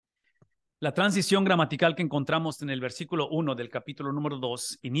La transición gramatical que encontramos en el versículo 1 del capítulo número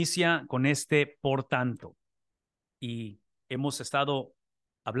 2 inicia con este por tanto. Y hemos estado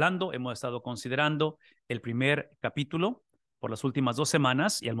hablando, hemos estado considerando el primer capítulo por las últimas 2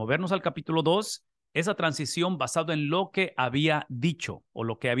 semanas y al movernos al capítulo 2, esa transición basada en lo que había dicho o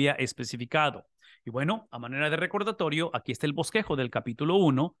lo que había especificado. Y bueno, a manera de recordatorio, aquí está el bosquejo del capítulo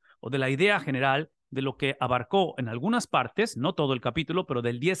 1 o de la idea general de lo que abarcó en algunas partes, no todo el capítulo, pero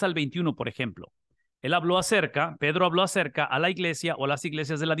del 10 al 21, por ejemplo. Pedro habló acerca a la iglesia o a las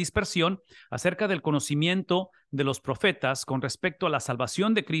iglesias de la dispersión, acerca del conocimiento de los profetas con respecto a la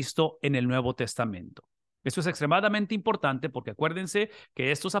salvación de Cristo en el Nuevo Testamento. Esto es extremadamente importante porque acuérdense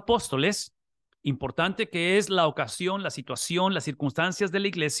que estos apóstoles, importante que es la ocasión, la situación, las circunstancias de la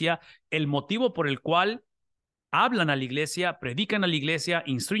iglesia, el motivo por el cual hablan a la iglesia, predican a la iglesia,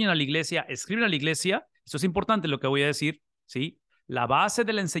 instruyen a la iglesia, escriben a la iglesia. Eso es importante lo que voy a decir, ¿sí? La base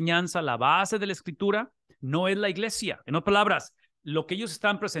de la enseñanza, la base de la escritura no es la iglesia. En otras palabras, lo que ellos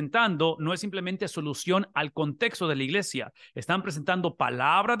están presentando no es simplemente solución al contexto de la iglesia. Están presentando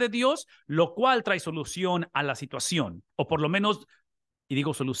palabra de Dios, lo cual trae solución a la situación, o por lo menos, y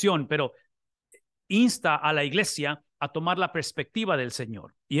digo solución, pero insta a la iglesia a tomar la perspectiva del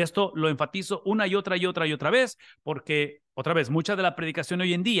Señor. Y esto lo enfatizo una y otra vez, porque, otra vez, mucha de la predicación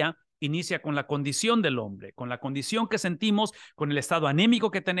hoy en día inicia con la condición del hombre, con la condición que sentimos, con el estado anímico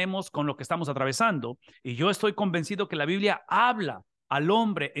que tenemos, con lo que estamos atravesando. Y yo estoy convencido que la Biblia habla al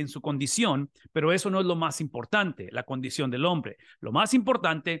hombre en su condición, pero eso no es lo más importante, la condición del hombre. Lo más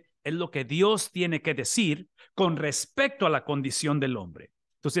importante es lo que Dios tiene que decir con respecto a la condición del hombre.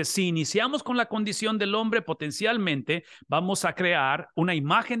 Entonces, si iniciamos con la condición del hombre, potencialmente vamos a crear una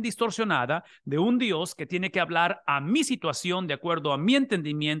imagen distorsionada de un Dios que tiene que hablar a mi situación de acuerdo a mi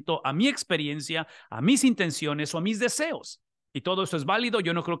entendimiento, a mi experiencia, a mis intenciones o a mis deseos. Y todo eso es válido.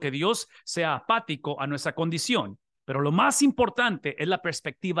 Yo no creo que Dios sea apático a nuestra condición, pero lo más importante es la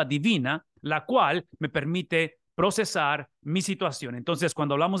perspectiva divina, la cual me permite procesar mi situación. Entonces,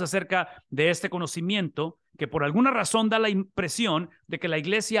 cuando hablamos acerca de este conocimiento, que por alguna razón da la impresión de que la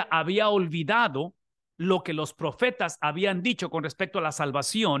iglesia había olvidado lo que los profetas habían dicho con respecto a la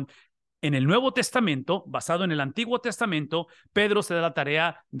salvación en el Nuevo Testamento, basado en el Antiguo Testamento, Pedro se da la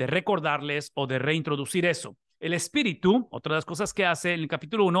tarea de recordarles o de reintroducir eso. El Espíritu, otra de las cosas que hace en el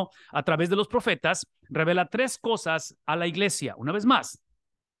capítulo 1, a través de los profetas, revela 3 cosas a la iglesia. Una vez más,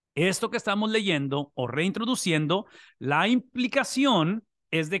 esto que estamos leyendo o reintroduciendo, la implicación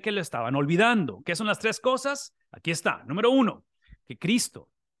es de que lo estaban olvidando. ¿Qué son las 3 cosas? Aquí está. Número 1, que Cristo,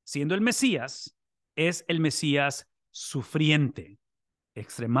 siendo el Mesías, es el Mesías sufriente.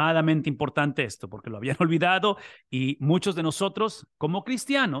 Extremadamente importante esto, porque lo habían olvidado y muchos de nosotros, como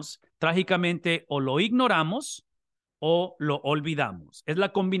cristianos, trágicamente o lo ignoramos o lo olvidamos. Es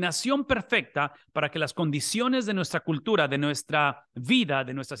la combinación perfecta para que las condiciones de nuestra cultura, de nuestra vida,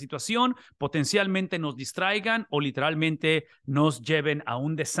 de nuestra situación, potencialmente nos distraigan o literalmente nos lleven a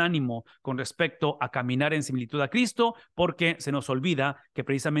un desánimo con respecto a caminar en similitud a Cristo, porque se nos olvida que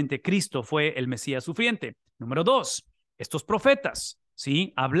precisamente Cristo fue el Mesías sufriente. Número 2, estos profetas,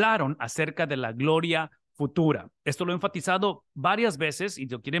 ¿sí?, hablaron acerca de la gloria futura. Esto lo he enfatizado varias veces y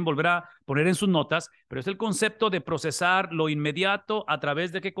lo quieren volver a poner en sus notas, pero es el concepto de procesar lo inmediato a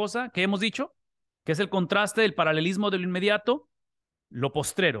través de ¿qué cosa? ¿Qué hemos dicho? ¿Qué es el contraste, el paralelismo de lo inmediato? Lo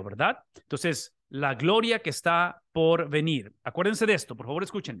postrero, ¿verdad? Entonces, la gloria que está por venir. Acuérdense de esto, por favor,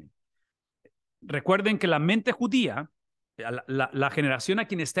 escúchenme. Recuerden que la mente judía, la generación a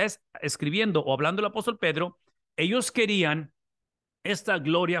quien está escribiendo o hablando el apóstol Pedro, ellos querían esta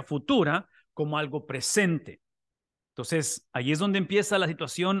gloria futura como algo presente. Entonces, ahí es donde empieza la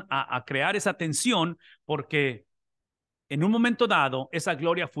situación a crear esa tensión, porque en un momento dado, esa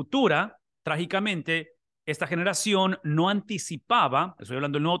gloria futura, trágicamente, esta generación no anticipaba, estoy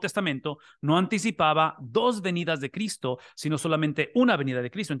hablando del Nuevo Testamento, no anticipaba 2 venidas de Cristo, sino solamente una venida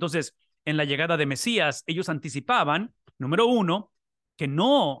de Cristo. Entonces, en la llegada de Mesías, ellos anticipaban, número 1, que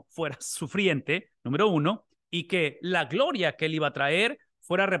no fuera sufriente, número 1, y que la gloria que él iba a traer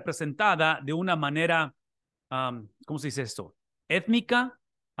fuera representada de una manera, ¿cómo se dice esto? Étnica,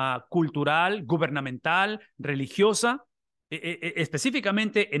 cultural, gubernamental, religiosa,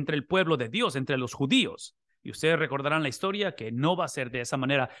 específicamente entre el pueblo de Dios, entre los judíos. Y ustedes recordarán la historia que no va a ser de esa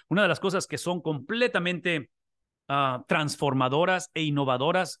manera. Una de las cosas que son completamente transformadoras e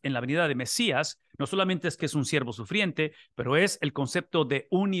innovadoras en la venida de Mesías, no solamente es que es un siervo sufriente, pero es el concepto de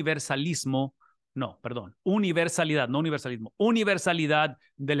universalismo No, perdón, universalidad, no universalismo, universalidad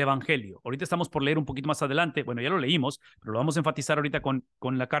del evangelio. Ahorita estamos por leer un poquito más adelante, bueno, ya lo leímos, pero lo vamos a enfatizar ahorita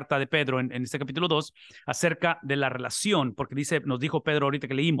con la carta de Pedro en este capítulo 2 acerca de la relación, porque nos dijo Pedro ahorita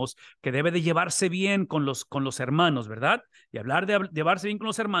que leímos que debe de llevarse bien con los hermanos, ¿verdad? Y hablar de llevarse bien con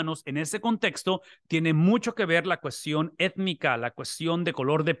los hermanos en ese contexto tiene mucho que ver la cuestión étnica, la cuestión de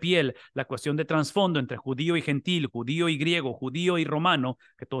color de piel, la cuestión de trasfondo entre judío y gentil, judío y griego, judío y romano,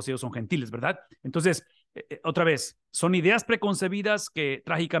 que todos ellos son gentiles, ¿verdad? Entonces, otra vez, son ideas preconcebidas que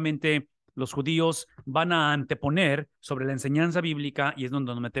trágicamente los judíos van a anteponer sobre la enseñanza bíblica y es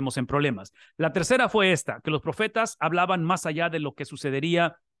donde nos metemos en problemas. La tercera fue esta, que los profetas hablaban más allá de lo que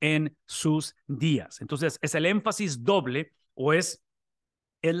sucedería en sus días. Entonces, es el énfasis doble o es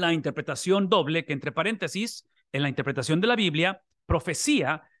la interpretación doble que, entre paréntesis, en la interpretación de la Biblia,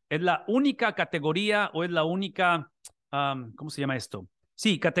 profecía es la única categoría o es la única, ¿cómo se llama esto?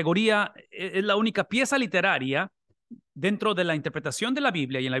 Sí, categoría, es la única pieza literaria dentro de la interpretación de la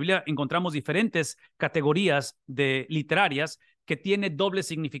Biblia, y en la Biblia encontramos diferentes categorías literarias que tiene doble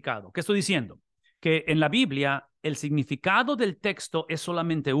significado. ¿Qué estoy diciendo? Que en la Biblia el significado del texto es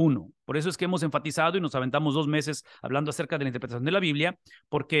solamente uno. Por eso es que hemos enfatizado y nos aventamos 2 meses hablando acerca de la interpretación de la Biblia,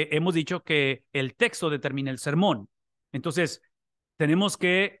 porque hemos dicho que el texto determina el sermón. Entonces, tenemos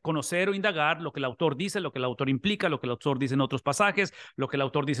que conocer o indagar lo que el autor dice, lo que el autor implica, lo que el autor dice en otros pasajes, lo que el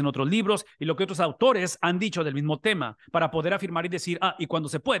autor dice en otros libros y lo que otros autores han dicho del mismo tema para poder afirmar y decir, y cuando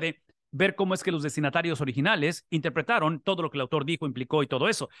se puede, ver cómo es que los destinatarios originales interpretaron todo lo que el autor dijo, implicó y todo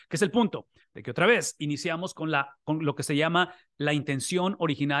eso, que es el punto de que otra vez iniciamos con lo que se llama la intención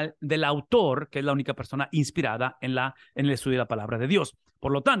original del autor, que es la única persona inspirada en el estudio de la palabra de Dios.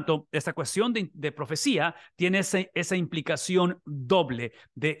 Por lo tanto, esta cuestión de profecía tiene esa implicación doble,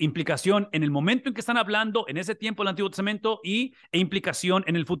 de implicación en el momento en que están hablando, en ese tiempo del Antiguo Testamento, e implicación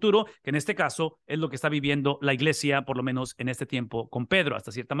en el futuro, que en este caso es lo que está viviendo la iglesia, por lo menos en este tiempo con Pedro,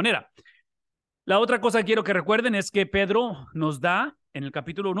 hasta cierta manera. La otra cosa que quiero que recuerden es que Pedro nos da en el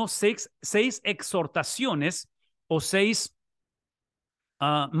capítulo 1 seis exhortaciones o 6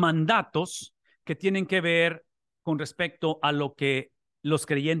 mandatos que tienen que ver con respecto a lo que los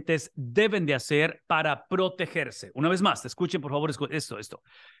creyentes deben de hacer para protegerse. Una vez más, escuchen por favor esto.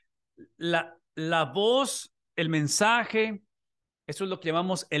 La voz, el mensaje, eso es lo que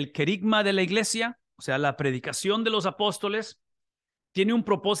llamamos el querigma de la iglesia, o sea, la predicación de los apóstoles, tiene un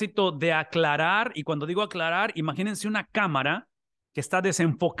propósito de aclarar, y cuando digo aclarar, imagínense una cámara que está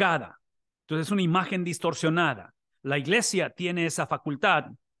desenfocada. Entonces es una imagen distorsionada. La iglesia tiene esa facultad,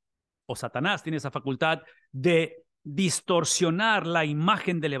 o Satanás tiene esa facultad de distorsionar la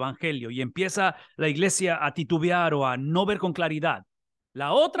imagen del evangelio y empieza la iglesia a titubear o a no ver con claridad.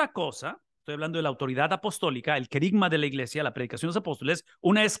 La otra cosa, estoy hablando de la autoridad apostólica, el querigma de la iglesia, la predicación de los apóstoles,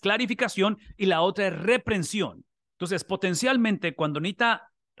 una es clarificación y la otra es reprensión. Entonces, potencialmente, cuando necesita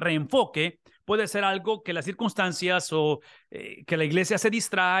reenfoque, puede ser algo que las circunstancias o que la iglesia se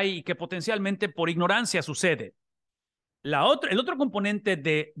distrae y que potencialmente por ignorancia sucede. El otro componente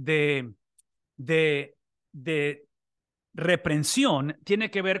de reprensión tiene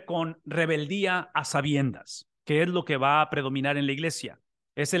que ver con rebeldía a sabiendas, que es lo que va a predominar en la iglesia.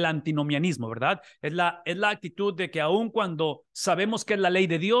 Es el antinomianismo, ¿verdad? Es la actitud de que aun cuando sabemos que es la ley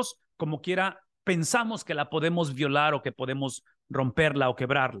de Dios, como quiera, pensamos que la podemos violar o que podemos romperla o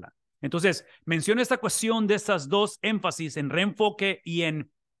quebrarla. Entonces, menciono esta cuestión de estas dos énfasis en reenfoque y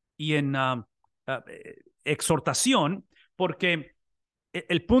en exhortación, porque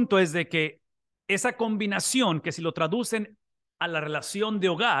el punto es de que esa combinación, que si lo traducen a la relación de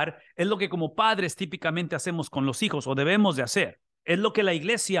hogar, es lo que como padres típicamente hacemos con los hijos o debemos de hacer. Es lo que la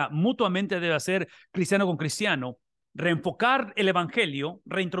iglesia mutuamente debe hacer cristiano con cristiano, reenfocar el evangelio,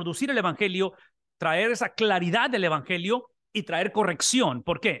 reintroducir el evangelio, traer esa claridad del evangelio y traer corrección.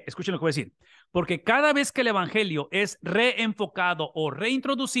 ¿Por qué? Escuchen lo que voy a decir. Porque cada vez que el evangelio es reenfocado o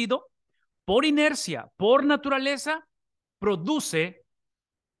reintroducido, por inercia, por naturaleza, produce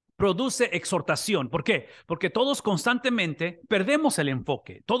exhortación. ¿Por qué? Porque todos constantemente perdemos el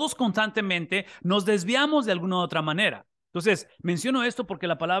enfoque, todos constantemente nos desviamos de alguna u otra manera. Entonces, menciono esto porque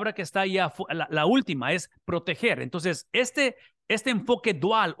la palabra que está ahí, la última, es proteger. Entonces, este enfoque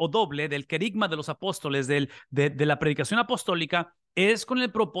dual o doble del querigma de los apóstoles, de la predicación apostólica, es con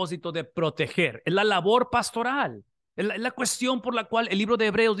el propósito de proteger. Es la labor pastoral. Es la cuestión por la cual el libro de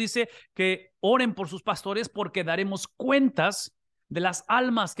Hebreos dice que oren por sus pastores porque daremos cuentas de las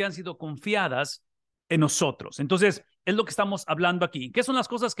almas que han sido confiadas en nosotros. Entonces, es lo que estamos hablando aquí. ¿Qué son las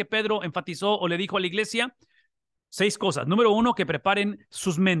cosas que Pedro enfatizó o le dijo a la iglesia? 6 cosas. Número 1, que preparen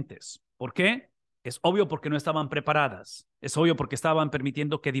sus mentes. ¿Por qué? Es obvio porque no estaban preparadas. Es obvio porque estaban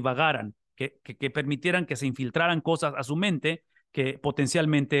permitiendo que divagaran, que permitieran que se infiltraran cosas a su mente que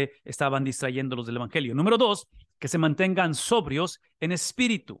potencialmente estaban distrayéndolos del evangelio. Número 2, que se mantengan sobrios en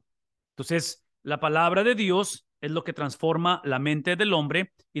espíritu. Entonces, la palabra de Dios es lo que transforma la mente del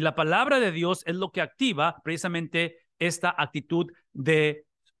hombre y la palabra de Dios es lo que activa precisamente esta actitud de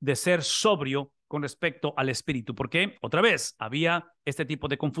ser sobrio con respecto al espíritu. ¿Por qué? Otra vez, había este tipo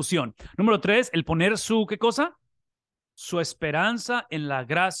de confusión. Número 3, el poner su, ¿qué cosa? Su esperanza en la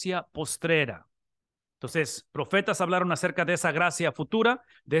gracia postrera. Entonces, profetas hablaron acerca de esa gracia futura,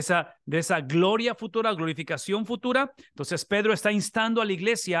 de esa gloria futura, glorificación futura. Entonces, Pedro está instando a la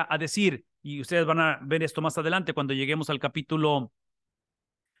iglesia a decir, y ustedes van a ver esto más adelante cuando lleguemos al capítulo,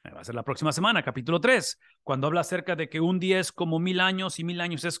 va a ser la próxima semana, capítulo 3, cuando habla acerca de que un día es como 1000 años y 1000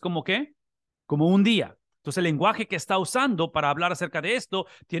 años es como ¿qué? Como un día. Entonces, el lenguaje que está usando para hablar acerca de esto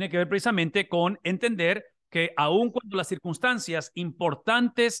tiene que ver precisamente con entender que aun cuando las circunstancias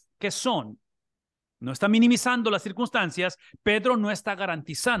importantes que son, no está minimizando las circunstancias, Pedro no está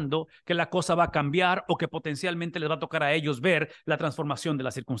garantizando que la cosa va a cambiar o que potencialmente les va a tocar a ellos ver la transformación de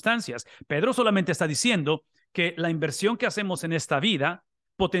las circunstancias. Pedro solamente está diciendo que la inversión que hacemos en esta vida,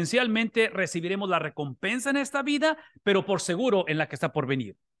 potencialmente recibiremos la recompensa en esta vida, pero por seguro en la que está por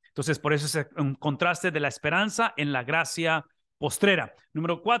venir. Entonces, por eso es un contraste de la esperanza en la gracia postrera.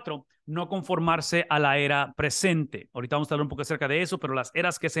 Número 4, no conformarse a la era presente. Ahorita vamos a hablar un poco acerca de eso, pero las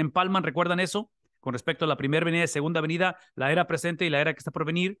eras que se empalman, ¿recuerdan eso? Con respecto a la primera venida y segunda venida, la era presente y la era que está por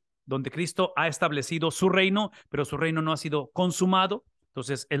venir, donde Cristo ha establecido su reino, pero su reino no ha sido consumado.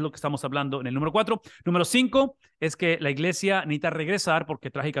 Entonces, es lo que estamos hablando en el número 4. Número 5 es que la iglesia necesita regresar porque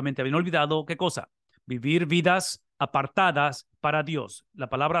trágicamente habían olvidado, ¿qué cosa? Vivir vidas apartadas para Dios. La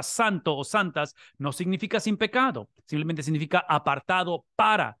palabra santo o santas no significa sin pecado, simplemente significa apartado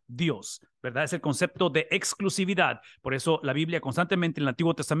para Dios, ¿verdad? Es el concepto de exclusividad. Por eso la Biblia constantemente en el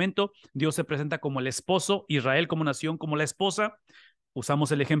Antiguo Testamento, Dios se presenta como el esposo, Israel como nación como la esposa.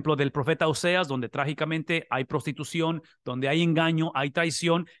 Usamos el ejemplo del profeta Oseas, donde trágicamente hay prostitución, donde hay engaño, hay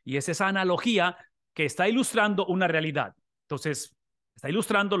traición, y es esa analogía que está ilustrando una realidad. Entonces, está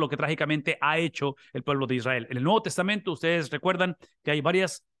ilustrando lo que trágicamente ha hecho el pueblo de Israel. En el Nuevo Testamento, ustedes recuerdan que hay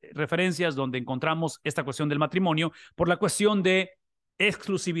varias referencias donde encontramos esta cuestión del matrimonio por la cuestión de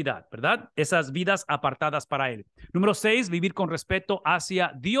exclusividad, ¿verdad? Esas vidas apartadas para Él. Número 6, vivir con respeto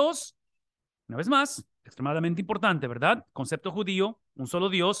hacia Dios. Una vez más, extremadamente importante, ¿verdad? Concepto judío, un solo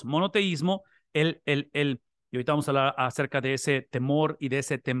Dios, monoteísmo, y ahorita vamos a hablar acerca de ese temor y de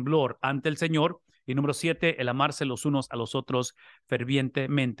ese temblor ante el Señor. Y número 7, el amarse los unos a los otros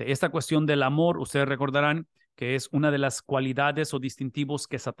fervientemente. Esta cuestión del amor, ustedes recordarán que es una de las cualidades o distintivos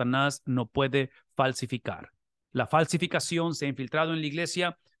que Satanás no puede falsificar. La falsificación se ha infiltrado en la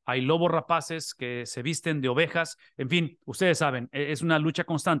iglesia. Hay lobos rapaces que se visten de ovejas. En fin, ustedes saben, es una lucha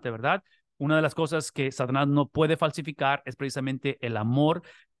constante, ¿verdad? Una de las cosas que Satanás no puede falsificar es precisamente el amor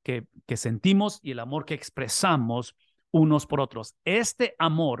que sentimos y el amor que expresamos unos por otros. Este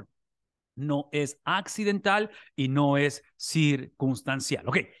amor no es accidental y no es circunstancial.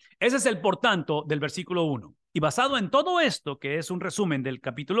 Ok, ese es el por tanto del versículo 1. Y basado en todo esto, que es un resumen del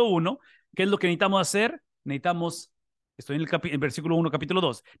capítulo 1, ¿qué es lo que necesitamos hacer? Necesitamos, estoy en el versículo 1, capítulo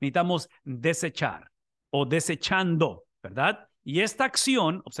 2, necesitamos desechar o desechando, ¿verdad? Y esta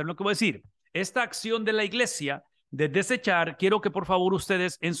acción, observen lo que voy a decir, esta acción de la iglesia de desechar, quiero que por favor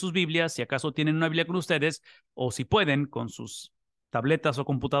ustedes en sus Biblias, si acaso tienen una Biblia con ustedes, o si pueden, con sus tabletas o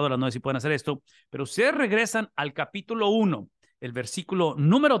computadoras, no sé si pueden hacer esto, pero ustedes regresan al capítulo 1, el versículo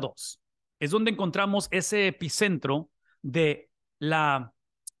número 2, es donde encontramos ese epicentro de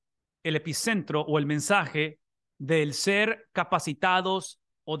el epicentro o el mensaje del ser capacitados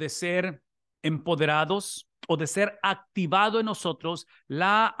o de ser empoderados o de ser activado en nosotros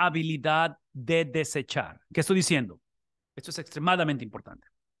la habilidad de desechar. ¿Qué estoy diciendo? Esto es extremadamente importante,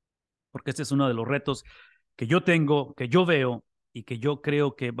 porque este es uno de los retos que yo tengo, que yo veo y que yo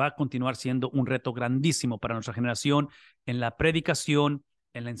creo que va a continuar siendo un reto grandísimo para nuestra generación en la predicación,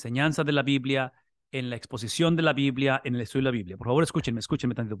 en la enseñanza de la Biblia, en la exposición de la Biblia, en el estudio de la Biblia. Por favor,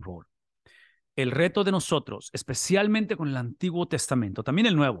 escúchenme tantito, por favor. El reto de nosotros, especialmente con el Antiguo Testamento, también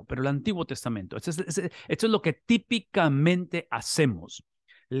el Nuevo, pero el Antiguo Testamento, esto es lo que típicamente hacemos.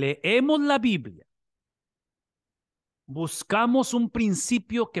 Leemos la Biblia, buscamos un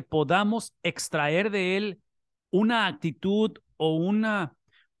principio que podamos extraer de él una actitud o una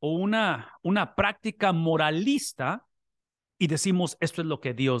práctica moralista y decimos, esto es lo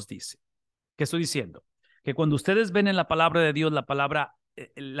que Dios dice. ¿Qué estoy diciendo? Que cuando ustedes ven en la palabra de Dios la palabra,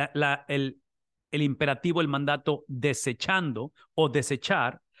 el imperativo, el mandato desechando o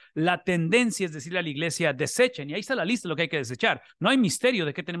desechar, la tendencia es decirle a la iglesia, desechen, y ahí está la lista de lo que hay que desechar. No hay misterio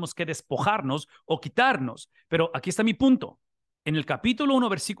de que tenemos que despojarnos o quitarnos, pero aquí está mi punto. En el capítulo 1,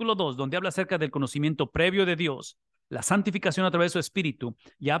 versículo 2, donde habla acerca del conocimiento previo de Dios, la santificación a través de su Espíritu,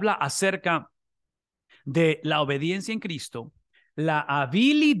 y habla acerca de la obediencia en Cristo, la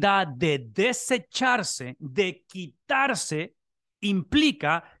habilidad de desecharse, de quitarse,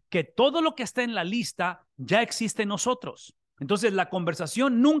 implica que todo lo que está en la lista ya existe en nosotros. Entonces, la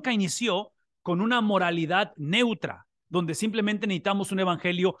conversación nunca inició con una moralidad neutra, donde simplemente necesitamos un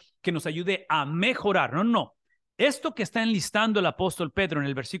evangelio que nos ayude a mejorar. No, no. Esto que está enlistando el apóstol Pedro en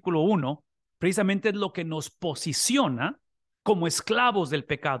el versículo 1, precisamente es lo que nos posiciona como esclavos del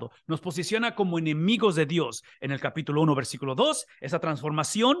pecado, nos posiciona como enemigos de Dios. En el capítulo 1, versículo 2, esa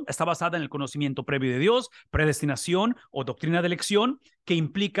transformación está basada en el conocimiento previo de Dios, predestinación o doctrina de elección, que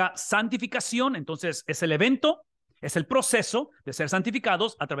implica santificación. Entonces, es el evento, es el proceso de ser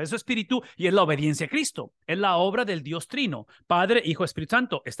santificados a través de su Espíritu, y es la obediencia a Cristo. Es la obra del Dios Trino, Padre, Hijo, Espíritu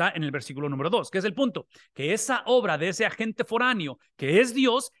Santo. Está en el versículo número 2, que es el punto, que esa obra de ese agente foráneo, que es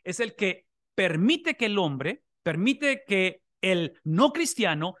Dios, es el que permite que el hombre, permite que el no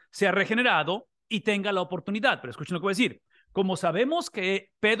cristiano sea regenerado y tenga la oportunidad. Pero escuchen lo que voy a decir. Como sabemos que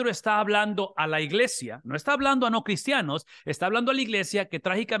Pedro está hablando a la iglesia, no está hablando a no cristianos, está hablando a la iglesia que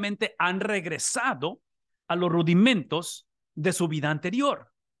trágicamente han regresado a los rudimentos de su vida anterior.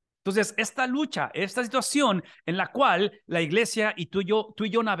 Entonces, esta lucha, esta situación en la cual la iglesia y tú y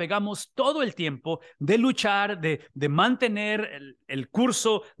yo navegamos todo el tiempo de luchar, de mantener el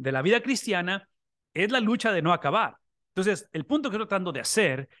curso de la vida cristiana, es la lucha de no acabar. Entonces, el punto que estoy tratando de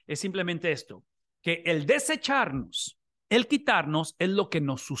hacer es simplemente esto, que el desecharnos, el quitarnos es lo que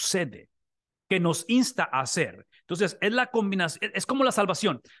nos sucede, que nos insta a hacer. Entonces, es la combinación, es como la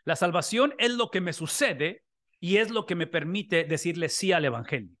salvación. La salvación es lo que me sucede y es lo que me permite decirle sí al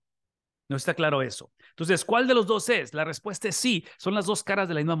evangelio. ¿No está claro eso? Entonces, ¿cuál de los dos es? La respuesta es sí, son las dos caras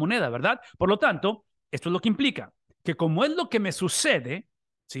de la misma moneda, ¿verdad? Por lo tanto, esto es lo que implica, que como es lo que me sucede,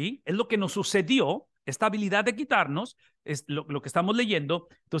 ¿sí? Es lo que nos sucedió, esta habilidad de quitarnos, es lo que estamos leyendo.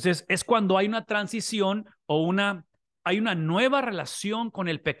 Entonces, es cuando hay una transición o hay una nueva relación con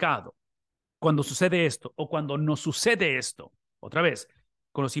el pecado, cuando sucede esto o cuando nos sucede esto. Otra vez,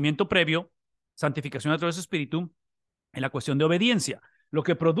 conocimiento previo, santificación a través del Espíritu, en la cuestión de obediencia. Lo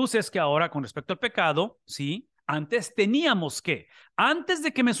que produce es que ahora, con respecto al pecado, ¿sí? Antes teníamos que, antes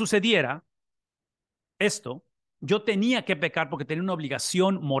de que me sucediera esto, yo tenía que pecar porque tenía una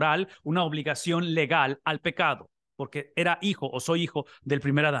obligación moral, una obligación legal al pecado, porque era hijo o soy hijo del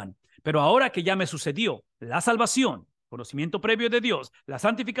primer Adán. Pero ahora que ya me sucedió la salvación, conocimiento previo de Dios, la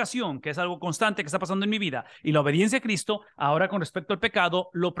santificación, que es algo constante que está pasando en mi vida, y la obediencia a Cristo, ahora con respecto al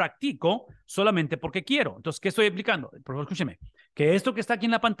pecado, lo practico solamente porque quiero. Entonces, ¿qué estoy explicando? Por favor, escúcheme, que esto que está aquí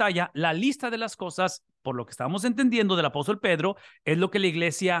en la pantalla, la lista de las cosas, por lo que estamos entendiendo del apóstol Pedro, es lo que la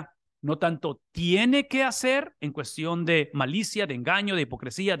iglesia no tanto tiene que hacer en cuestión de malicia, de engaño, de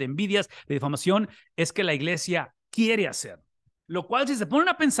hipocresía, de envidias, de difamación, es que la iglesia quiere hacer. Lo cual, si se ponen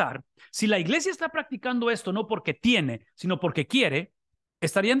a pensar, si la iglesia está practicando esto no porque tiene, sino porque quiere,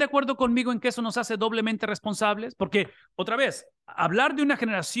 ¿estarían de acuerdo conmigo en que eso nos hace doblemente responsables? Porque, otra vez, hablar de una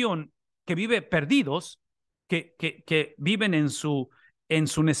generación que vive perdidos, que viven en su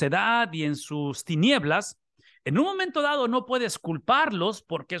necedad y en sus tinieblas, en un momento dado no puedes culparlos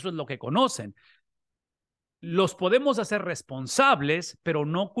porque eso es lo que conocen. Los podemos hacer responsables, pero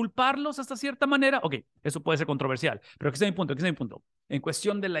no culparlos hasta cierta manera. Ok, eso puede ser controversial, pero aquí está mi punto, aquí está mi punto. En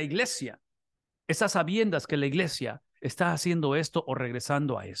cuestión de la iglesia, esas sabiendas que la iglesia está haciendo esto o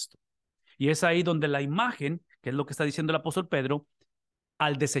regresando a esto. Y es ahí donde la imagen, que es lo que está diciendo el apóstol Pedro,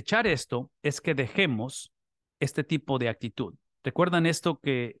 al desechar esto, es que dejemos este tipo de actitud. ¿Recuerdan esto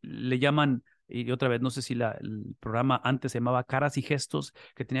que le llaman, y otra vez, no sé si el programa antes se llamaba caras y gestos,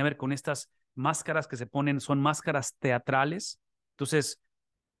 que tenía que ver con estas máscaras que se ponen, son máscaras teatrales? Entonces,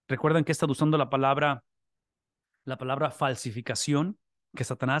 ¿recuerdan que está usando la palabra falsificación? Que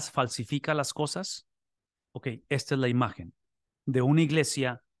Satanás falsifica las cosas. Ok, esta es la imagen de una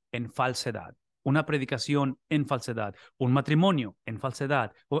iglesia en falsedad, una predicación en falsedad, un matrimonio en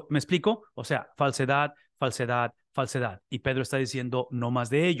falsedad. ¿Me explico? O sea, falsedad, falsedad, falsedad. Y Pedro está diciendo, no más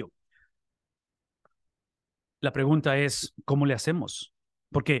de ello. La pregunta es, ¿cómo le hacemos?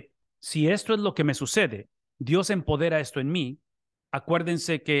 Porque si esto es lo que me sucede, Dios empodera esto en mí.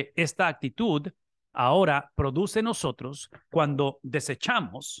 Acuérdense que esta actitud ahora produce en nosotros cuando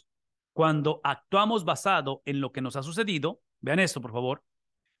desechamos, cuando actuamos basado en lo que nos ha sucedido. Vean esto, por favor.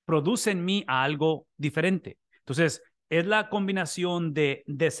 Produce en mí a algo diferente. Entonces, es la combinación de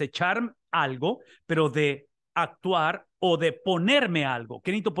desechar algo, pero de actuar o de ponerme algo.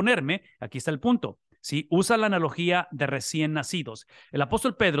 ¿Qué necesito ponerme? Aquí está el punto. ¿Sí? Usa la analogía de recién nacidos. El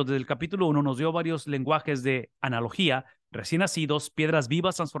apóstol Pedro, desde el capítulo 1, nos dio varios lenguajes de analogía. Recién nacidos, piedras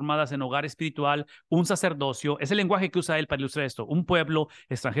vivas transformadas en hogar espiritual, un sacerdocio. Es el lenguaje que usa él para ilustrar esto. Un pueblo,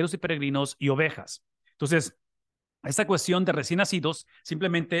 extranjeros y peregrinos y ovejas. Entonces, esta cuestión de recién nacidos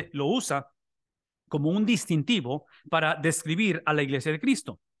simplemente lo usa como un distintivo para describir a la iglesia de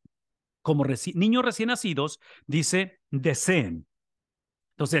Cristo. Como niños recién nacidos, dice, deseen.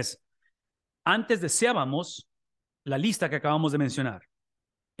 Entonces, antes deseábamos la lista que acabamos de mencionar,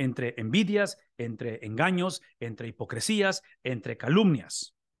 entre envidias, entre engaños, entre hipocresías, entre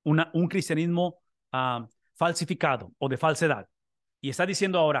calumnias, un cristianismo falsificado o de falsedad. Y está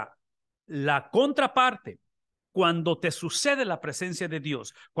diciendo ahora, la contraparte, cuando te sucede la presencia de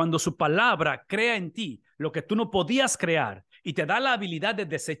Dios, cuando su palabra crea en ti lo que tú no podías crear y te da la habilidad de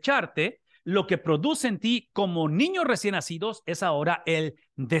desecharte, lo que produce en ti como niños recién nacidos es ahora el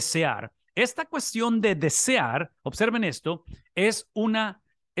desear. Esta cuestión de desear, observen esto, es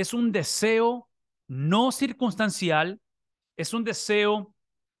un deseo no circunstancial, es un deseo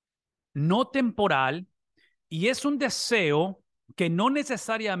no temporal y es un deseo que no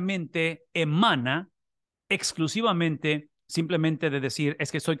necesariamente emana exclusivamente simplemente de decir, es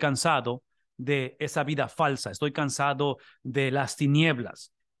que estoy cansado de esa vida falsa, estoy cansado de las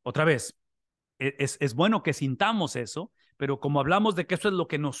tinieblas. Otra vez, es bueno que sintamos eso, pero como hablamos de que eso es lo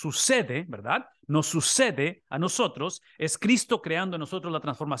que nos sucede, ¿verdad? Nos sucede a nosotros, es Cristo creando en nosotros la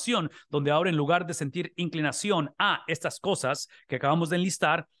transformación, donde ahora en lugar de sentir inclinación a estas cosas que acabamos de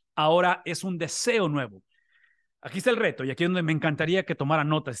enlistar, ahora es un deseo nuevo. Aquí está el reto y aquí es donde me encantaría que tomaran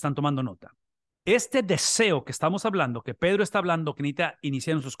nota, si están tomando nota. Este deseo que estamos hablando, que Pedro está hablando, que necesita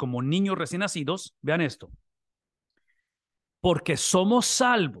iniciarnos como niños recién nacidos, vean esto, porque somos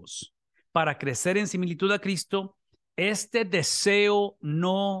salvos para crecer en similitud a Cristo, este deseo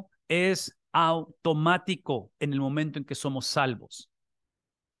no es automático en el momento en que somos salvos.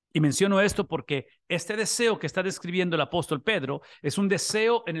 Y menciono esto porque este deseo que está describiendo el apóstol Pedro es un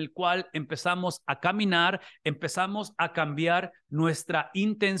deseo en el cual empezamos a caminar, empezamos a cambiar nuestra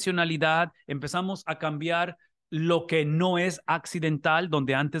intencionalidad, empezamos a cambiar lo que no es accidental,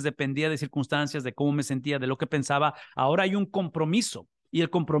 donde antes dependía de circunstancias, de cómo me sentía, de lo que pensaba. Ahora hay un compromiso. Y el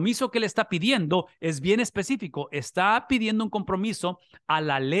compromiso que le está pidiendo es bien específico. Está pidiendo un compromiso a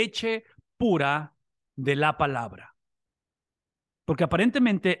la leche pura de la palabra. Porque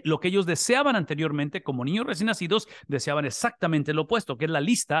aparentemente lo que ellos deseaban anteriormente como niños recién nacidos, deseaban exactamente lo opuesto, que es la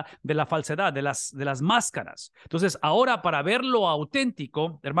lista de la falsedad, de las máscaras. Entonces, ahora para ver lo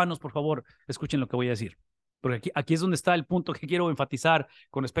auténtico, hermanos, por favor, escuchen lo que voy a decir. Porque aquí es donde está el punto que quiero enfatizar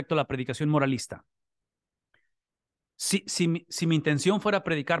con respecto a la predicación moralista. Si mi intención fuera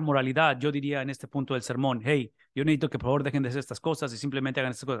predicar moralidad, yo diría en este punto del sermón, hey, yo necesito que por favor dejen de hacer estas cosas y simplemente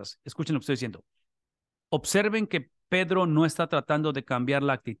hagan estas cosas. Escuchen lo que estoy diciendo. Observen que Pedro no está tratando de cambiar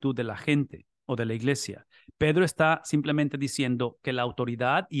la actitud de la gente o de la iglesia. Pedro está simplemente diciendo que la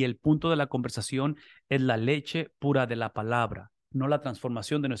autoridad y el punto de la conversación es la leche pura de la palabra, no la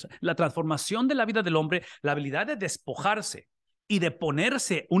transformación de la transformación de la vida del hombre, la habilidad de despojarse y de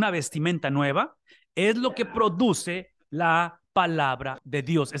ponerse una vestimenta nueva es lo que produce la palabra de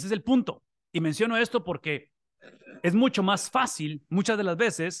Dios. Ese es el punto. Y menciono esto porque es mucho más fácil muchas de las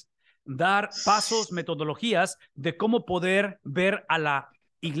veces dar pasos, metodologías de cómo poder ver a la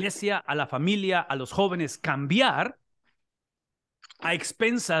iglesia, a la familia, a los jóvenes cambiar a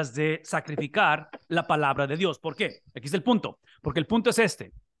expensas de sacrificar la palabra de Dios. ¿Por qué? Aquí es el punto. Porque el punto es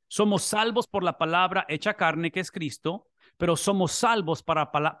este. Somos salvos por la palabra hecha carne, que es Cristo, pero somos salvos para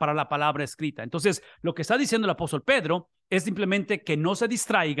la palabra escrita. Entonces, lo que está diciendo el apóstol Pedro es simplemente que no se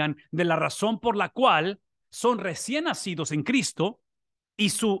distraigan de la razón por la cual son recién nacidos en Cristo y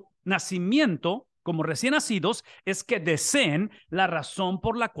su nacimiento como recién nacidos es que deseen la razón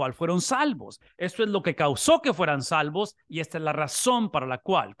por la cual fueron salvos. Esto es lo que causó que fueran salvos y esta es la razón para la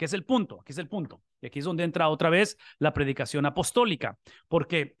cual, que es el punto, aquí es el punto. Y aquí es donde entra otra vez la predicación apostólica,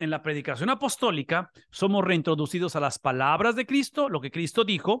 porque en la predicación apostólica somos reintroducidos a las palabras de Cristo, lo que Cristo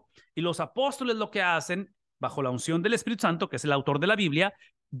dijo, y los apóstoles lo que hacen bajo la unción del Espíritu Santo, que es el autor de la Biblia,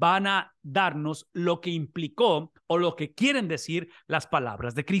 van a darnos lo que implicó o lo que quieren decir las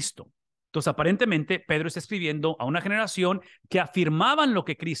palabras de Cristo. Entonces, aparentemente, Pedro está escribiendo a una generación que afirmaban lo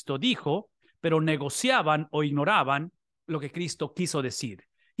que Cristo dijo, pero negociaban o ignoraban lo que Cristo quiso decir.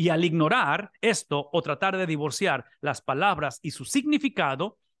 Y al ignorar esto o tratar de divorciar las palabras y su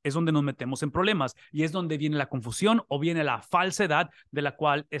significado, es donde nos metemos en problemas y es donde viene la confusión o viene la falsedad de la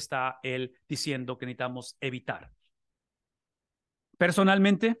cual está él diciendo que necesitamos evitar.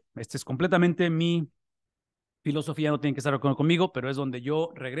 Personalmente, este es completamente mi filosofía no tiene que estar de acuerdo conmigo, pero es donde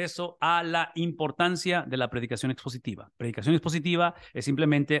yo regreso a la importancia de la predicación expositiva. Predicación expositiva es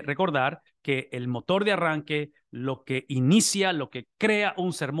simplemente recordar que el motor de arranque, lo que inicia, lo que crea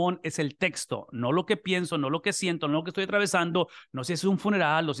un sermón es el texto, no lo que pienso, no lo que siento, no lo que estoy atravesando, no si es un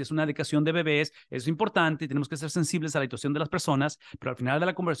funeral o si es una dedicación de bebés. Es importante, tenemos que ser sensibles a la situación de las personas, pero al final de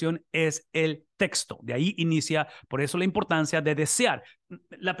la conversión es el texto. De ahí inicia, por eso la importancia de desear.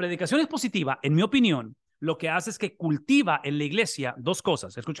 La predicación expositiva, en mi opinión, lo que hace es que cultiva en la iglesia dos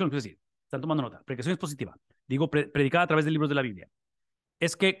cosas. Escuchen lo que quiero decir. Están tomando nota. Predicación expositiva. Digo, predicada a través de libros de la Biblia.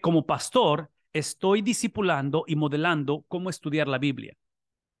 Es que como pastor estoy discipulando y modelando cómo estudiar la Biblia.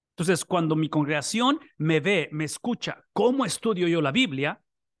 Entonces, cuando mi congregación me ve, me escucha cómo estudio yo la Biblia,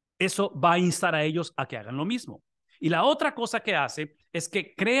 eso va a instar a ellos a que hagan lo mismo. Y la otra cosa que hace es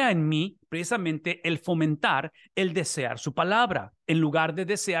que crea en mí precisamente el fomentar el desear su palabra, en lugar de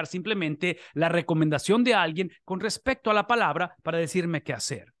desear simplemente la recomendación de alguien con respecto a la palabra para decirme qué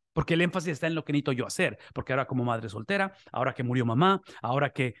hacer. Porque el énfasis está en lo que necesito yo hacer. Porque ahora como madre soltera, ahora que murió mamá, ahora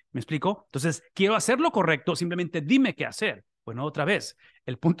que, ¿me explico? Entonces, quiero hacer lo correcto, simplemente dime qué hacer. Bueno, otra vez,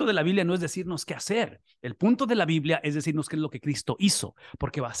 el punto de la Biblia no es decirnos qué hacer. El punto de la Biblia es decirnos qué es lo que Cristo hizo.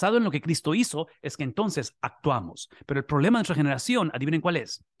 Porque basado en lo que Cristo hizo es que entonces actuamos. Pero el problema de nuestra generación, adivinen cuál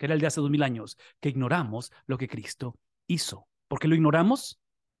es, que era el de hace 2000 años, que ignoramos lo que Cristo hizo. ¿Por qué lo ignoramos?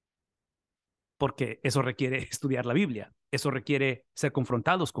 Porque eso requiere estudiar la Biblia, eso requiere ser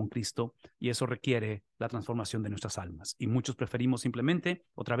confrontados con Cristo y eso requiere la transformación de nuestras almas. Y muchos preferimos simplemente,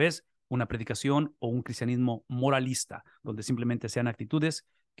 otra vez, una predicación o un cristianismo moralista, donde simplemente sean actitudes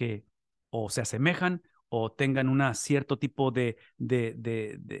que o se asemejan o tengan un cierto tipo de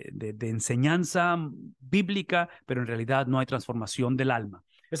enseñanza bíblica, pero en realidad no hay transformación del alma.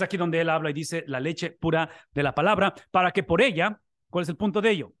 Es aquí donde él habla y dice la leche pura de la palabra, para que por ella, ¿cuál es el punto de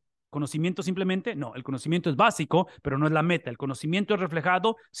ello? ¿Conocimiento simplemente? No, el conocimiento es básico, pero no es la meta. El conocimiento es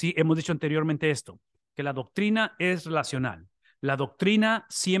reflejado, sí, hemos dicho anteriormente esto, que la doctrina es relacional. La doctrina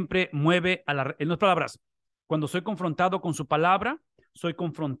siempre mueve a en otras palabras, cuando soy confrontado con su palabra, soy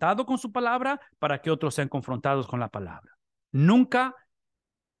confrontado con su palabra para que otros sean confrontados con la palabra. Nunca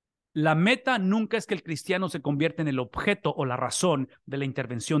la meta nunca es que el cristiano se convierta en el objeto o la razón de la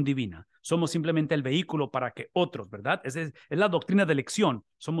intervención divina. Somos simplemente el vehículo para que otros, ¿verdad? Es la doctrina de elección.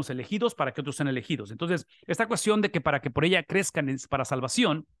 Somos elegidos para que otros sean elegidos. Entonces, esta cuestión de que para que por ella crezcan para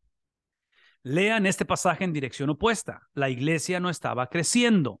salvación, lean este pasaje en dirección opuesta. La iglesia no estaba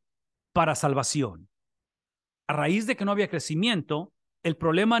creciendo para salvación. A raíz de que no había crecimiento, el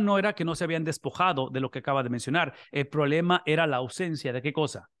problema no era que no se habían despojado de lo que acaba de mencionar. El problema era la ausencia de ¿qué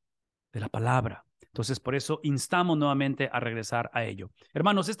cosa? De la palabra. Entonces, por eso instamos nuevamente a regresar a ello.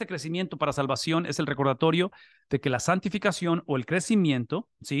 Hermanos, este crecimiento para salvación es el recordatorio de que la santificación o el crecimiento,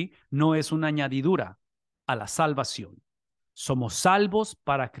 ¿sí? No es una añadidura a la salvación. Somos salvos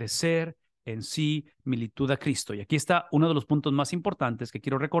para crecer en similitud a Cristo. Y aquí está uno de los puntos más importantes que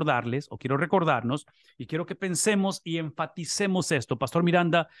quiero recordarles o quiero recordarnos y quiero que pensemos y enfaticemos esto. Pastor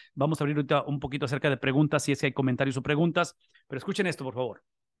Miranda, vamos a abrir ahorita un poquito acerca de preguntas, si es que hay comentarios o preguntas, pero escuchen esto, por favor.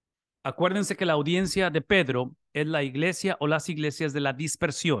 Acuérdense que la audiencia de Pedro es la iglesia o las iglesias de la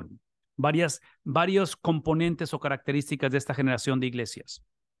dispersión. Varios componentes o características de esta generación de iglesias.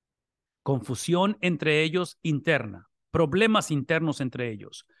 Confusión entre ellos interna, problemas internos entre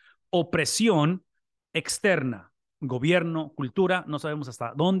ellos, opresión externa, gobierno, cultura, no sabemos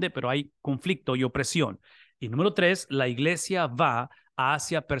hasta dónde, pero hay conflicto y opresión. Y número 3, la iglesia va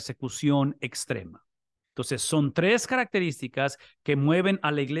hacia persecución extrema. Entonces, son 3 características que mueven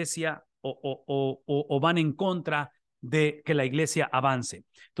a la iglesia o van en contra de que la iglesia avance.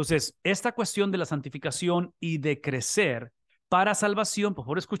 Entonces, esta cuestión de la santificación y de crecer para salvación, por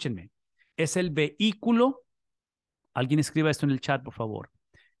favor, escúchenme, es el vehículo. Alguien escriba esto en el chat, por favor.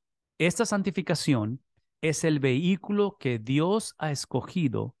 Esta santificación es el vehículo que Dios ha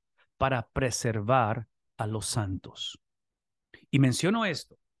escogido para preservar a los santos. Y menciono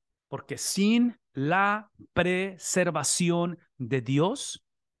esto porque sin la preservación de Dios,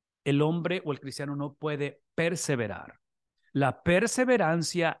 el hombre o el cristiano no puede perseverar. La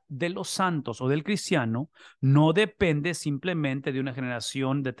perseverancia de los santos o del cristiano no depende simplemente de una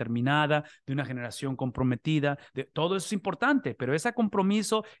generación determinada, de una generación comprometida. Todo eso es importante, pero ese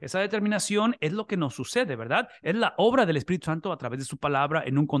compromiso, esa determinación es lo que nos sucede, ¿verdad? Es la obra del Espíritu Santo a través de su palabra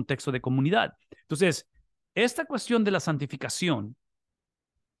en un contexto de comunidad. Entonces, esta cuestión de la santificación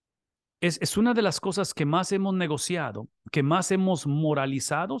es una de las cosas que más hemos negociado, que más hemos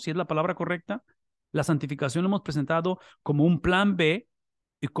moralizado, si es la palabra correcta. La santificación lo hemos presentado como un plan B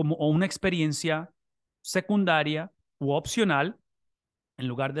y como una experiencia secundaria u opcional, en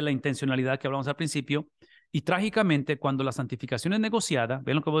lugar de la intencionalidad que hablamos al principio. Y trágicamente, cuando la santificación es negociada,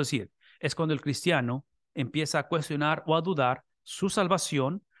 ven lo que voy a decir, es cuando el cristiano empieza a cuestionar o a dudar su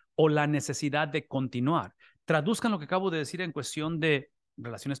salvación o la necesidad de continuar. Traduzcan lo que acabo de decir en cuestión de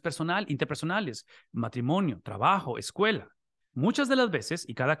relaciones interpersonales, matrimonio, trabajo, escuela. Muchas de las veces,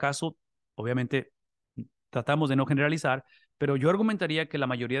 y cada caso, obviamente, tratamos de no generalizar, pero yo argumentaría que la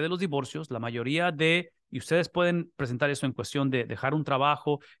mayoría de los divorcios, la mayoría de, y ustedes pueden presentar eso en cuestión de dejar un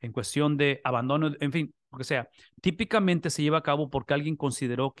trabajo, en cuestión de abandono, en fin, lo que sea, típicamente se lleva a cabo porque alguien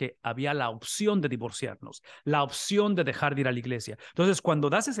consideró que había la opción de divorciarnos, la opción de dejar de ir a la iglesia. Entonces, cuando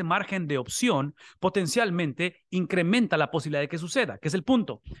das ese margen de opción, potencialmente incrementa la posibilidad de que suceda, que es el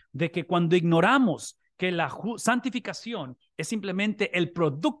punto, de que cuando ignoramos que la santificación es simplemente el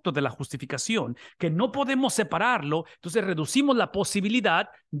producto de la justificación, que no podemos separarlo, entonces reducimos la posibilidad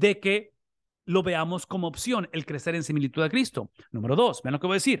de que lo veamos como opción, el crecer en similitud a Cristo. Número dos, vean lo que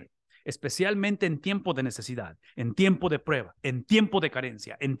voy a decir, especialmente en tiempo de necesidad, en tiempo de prueba, en tiempo de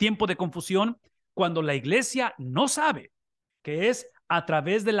carencia, en tiempo de confusión, cuando la iglesia no sabe que es a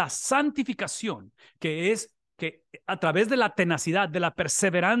través de la santificación, que es que a través de la tenacidad, de la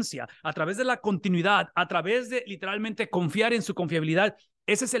perseverancia, a través de la continuidad, a través de literalmente confiar en su confiabilidad,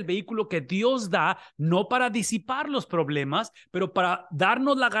 ese es el vehículo que Dios da, no para disipar los problemas, pero para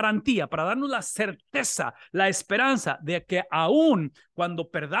darnos la garantía, para darnos la certeza, la esperanza de que aún cuando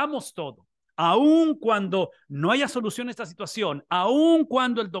perdamos todo, aun cuando no haya solución a esta situación, aun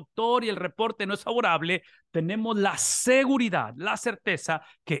cuando el doctor y el reporte no es favorable, tenemos la seguridad, la certeza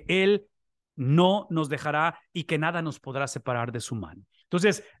que Él no nos dejará y que nada nos podrá separar de su mano.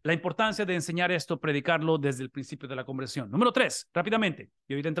 Entonces, la importancia de enseñar esto, predicarlo desde el principio de la conversión. Número 3, rápidamente,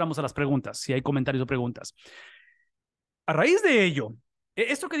 y ahorita entramos a las preguntas, si hay comentarios o preguntas. A raíz de ello,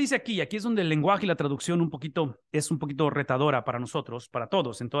 esto que dice aquí es donde el lenguaje y la traducción es un poquito retadora para nosotros, para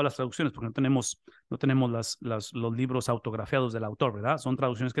todos, en todas las traducciones, porque no tenemos los libros autografiados del autor, ¿verdad? Son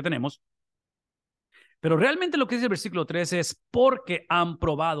traducciones que tenemos. Pero realmente lo que dice el versículo 3 es porque han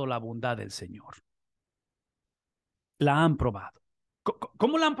probado la bondad del Señor. La han probado.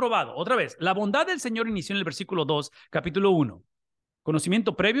 ¿Cómo la han probado? Otra vez, la bondad del Señor inició en el versículo 2, capítulo 1.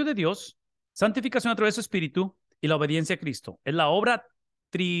 Conocimiento previo de Dios, santificación a través de su Espíritu y la obediencia a Cristo. Es la obra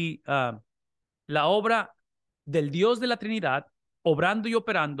del Dios de la Trinidad obrando y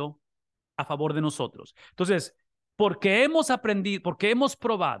operando a favor de nosotros. Entonces, porque hemos aprendido, porque hemos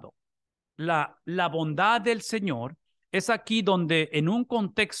probado la bondad del Señor, es aquí donde en un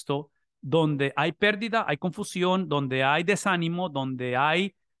contexto donde hay pérdida, hay confusión, donde hay desánimo, donde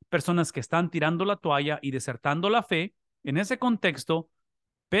hay personas que están tirando la toalla y desertando la fe, en ese contexto,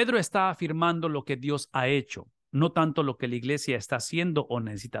 Pedro está afirmando lo que Dios ha hecho, no tanto lo que la iglesia está haciendo o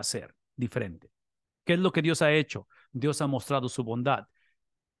necesita hacer diferente. ¿Qué es lo que Dios ha hecho? Dios ha mostrado su bondad.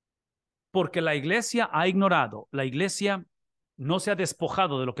 Porque la iglesia ha ignorado, la iglesia no se ha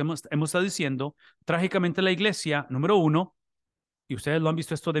despojado de lo que hemos estado diciendo. Trágicamente la iglesia, número uno, y ustedes lo han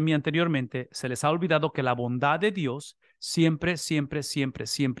visto esto de mí anteriormente, se les ha olvidado que la bondad de Dios siempre, siempre, siempre,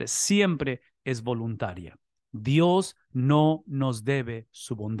 siempre, siempre es voluntaria. Dios no nos debe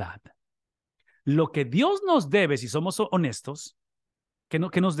su bondad. Lo que Dios nos debe, si somos honestos, que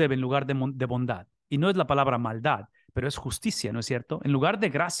nos debe en lugar de bondad. Y no es la palabra maldad, pero es justicia, ¿no es cierto? En lugar de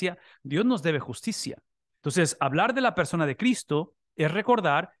gracia, Dios nos debe justicia. Entonces, hablar de la persona de Cristo es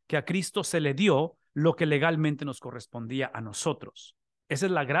recordar que a Cristo se le dio lo que legalmente nos correspondía a nosotros. Esa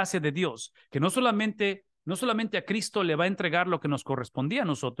es la gracia de Dios, que no solamente a Cristo le va a entregar lo que nos correspondía a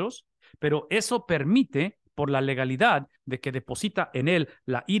nosotros, pero eso permite, por la legalidad de que deposita en él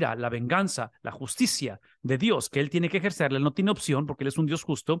la ira, la venganza, la justicia de Dios, que él tiene que ejercerla, él no tiene opción porque él es un Dios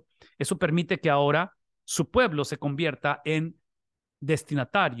justo, eso permite que ahora su pueblo se convierta en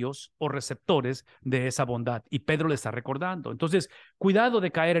destinatarios o receptores de esa bondad. Y Pedro le está recordando. Entonces, cuidado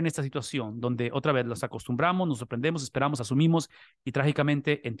de caer en esta situación donde otra vez los acostumbramos, nos sorprendemos, esperamos, asumimos y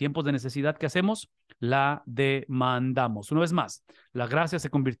trágicamente en tiempos de necesidad, ¿qué hacemos? La demandamos. Una vez más, la iglesia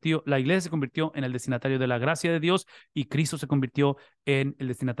se convirtió en el destinatario de la gracia de Dios y Cristo se convirtió en el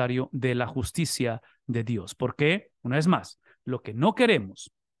destinatario de la justicia de Dios. ¿Por qué? Una vez más, lo que no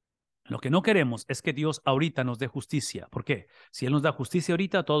queremos es que Dios ahorita nos dé justicia. ¿Por qué? Si Él nos da justicia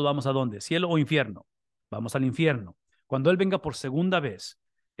ahorita, todos vamos a ¿dónde? ¿Cielo o infierno? Vamos al infierno. Cuando Él venga por segunda vez,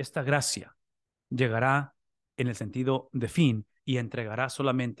 esta gracia llegará en el sentido de fin y entregará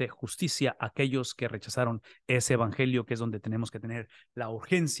solamente justicia a aquellos que rechazaron ese evangelio, que es donde tenemos que tener la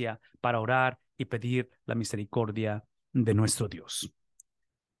urgencia para orar y pedir la misericordia de nuestro Dios.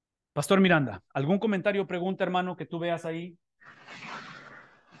 Pastor Miranda, ¿algún comentario o pregunta, hermano, que tú veas ahí?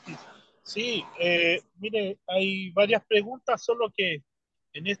 Sí, mire, hay varias preguntas, solo que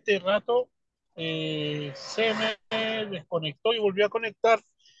en este rato Se me desconectó y volvió a conectar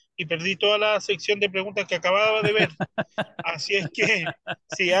y perdí toda la sección de preguntas que acababa de ver. Así es que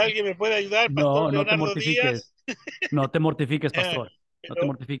si alguien me puede ayudar, Pastor No, no te Leonardo mortifiques. Díaz, No te mortifiques, eh, pastor. No te pero,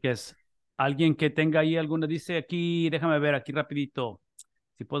 mortifiques. Alguien que tenga ahí alguna, dice aquí, déjame ver aquí rapidito.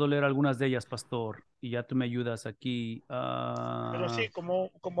 Si puedo leer algunas de ellas, pastor, y ya tú me ayudas aquí. pero Ah, sí,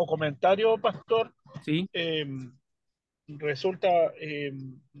 como comentario, Pastor, sí, eh, resulta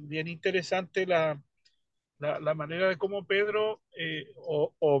bien interesante la manera de cómo Pedro,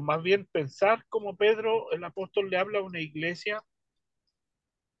 o más bien pensar cómo Pedro, el apóstol, le habla a una iglesia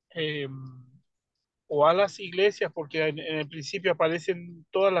eh, o a las iglesias, porque en el principio aparecen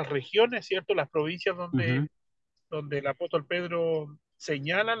todas las regiones, ¿cierto? Las provincias ujú, donde el apóstol Pedro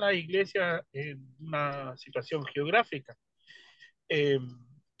señala a las iglesias en una situación geográfica. Eh,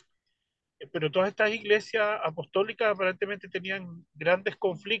 pero todas estas iglesias apostólicas aparentemente tenían grandes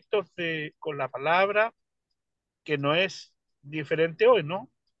conflictos con la palabra, que no es diferente hoy, ¿no?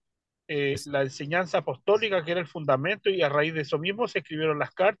 es- La enseñanza apostólica, que era el fundamento, y a raíz de eso mismo se escribieron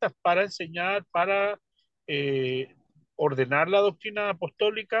las cartas para enseñar, para eh, ordenar la doctrina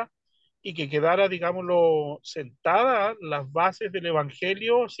apostólica y que quedara, digámoslo, sentada las bases del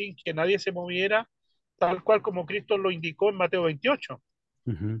Evangelio sin que nadie se moviera, tal cual como Cristo lo indicó en Mateo 28,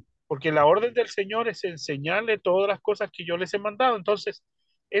 ujú, porque la orden del Señor es enseñarle todas las cosas que yo les he mandado. Entonces,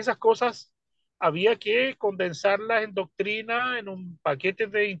 esas cosas había que condensarlas en doctrina, en un paquete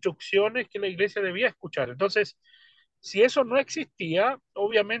de instrucciones que la iglesia debía escuchar. Entonces, si eso no existía,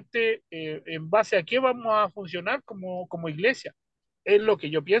 obviamente, ¿en base a qué vamos a funcionar como iglesia? Es lo que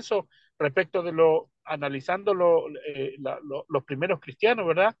yo pienso respecto de analizando los primeros cristianos,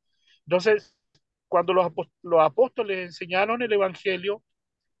 ¿verdad? Entonces, cuando los apóstoles enseñaron el Evangelio,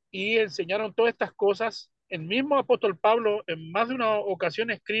 y enseñaron todas estas cosas. El mismo apóstol Pablo en más de una ocasión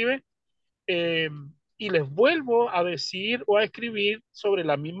escribe, eh, y les vuelvo a decir o a escribir sobre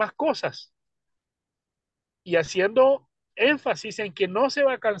las mismas cosas y haciendo énfasis en que no se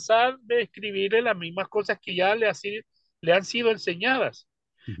va a cansar de escribirle las mismas cosas que ya le han sido enseñadas.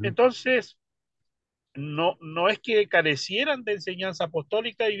 ujú. Entonces, no es que carecieran de enseñanza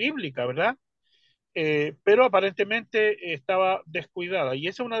apostólica y bíblica, ¿verdad? Pero aparentemente estaba descuidada. Y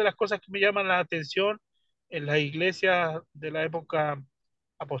esa es una de las cosas que me llaman la atención en las iglesias de la época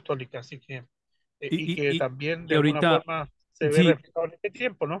apostólica, así que, Y, y y, que y, también de y alguna ahorita, forma se ve sí, reflejado en este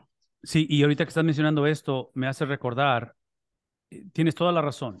tiempo, ¿no? sí, y ahorita que estás mencionando esto, me hace recordar. Tienes toda la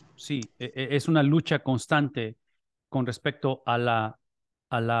razón. Sí, es una lucha constante con respecto a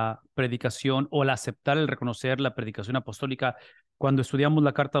la predicación o al aceptar el reconocer la predicación apostólica. Cuando estudiamos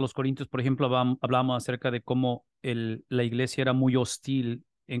la carta a los Corintios, por ejemplo, hablábamos acerca de cómo la iglesia era muy hostil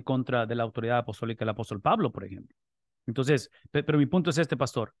en contra de la autoridad apostólica del apóstol Pablo, por ejemplo. Entonces, pero mi punto es este,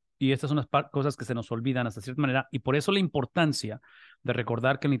 pastor, y estas son las cosas que se nos olvidan hasta cierta manera, y por eso la importancia de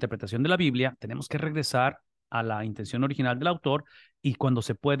recordar que en la interpretación de la Biblia tenemos que regresar a la intención original del autor y cuando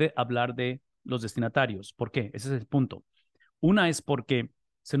se puede hablar de los destinatarios. ¿Por qué? Ese es el punto. Una es porque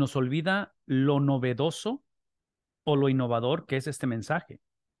se nos olvida lo novedoso o lo innovador que es este mensaje.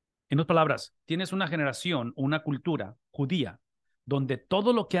 En otras palabras, tienes una generación, una cultura judía, donde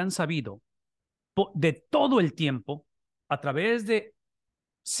todo lo que han sabido de todo el tiempo, a través de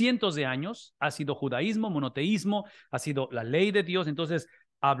cientos de años, ha sido judaísmo, monoteísmo, ha sido la ley de Dios. Entonces,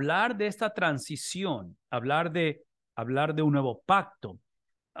 hablar de esta transición, hablar de un nuevo pacto,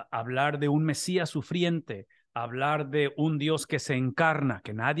 hablar de un Mesías sufriente, hablar de un Dios que se encarna,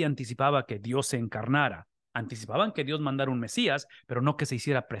 que nadie anticipaba que Dios se encarnara. Anticipaban que Dios mandara un Mesías, pero no que se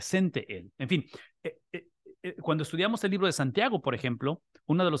hiciera presente él. En fin, eh, eh, cuando estudiamos el libro de Santiago, por ejemplo,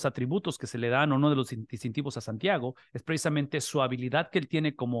 uno de los atributos que se le dan, o uno de los distintivos a Santiago, es precisamente su habilidad que él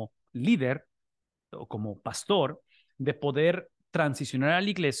tiene como líder o como pastor de poder transicionar a la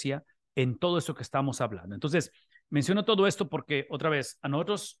iglesia en todo eso que estamos hablando. Entonces, menciono todo esto porque, otra vez, a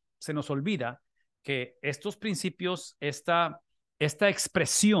nosotros se nos olvida que estos principios, esta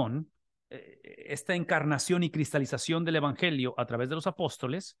expresión, esta encarnación y cristalización del Evangelio a través de los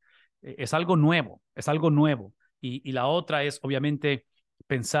apóstoles, es algo nuevo, es algo nuevo. Y la otra es, obviamente,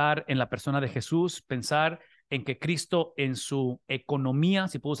 pensar en la persona de Jesús, pensar en que Cristo en su economía,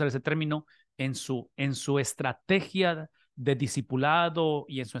 si puedo usar ese término, en su estrategia de discipulado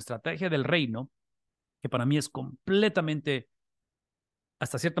y en su estrategia del reino, que para mí es completamente,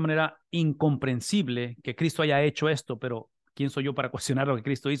 hasta cierta manera, incomprensible que Cristo haya hecho esto, pero ¿quién soy yo para cuestionar lo que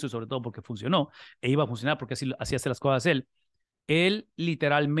Cristo hizo y sobre todo porque funcionó e iba a funcionar porque así hace las cosas él? Él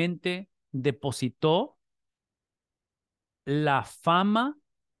literalmente depositó la fama,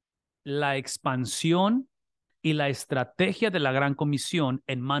 la expansión y la estrategia de la gran comisión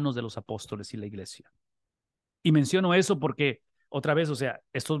en manos de los apóstoles y la iglesia. Y menciono eso porque, otra vez, o sea,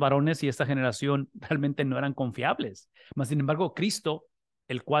 estos varones y esta generación realmente no eran confiables. Mas, sin embargo, Cristo,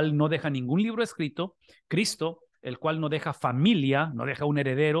 el cual no deja ningún libro escrito, Cristo, el cual no deja familia, no deja un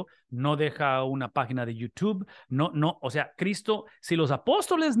heredero, no deja una página de YouTube, o sea, Cristo, si los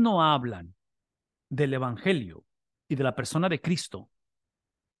apóstoles no hablan del evangelio y de la persona de Cristo,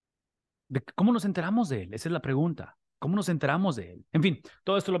 ¿cómo nos enteramos de él? Esa es la pregunta. ¿Cómo nos enteramos de él? En fin,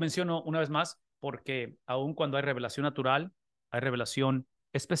 todo esto lo menciono una vez más porque aun cuando hay revelación natural, hay revelación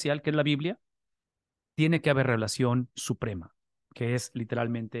especial, que es la Biblia, tiene que haber revelación suprema, que es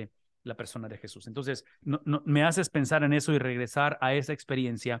literalmente la persona de Jesús. Entonces, me haces pensar en eso y regresar a esa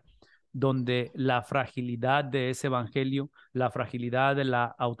experiencia donde la fragilidad de ese evangelio, la fragilidad de la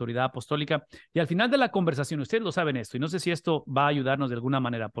autoridad apostólica, y al final de la conversación, ustedes lo saben esto, y no sé si esto va a ayudarnos de alguna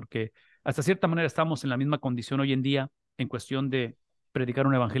manera, porque hasta cierta manera estamos en la misma condición hoy en día en cuestión de predicar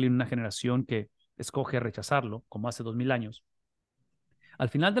un evangelio en una generación que escoge rechazarlo, como hace 2000 años. Al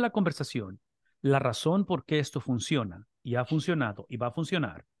final de la conversación, la razón por qué esto funciona, y ha funcionado, y va a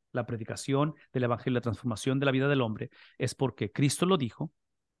funcionar, la predicación del evangelio, la transformación de la vida del hombre, es porque Cristo lo dijo,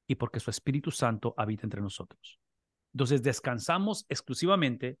 y porque su Espíritu Santo habita entre nosotros. Entonces descansamos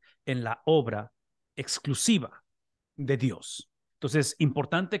exclusivamente en la obra exclusiva de Dios. Entonces,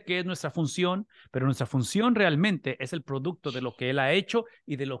 importante que es nuestra función, pero nuestra función realmente es el producto de lo que Él ha hecho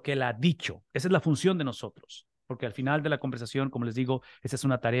y de lo que Él ha dicho. Esa es la función de nosotros, porque al final de la conversación, como les digo, esa es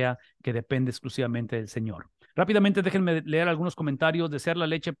una tarea que depende exclusivamente del Señor. Rápidamente, déjenme leer algunos comentarios. Desear la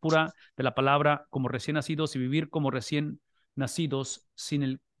leche pura de la palabra como recién nacidos y vivir como recién nacidos sin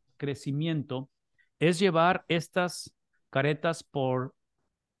el crecimiento es llevar estas caretas por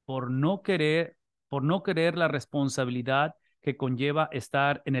no querer la responsabilidad que conlleva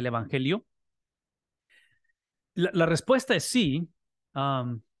estar en el evangelio. La respuesta es sí.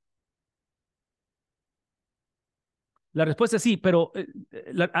 La respuesta es sí, pero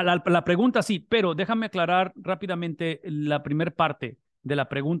la pregunta sí, pero déjame aclarar rápidamente la primera parte de la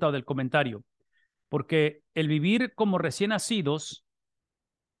pregunta o del comentario, porque el vivir como recién nacidos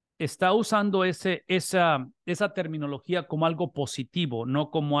está usando esa terminología como algo positivo, no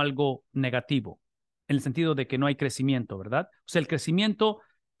como algo negativo, en el sentido de que no hay crecimiento, ¿verdad? O sea, el crecimiento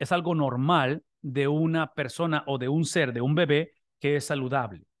es algo normal de una persona o de un ser, de un bebé que es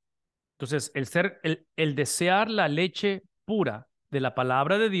saludable. Entonces, el desear la leche pura de la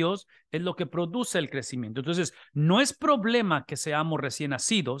palabra de Dios es lo que produce el crecimiento. Entonces, no es problema que seamos recién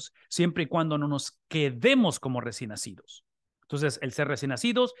nacidos, siempre y cuando no nos quedemos como recién nacidos. Entonces, el ser recién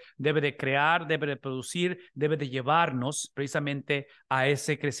nacidos debe de crear, debe de producir, debe de llevarnos precisamente a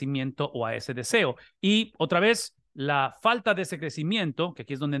ese crecimiento o a ese deseo. Y otra vez, la falta de ese crecimiento, que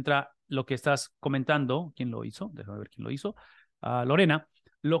aquí es donde entra lo que estás comentando. ¿Quién lo hizo? Déjame ver quién lo hizo. Lorena,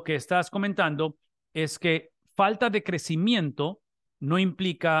 lo que estás comentando es que falta de crecimiento no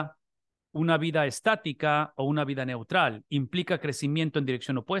implica una vida estática o una vida neutral, implica crecimiento en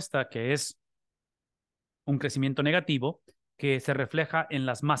dirección opuesta, que es un crecimiento negativo que se refleja en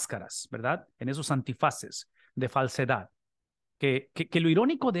las máscaras, ¿verdad? En esos antifaces de falsedad. Que lo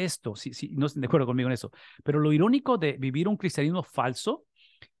irónico de esto, si no estén de acuerdo conmigo en eso, pero lo irónico de vivir un cristianismo falso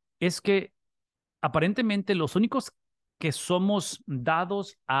es que aparentemente los únicos que somos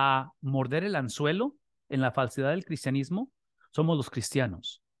dados a morder el anzuelo en la falsedad del cristianismo somos los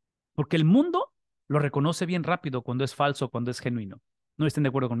cristianos, porque el mundo lo reconoce bien rápido cuando es falso, cuando es genuino. No estén de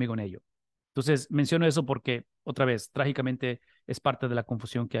acuerdo conmigo en ello. Entonces, menciono eso porque, otra vez, trágicamente es parte de la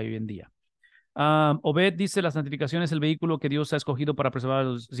confusión que hay hoy en día. Obed dice, la santificación es el vehículo que Dios ha escogido para preservar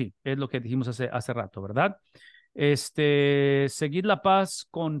los... Sí, es lo que dijimos hace rato, ¿verdad? Seguir la paz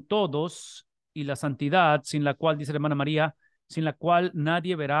con todos y la santidad, sin la cual, dice la hermana María, sin la cual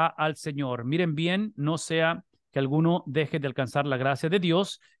nadie verá al Señor. Miren bien, no sea que alguno deje de alcanzar la gracia de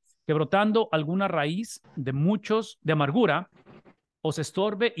Dios, que brotando alguna raíz de amargura, os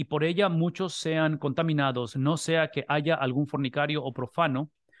estorbe y por ella muchos sean contaminados, no sea que haya algún fornicario o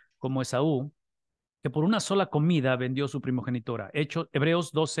profano como Esaú, que por una sola comida vendió su primogenitura.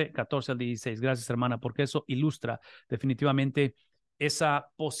 Hebreos 12, 14 al 16. Gracias, hermana, porque eso ilustra definitivamente esa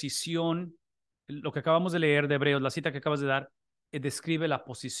posición. Lo que acabamos de leer de Hebreos, la cita que acabas de dar, describe la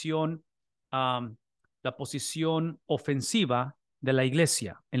posición ofensiva de la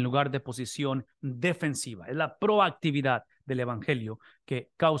iglesia en lugar de posición defensiva. Es la proactividad del evangelio que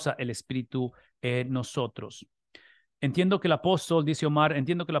causa el Espíritu en nosotros. Entiendo que el apóstol, dice Omar,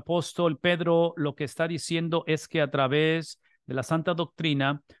 entiendo que el apóstol Pedro lo que está diciendo es que a través de la santa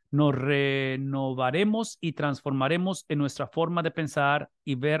doctrina, nos renovaremos y transformaremos en nuestra forma de pensar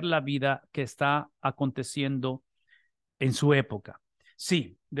y ver la vida que está aconteciendo en su época.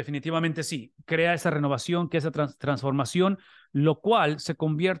 Sí, definitivamente sí. Crea esa renovación, que esa transformación, lo cual se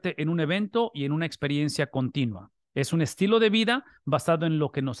convierte en un evento y en una experiencia continua. Es un estilo de vida basado en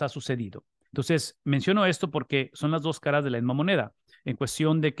lo que nos ha sucedido. Entonces, menciono esto porque son las dos caras de la misma moneda, en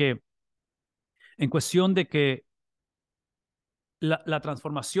cuestión de que, en cuestión de que la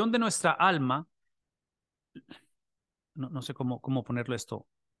transformación de nuestra alma, no sé cómo ponerlo esto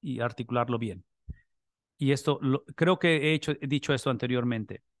y articularlo bien. Y esto, creo que he dicho esto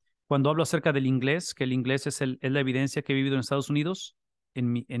anteriormente. Cuando hablo acerca del inglés, que el inglés es la evidencia que he vivido en Estados Unidos,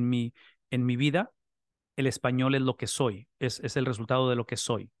 en mi vida, el español es lo que soy, es el resultado de lo que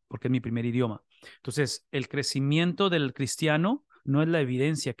soy, porque es mi primer idioma. Entonces, el crecimiento del cristiano no es la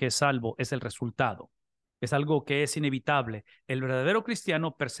evidencia que es salvo, es el resultado. Es algo que es inevitable. El verdadero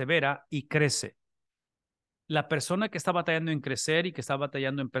cristiano persevera y crece. La persona que está batallando en crecer y que está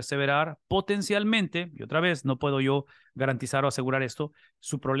batallando en perseverar, potencialmente, y otra vez no puedo yo garantizar o asegurar esto,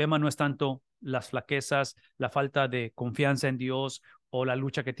 su problema no es tanto las flaquezas, la falta de confianza en Dios o la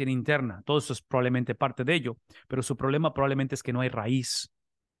lucha que tiene interna. Todo eso es probablemente parte de ello, pero su problema probablemente es que no hay raíz,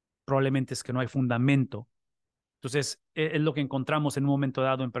 probablemente es que no hay fundamento. Entonces, es lo que encontramos en un momento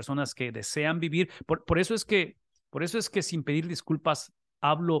dado en personas que desean vivir. Por eso es que sin pedir disculpas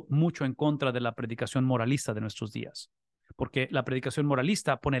hablo mucho en contra de la predicación moralista de nuestros días. Porque la predicación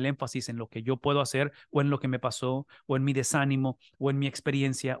moralista pone el énfasis en lo que yo puedo hacer o en lo que me pasó o en mi desánimo o en mi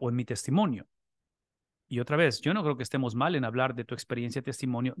experiencia o en mi testimonio. Y otra vez, yo no creo que estemos mal en hablar de tu experiencia,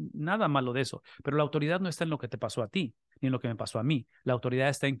 testimonio, nada malo de eso, pero la autoridad no está en lo que te pasó a ti, ni en lo que me pasó a mí. La autoridad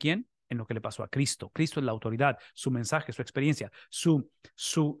está en quién, en lo que le pasó a Cristo. Cristo es la autoridad, su mensaje, su experiencia, su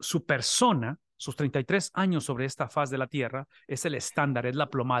persona, sus 33 años sobre esta faz de la tierra, es el estándar, es la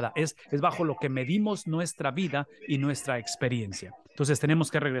plomada, es bajo lo que medimos nuestra vida y nuestra experiencia. Entonces tenemos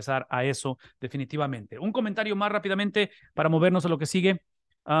que regresar a eso definitivamente. Un comentario más rápidamente para movernos a lo que sigue.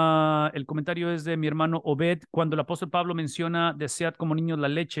 El comentario es de mi hermano Obed. Cuando el apóstol Pablo menciona desead como niños la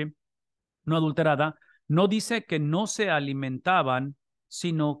leche no adulterada, no dice que no se alimentaban,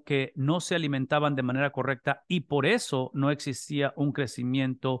 sino que no se alimentaban de manera correcta y por eso no existía un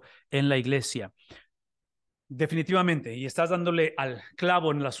crecimiento en la iglesia. Definitivamente, y estás dándole al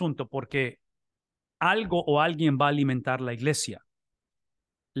clavo en el asunto porque algo o alguien va a alimentar la iglesia.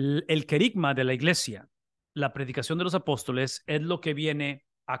 El querigma de la iglesia, la predicación de los apóstoles, es lo que viene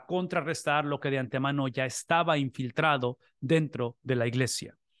a contrarrestar lo que de antemano ya estaba infiltrado dentro de la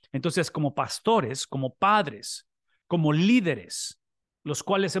iglesia. Entonces, como pastores, como padres, como líderes, los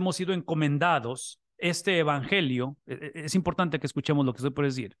cuales hemos sido encomendados, este evangelio, es importante que escuchemos lo que estoy por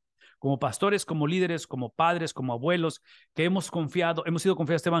decir. Como pastores, como líderes, como padres, como abuelos, que hemos sido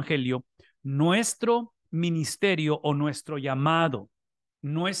confiados este evangelio, nuestro ministerio o nuestro llamado,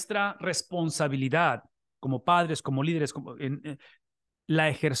 nuestra responsabilidad como padres, como líderes, la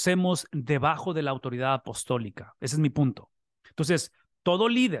ejercemos debajo de la autoridad apostólica. Ese es mi punto. Entonces, todo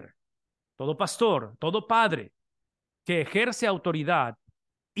líder, todo pastor, todo padre que ejerce autoridad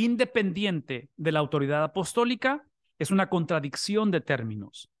independiente de la autoridad apostólica es una contradicción de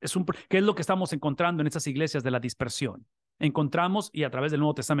términos. ¿Qué es lo que estamos encontrando en estas iglesias de la dispersión? Encontramos, y a través del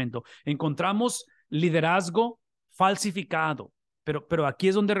Nuevo Testamento, encontramos liderazgo falsificado. Pero aquí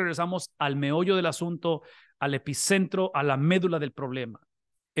es donde regresamos al meollo del asunto, al epicentro, a la médula del problema.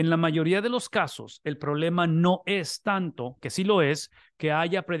 En la mayoría de los casos, el problema no es tanto, que sí lo es, que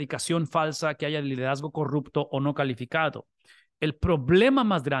haya predicación falsa, que haya liderazgo corrupto o no calificado. El problema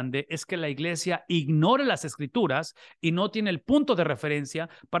más grande es que la iglesia ignore las escrituras y no tiene el punto de referencia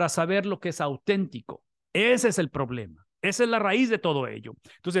para saber lo que es auténtico. Ese es el problema. Esa es la raíz de todo ello.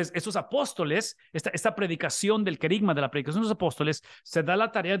 Entonces, esos apóstoles, esta predicación del querigma de la predicación de los apóstoles, se da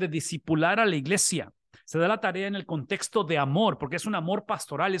la tarea de discipular a la iglesia. Se da la tarea en el contexto de amor, porque es un amor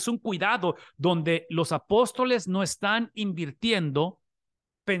pastoral, es un cuidado donde los apóstoles no están invirtiendo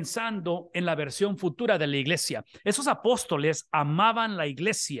pensando en la versión futura de la iglesia. Esos apóstoles amaban la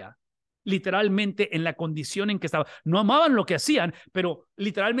iglesia literalmente en la condición en que estaba. No amaban lo que hacían, pero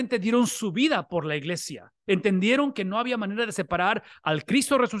literalmente dieron su vida por la iglesia. Entendieron que no había manera de separar al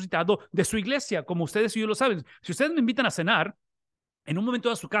Cristo resucitado de su iglesia, como ustedes y yo lo saben. Si ustedes me invitan a cenar en un momento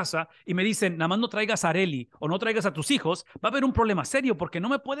a su casa y me dicen, nada más no traigas a Areli o no traigas a tus hijos, va a haber un problema serio porque no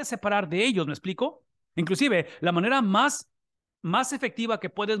me puedes separar de ellos, ¿me explico? Inclusive, la manera más efectiva que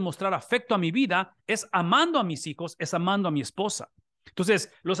puedes mostrar afecto a mi vida es amando a mis hijos, es amando a mi esposa.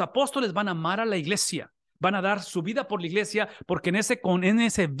 Entonces, los apóstoles van a amar a la iglesia, van a dar su vida por la iglesia, porque en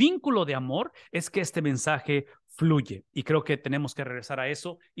ese vínculo de amor es que este mensaje fluye. Y creo que tenemos que regresar a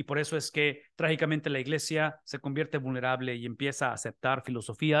eso, y por eso es que trágicamente la iglesia se convierte vulnerable y empieza a aceptar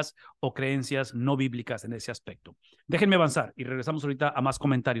filosofías o creencias no bíblicas en ese aspecto. Déjenme avanzar y regresamos ahorita a más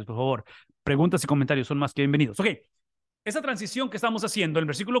comentarios, por favor. Preguntas y comentarios son más que bienvenidos. Ok, esa transición que estamos haciendo en el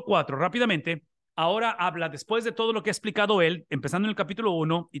versículo 4, rápidamente, ahora habla, después de todo lo que ha explicado él, empezando en el capítulo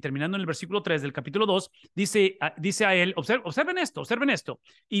 1 y terminando en el versículo 3 del capítulo 2, dice a él, observen esto,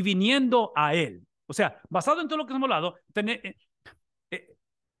 y viniendo a él. O sea, basado en todo lo que hemos hablado,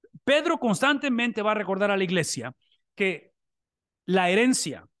 Pedro constantemente va a recordar a la iglesia que la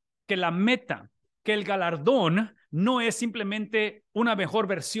herencia, que la meta, que el galardón no es simplemente una mejor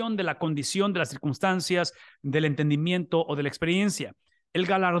versión de la condición, de las circunstancias, del entendimiento o de la experiencia. El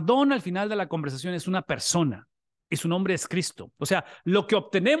galardón al final de la conversación es una persona y su nombre es Cristo. O sea, lo que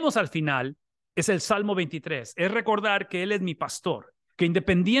obtenemos al final es el Salmo 23, es recordar que Él es mi pastor, que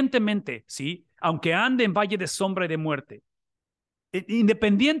independientemente, ¿sí? Aunque ande en valle de sombra y de muerte,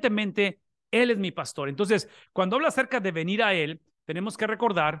 independientemente, Él es mi pastor. Entonces, cuando habla acerca de venir a Él, tenemos que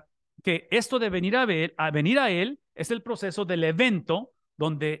recordar que esto de venir a Él es el proceso del evento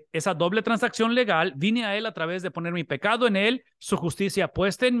donde esa doble transacción legal, vine a Él a través de poner mi pecado en Él, su justicia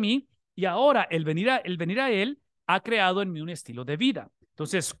puesta en mí, y ahora el venir a Él ha creado en mí un estilo de vida.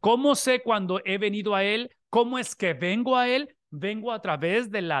 Entonces, ¿cómo sé cuando he venido a Él? ¿Cómo es que vengo a Él? Vengo a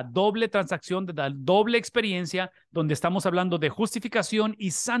través de la doble transacción, de la doble experiencia, donde estamos hablando de justificación y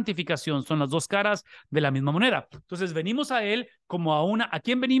santificación. Son las dos caras de la misma moneda. Entonces, venimos a Él como a una... ¿A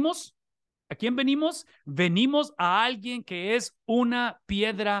quién venimos? ¿A quién venimos? Venimos a alguien que es una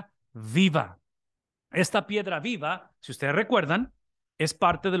piedra viva. Esta piedra viva, si ustedes recuerdan, es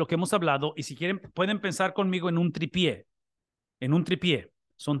parte de lo que hemos hablado, y si quieren pueden pensar conmigo en un tripié. En un tripié.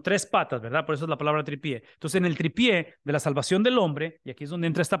 Son tres patas, ¿verdad? Por eso es la palabra tripié. Entonces, en el tripié de la salvación del hombre, y aquí es donde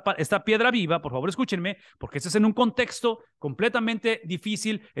entra esta piedra viva, por favor escúchenme, porque este es en un contexto completamente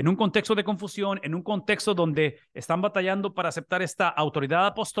difícil, en un contexto de confusión, en un contexto donde están batallando para aceptar esta autoridad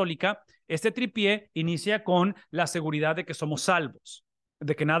apostólica. Este tripié inicia con la seguridad de que somos salvos,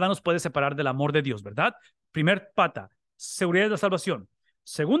 de que nada nos puede separar del amor de Dios, ¿verdad? Primer pata, seguridad de la salvación.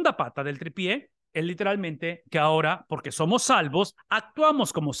 Segunda pata del tripié es literalmente que ahora, porque somos salvos,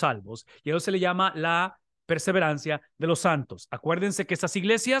 actuamos como salvos. Y eso se le llama la perseverancia de los santos. Acuérdense que estas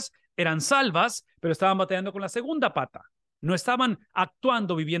iglesias eran salvas, pero estaban batallando con la segunda pata. No estaban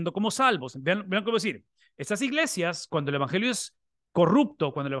actuando, viviendo como salvos. Vean cómo decir. Estas iglesias, cuando el evangelio es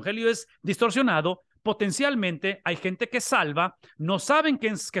corrupto, cuando el evangelio es distorsionado, potencialmente hay gente que salva, no saben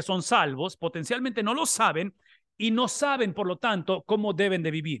que son salvos, potencialmente no lo saben y no saben, por lo tanto, cómo deben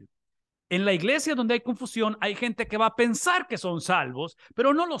de vivir. En la iglesia donde hay confusión, hay gente que va a pensar que son salvos,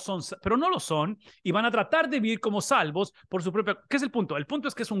 pero no lo son, y van a tratar de vivir como salvos por su propia... ¿Qué es el punto? El punto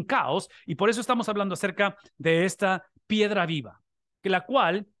es que es un caos, y por eso estamos hablando acerca de esta piedra viva, que la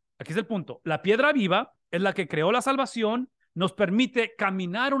cual, aquí es el punto, la piedra viva es la que creó la salvación, nos permite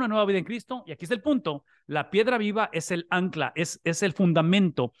caminar una nueva vida en Cristo, y aquí es el punto, la piedra viva es el ancla, es el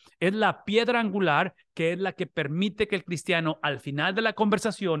fundamento, es la piedra angular que es la que permite que el cristiano al final de la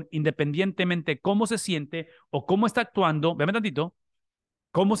conversación, independientemente cómo se siente o cómo está actuando, véame tantito,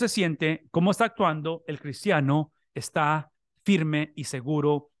 cómo se siente, cómo está actuando, el cristiano está firme y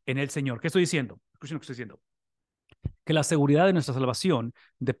seguro en el Señor. ¿Qué estoy diciendo? Escuchen lo que estoy diciendo. Que la seguridad de nuestra salvación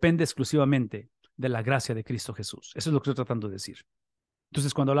depende exclusivamente de la gracia de Cristo Jesús. Eso es lo que estoy tratando de decir.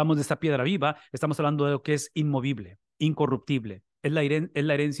 Entonces, cuando hablamos de esta piedra viva, estamos hablando de lo que es inmovible, incorruptible. Es la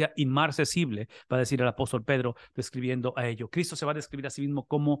herencia inmarcesible, va a decir el apóstol Pedro, describiendo a ello. Cristo se va a describir a sí mismo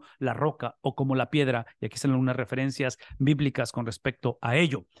como la roca o como la piedra, y aquí están algunas referencias bíblicas con respecto a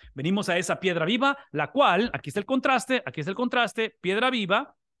ello. Venimos a esa piedra viva, la cual, aquí está el contraste, piedra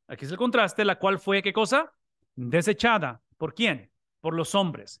viva, aquí es el contraste, la cual fue, ¿qué cosa? Desechada. ¿Por quién? Por los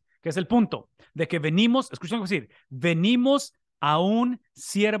hombres. ¿Qué es el punto? De que venimos, escuchen decir, venimos a un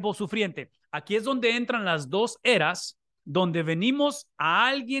siervo sufriente. Aquí es donde entran las dos eras, donde venimos a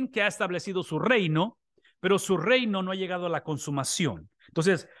alguien que ha establecido su reino, pero su reino no ha llegado a la consumación.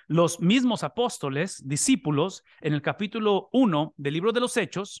 Entonces, los mismos apóstoles, discípulos, en el capítulo 1 del libro de los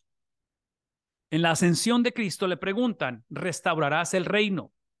Hechos, en la ascensión de Cristo le preguntan, ¿restaurarás el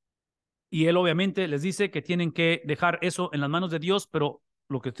reino? Y él obviamente les dice que tienen que dejar eso en las manos de Dios, pero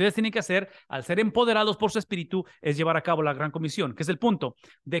lo que ustedes tienen que hacer, al ser empoderados por su espíritu, es llevar a cabo la gran comisión, que es el punto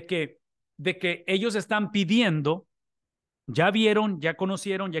de que ellos están pidiendo, ya vieron, ya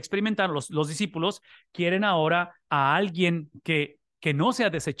conocieron, ya experimentaron, los discípulos quieren ahora a alguien que no sea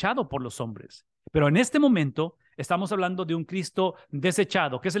desechado por los hombres. Pero en este momento estamos hablando de un Cristo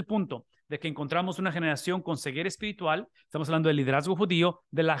desechado. ¿Qué es el punto? de que encontramos una generación con ceguera espiritual. Estamos hablando del liderazgo judío,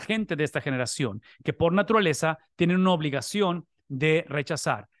 de la gente de esta generación, que por naturaleza tienen una obligación de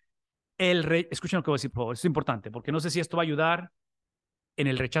rechazar. Escuchen lo que voy a decir, por favor. Esto es importante, porque no sé si esto va a ayudar en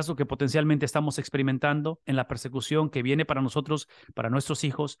el rechazo que potencialmente estamos experimentando, en la persecución que viene para nosotros, para nuestros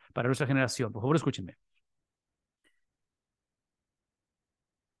hijos, para nuestra generación. Por favor, escúchenme.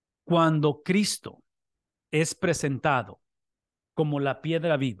 Cuando Cristo es presentado como la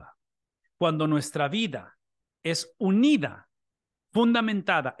piedra viva, cuando nuestra vida es unida,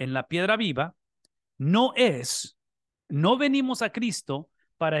 fundamentada en la piedra viva, no venimos a Cristo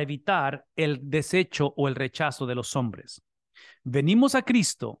para evitar el desecho o el rechazo de los hombres. Venimos a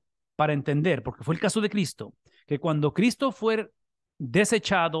Cristo para entender, porque fue el caso de Cristo, que cuando Cristo fue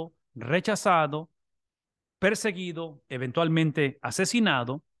desechado, rechazado, perseguido, eventualmente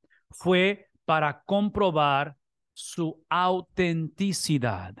asesinado, fue para comprobar su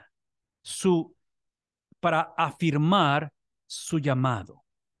autenticidad, para afirmar su llamado.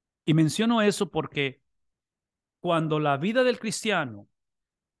 Y menciono eso porque cuando la vida del cristiano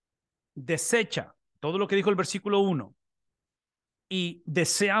desecha todo lo que dijo el versículo 1 y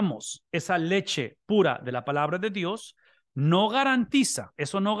deseamos esa leche pura de la palabra de Dios,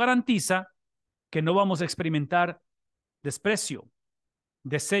 eso no garantiza que no vamos a experimentar desprecio,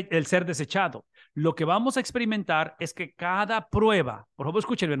 el ser desechado. Lo que vamos a experimentar es que cada prueba, por favor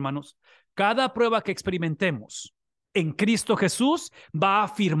escuchen hermanos, cada prueba que experimentemos en Cristo Jesús va a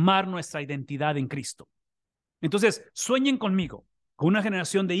afirmar nuestra identidad en Cristo. Entonces, sueñen conmigo, con una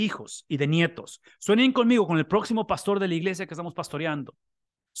generación de hijos y de nietos. Sueñen conmigo con el próximo pastor de la iglesia que estamos pastoreando.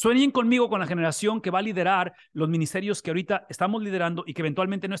 Sueñen conmigo con la generación que va a liderar los ministerios que ahorita estamos liderando y que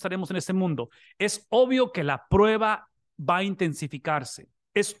eventualmente no estaremos en este mundo. Es obvio que la prueba va a intensificarse.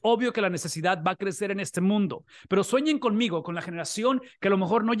 Es obvio que la necesidad va a crecer en este mundo. Pero sueñen conmigo con la generación que a lo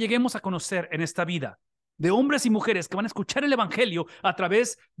mejor no lleguemos a conocer en esta vida, de hombres y mujeres que van a escuchar el evangelio a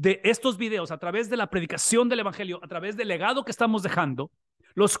través de estos videos, a través de la predicación del evangelio, a través del legado que estamos dejando,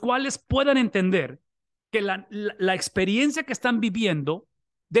 los cuales puedan entender que la experiencia que están viviendo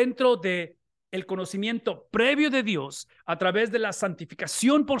dentro de el conocimiento previo de Dios a través de la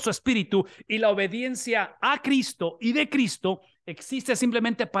santificación por su espíritu y la obediencia a Cristo y de Cristo existe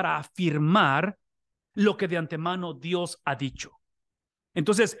simplemente para afirmar lo que de antemano Dios ha dicho.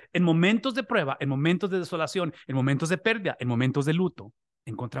 Entonces, en momentos de prueba, en momentos de desolación, en momentos de pérdida, en momentos de luto,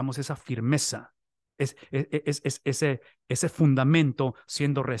 encontramos esa firmeza, ese fundamento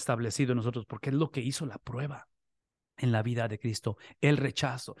siendo restablecido en nosotros, porque es lo que hizo la prueba en la vida de Cristo, el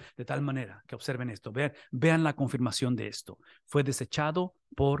rechazo, de tal manera que observen esto, vean la confirmación de esto. Fue desechado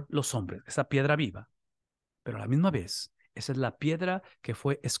por los hombres, esa piedra viva, pero a la misma vez, esa es la piedra que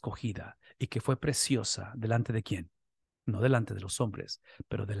fue escogida y que fue preciosa delante de ¿quién? No delante de los hombres,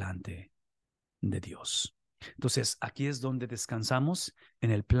 pero delante de Dios. Entonces, aquí es donde descansamos en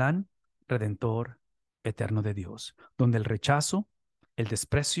el plan redentor eterno de Dios, donde el rechazo, el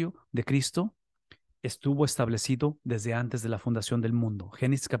desprecio de Cristo estuvo establecido desde antes de la fundación del mundo.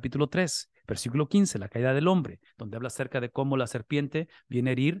 Génesis capítulo 3, versículo 15, la caída del hombre, donde habla acerca de cómo la serpiente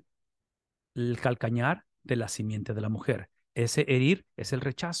viene a herir el calcañar de la simiente de la mujer. Ese herir es el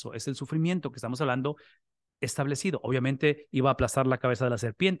rechazo, es el sufrimiento que estamos hablando establecido. Obviamente iba a aplastar la cabeza de la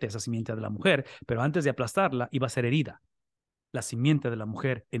serpiente, esa simiente de la mujer, pero antes de aplastarla iba a ser herida la simiente de la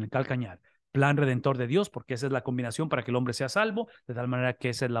mujer en el calcañar. Plan redentor de Dios, porque esa es la combinación para que el hombre sea salvo, de tal manera que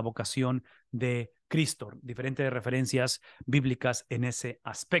esa es la vocación de Cristo. Diferentes referencias bíblicas en ese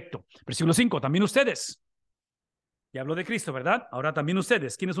aspecto. Versículo 5, también ustedes. Ya hablo de Cristo, ¿verdad? Ahora también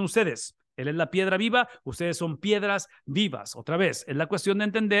ustedes. ¿Quiénes son ustedes? Él es la piedra viva, ustedes son piedras vivas. Otra vez, es la cuestión de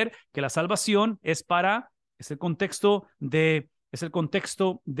entender que la salvación es el contexto de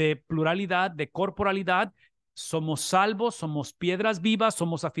pluralidad, de corporalidad. Somos salvos, somos piedras vivas,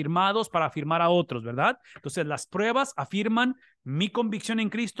 somos afirmados para afirmar a otros, ¿verdad? Entonces las pruebas afirman mi convicción en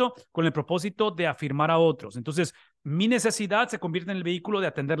Cristo con el propósito de afirmar a otros. Entonces mi necesidad se convierte en el vehículo de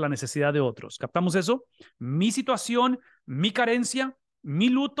atender la necesidad de otros. ¿Captamos eso? Mi situación, mi carencia, mi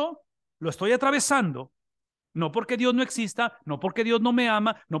luto, lo estoy atravesando. No porque Dios no exista, no porque Dios no me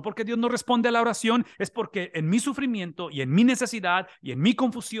ama, no porque Dios no responde a la oración, es porque en mi sufrimiento y en mi necesidad y en mi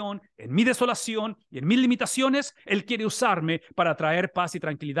confusión, en mi desolación y en mis limitaciones, Él quiere usarme para traer paz y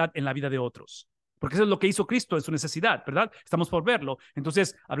tranquilidad en la vida de otros. Porque eso es lo que hizo Cristo en su necesidad, ¿verdad? Estamos por verlo.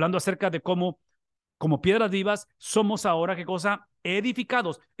 Entonces, hablando acerca de cómo, como piedras vivas, somos ahora, ¿qué cosa?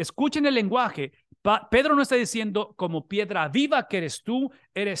 Edificados. Escuchen el lenguaje. Pedro no está diciendo como piedra viva que eres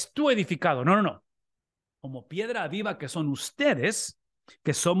tú edificado. No, no, no. Como piedra viva que son ustedes,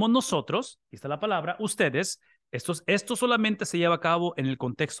 que somos nosotros, aquí está la palabra, ustedes, Esto solamente se lleva a cabo en el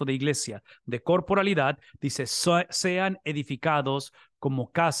contexto de iglesia, de corporalidad. Dice, sean edificados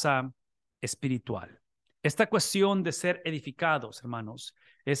como casa espiritual. Esta cuestión de ser edificados, hermanos,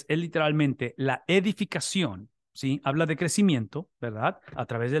 es literalmente la edificación, ¿sí? Habla de crecimiento, ¿verdad? A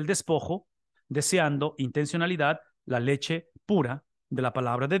través del despojo, deseando intencionalidad, la leche pura de la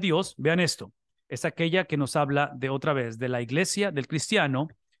palabra de Dios. Vean esto, es aquella que nos habla de otra vez, de la iglesia, del cristiano,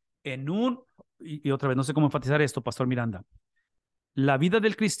 en y otra vez, no sé cómo enfatizar esto, Pastor Miranda, la vida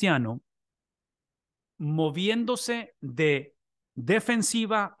del cristiano moviéndose de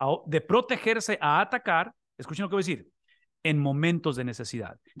defensiva, de protegerse a atacar, escuchen lo que voy a decir, en momentos de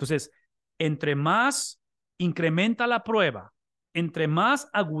necesidad. Entonces, entre más incrementa la prueba, entre más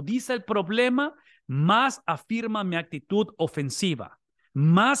agudiza el problema, más afirma mi actitud ofensiva,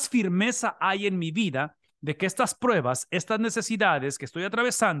 más firmeza hay en mi vida de que estas pruebas, estas necesidades que estoy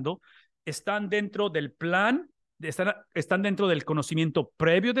atravesando, están dentro del plan, están dentro del conocimiento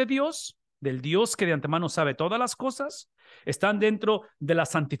previo de Dios, del Dios que de antemano sabe todas las cosas, están dentro de la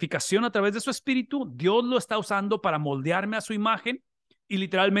santificación a través de su espíritu. Dios lo está usando para moldearme a su imagen y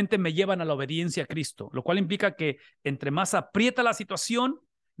literalmente me llevan a la obediencia a Cristo, lo cual implica que entre más aprieta la situación,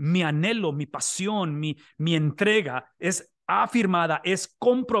 mi anhelo, mi pasión, mi entrega es afirmada, es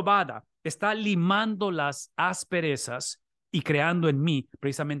comprobada, está limando las asperezas y creando en mí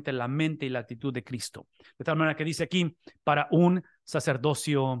precisamente la mente y la actitud de Cristo. De tal manera que dice aquí, para un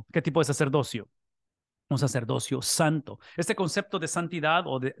sacerdocio, ¿qué tipo de sacerdocio? Un sacerdocio santo. Este concepto de santidad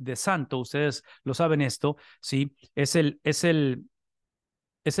o de santo, ustedes lo saben esto, ¿sí? Es el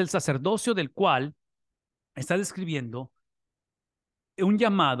sacerdocio del cual está describiendo un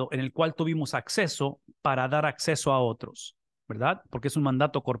llamado en el cual tuvimos acceso para dar acceso a otros, ¿verdad? Porque es un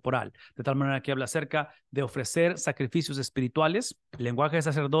mandato corporal. De tal manera que habla acerca de ofrecer sacrificios espirituales, el lenguaje de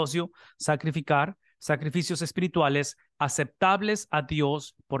sacerdocio, sacrificar, sacrificios espirituales aceptables a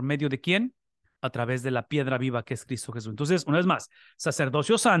Dios por medio de ¿quién? A través de la piedra viva que es Cristo Jesús. Entonces, una vez más,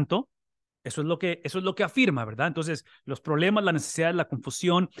 sacerdocio santo, eso es lo que afirma, ¿verdad? Entonces, los problemas, la necesidad, la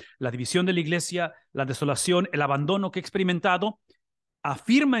confusión, la división de la iglesia, la desolación, el abandono que he experimentado,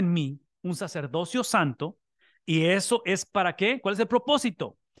 afirma en mí un sacerdocio santo. ¿Y eso es para qué? ¿Cuál es el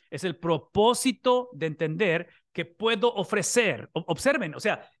propósito? Es el propósito de entender que puedo ofrecer. Observen, o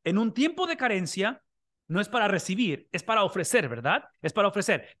sea, en un tiempo de carencia no es para recibir, es para ofrecer, ¿verdad? Es para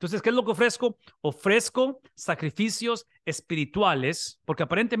ofrecer. Entonces, ¿qué es lo que ofrezco? Ofrezco sacrificios espirituales, porque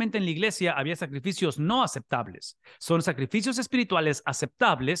aparentemente en la iglesia había sacrificios no aceptables. Son sacrificios espirituales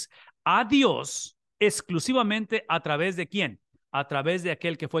aceptables a Dios exclusivamente a través de ¿quién? A través de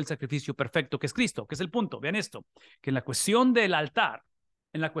aquel que fue el sacrificio perfecto, que es Cristo, que es el punto. Vean esto, que en la cuestión del altar,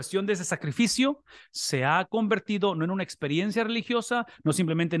 en la cuestión de ese sacrificio, se ha convertido no en una experiencia religiosa, no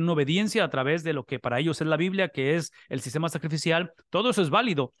simplemente en una obediencia a través de lo que para ellos es la Biblia, que es el sistema sacrificial. Todo eso es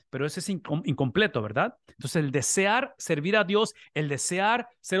válido, pero eso es incompleto, ¿verdad? Entonces, el desear servir a Dios, el desear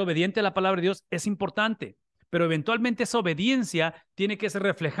ser obediente a la palabra de Dios es importante. Pero eventualmente esa obediencia tiene que ser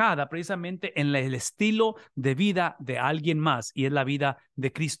reflejada precisamente en el estilo de vida de alguien más, y es la vida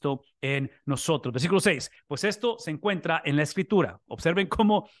de Cristo en nosotros. Versículo 6, pues esto se encuentra en la Escritura. Observen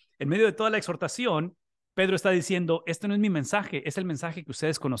cómo en medio de toda la exhortación, Pedro está diciendo, este no es mi mensaje, es el mensaje que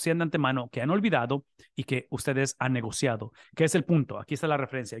ustedes conocían de antemano, que han olvidado y que ustedes han negociado. ¿Qué es el punto? Aquí está la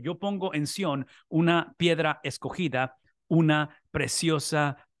referencia. Yo pongo en Sión una piedra escogida, una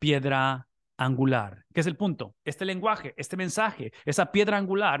preciosa piedra angular. ¿Qué es el punto? Este lenguaje, este mensaje, esa piedra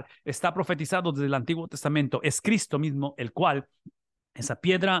angular está profetizado desde el Antiguo Testamento. Es Cristo mismo, el cual, esa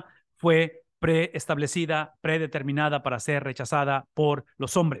piedra fue preestablecida, predeterminada para ser rechazada por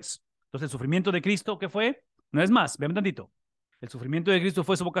los hombres. Entonces, el sufrimiento de Cristo, ¿qué fue? No es más, vean tantito. El sufrimiento de Cristo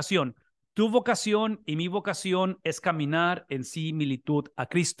fue su vocación. Tu vocación y mi vocación es caminar en similitud a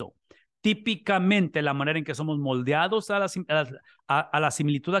Cristo. Típicamente la manera en que somos moldeados a la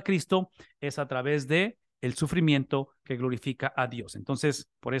similitud a Cristo es a través de el sufrimiento que glorifica a Dios.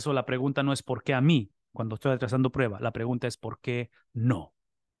 Entonces, por eso la pregunta no es ¿por qué a mí cuando estoy trazando prueba? La pregunta es ¿por qué no?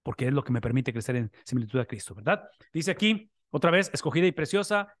 Porque es lo que me permite crecer en similitud a Cristo, ¿verdad? Dice aquí, otra vez, escogida y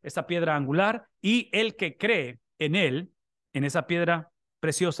preciosa, esta piedra angular, y el que cree en él, en esa piedra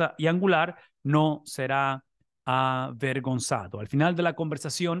preciosa y angular, no será avergonzado. Al final de la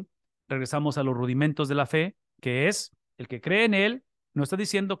conversación, regresamos a los rudimentos de la fe, que es el que cree en él, no está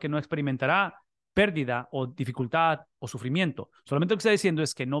diciendo que no experimentará pérdida o dificultad o sufrimiento. Solamente lo que está diciendo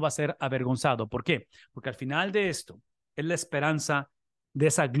es que no va a ser avergonzado. ¿Por qué? Porque al final de esto es la esperanza de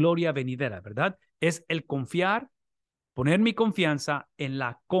esa gloria venidera, ¿verdad? Es el confiar, poner mi confianza en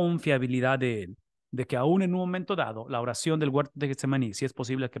la confiabilidad de él. de que aún en un momento dado, la oración del huerto de Getsemaní, si es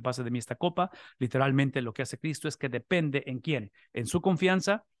posible que pase de mí esta copa, literalmente lo que hace Cristo es que depende en quién, en su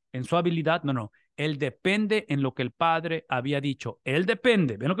confianza, en su habilidad, no, él depende en lo que el Padre había dicho, él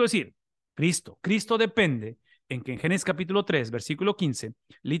depende, ¿ven lo que quiero decir? Cristo depende en que en Génesis capítulo 3, versículo 15,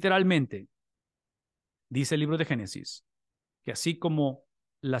 literalmente dice el libro de Génesis, que así como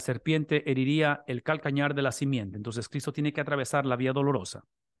la serpiente heriría el calcañar de la simiente, entonces Cristo tiene que atravesar la vía dolorosa,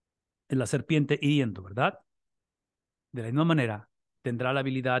 en la serpiente hiriendo, ¿verdad? De la misma manera, tendrá la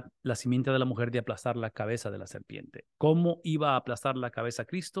habilidad la simiente de la mujer de aplastar la cabeza de la serpiente. ¿Cómo iba a aplastar la cabeza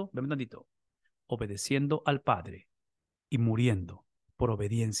Cristo? Ven tantito. Obedeciendo al Padre y muriendo por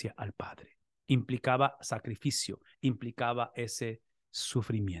obediencia al Padre. Implicaba sacrificio, implicaba ese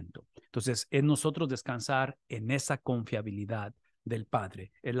sufrimiento. Entonces, es nosotros descansar en esa confiabilidad del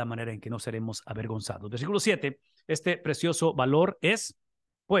Padre. Es la manera en que no seremos avergonzados. Versículo 7, este precioso valor es,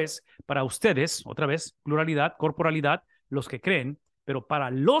 pues, para ustedes, otra vez, pluralidad, corporalidad, los que creen, pero para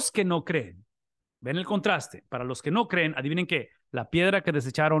los que no creen, ven el contraste. Para los que no creen, adivinen qué, la piedra que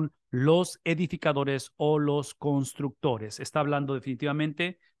desecharon los edificadores o los constructores. Está hablando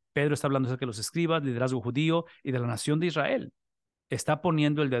definitivamente, Pedro está hablando acerca de los escribas, liderazgo judío y de la nación de Israel. Está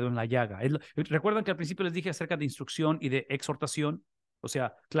poniendo el dedo en la llaga. Recuerdan que al principio les dije acerca de instrucción y de exhortación, o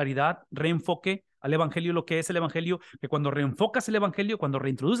sea, claridad, reenfoque al evangelio, lo que es el evangelio, que cuando reenfocas el evangelio, cuando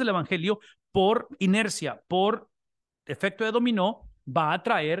reintroduces el evangelio, por inercia, por efecto de dominó, va a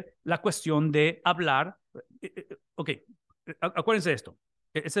traer la cuestión de hablar. Ok, acuérdense de esto.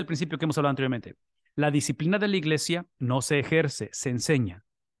 Es el principio que hemos hablado anteriormente. La disciplina de la iglesia no se ejerce, se enseña.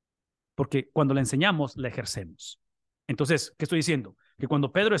 Porque cuando la enseñamos, la ejercemos. Entonces, ¿qué estoy diciendo? Que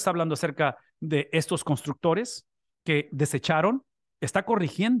cuando Pedro está hablando acerca de estos constructores que desecharon, está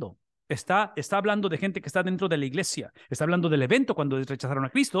corrigiendo. Está hablando de gente que está dentro de la iglesia. Está hablando del evento cuando rechazaron a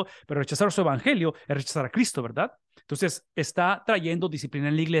Cristo, pero rechazar su evangelio es rechazar a Cristo, ¿verdad? Entonces, está trayendo disciplina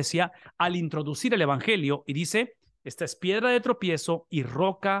en la iglesia al introducir el evangelio y dice, esta es piedra de tropiezo y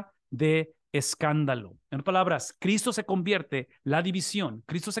roca de escándalo. En otras palabras, Cristo se convierte, la división,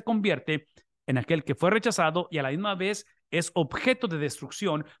 Cristo se convierte en aquel que fue rechazado y a la misma vez es objeto de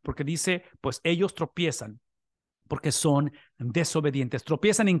destrucción porque dice, pues ellos tropiezan porque son desobedientes.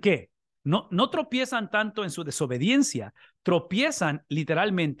 ¿Tropiezan en qué? No tropiezan tanto en su desobediencia, tropiezan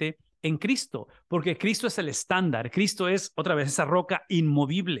literalmente en Cristo, porque Cristo es el estándar, Cristo es otra vez esa roca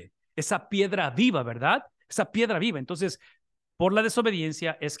inmovible, esa piedra viva, ¿verdad? Esa piedra viva. Entonces, por la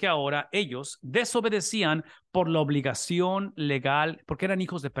desobediencia es que ahora ellos desobedecían por la obligación legal, porque eran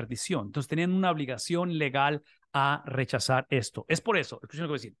hijos de perdición. Entonces tenían una obligación legal a rechazar esto. Es por eso, escuchen lo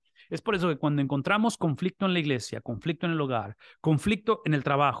que voy a decir, es por eso que cuando encontramos conflicto en la iglesia, conflicto en el hogar, conflicto en el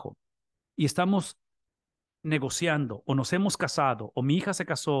trabajo y estamos negociando o nos hemos casado o mi hija se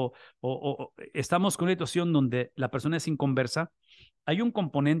casó o estamos con una situación donde la persona es inconversa, hay un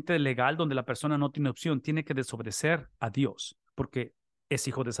componente legal donde la persona no tiene opción, tiene que desobedecer a Dios porque es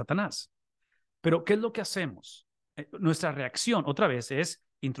hijo de Satanás. Pero ¿qué es lo que hacemos? Nuestra reacción, otra vez, es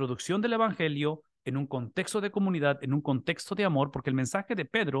introducción del evangelio en un contexto de comunidad, en un contexto de amor, porque el mensaje de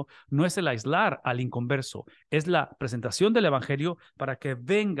Pedro no es el aislar al inconverso, es la presentación del evangelio para que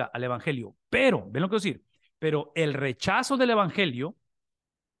venga al evangelio. Pero, ven lo que quiero decir, pero el rechazo del evangelio,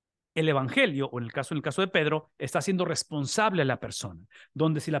 o en el caso de Pedro, está siendo responsable a la persona,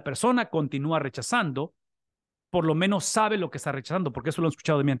 donde si la persona continúa rechazando, por lo menos sabe lo que está rechazando, porque eso lo han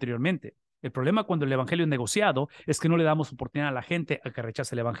escuchado de mí anteriormente. El problema cuando el evangelio es negociado es que no le damos oportunidad a la gente a que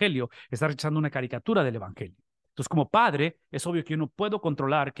rechace el evangelio. Está rechazando una caricatura del evangelio. Entonces, como padre, es obvio que yo no puedo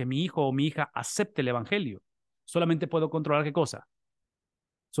controlar que mi hijo o mi hija acepte el evangelio. Solamente puedo controlar ¿qué cosa?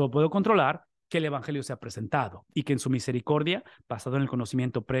 Solo puedo controlar que el evangelio sea presentado y que en su misericordia, basado en el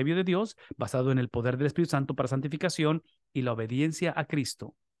conocimiento previo de Dios, basado en el poder del Espíritu Santo para santificación y la obediencia a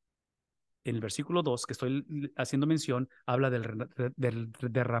Cristo, en el versículo 2 que estoy haciendo mención, habla del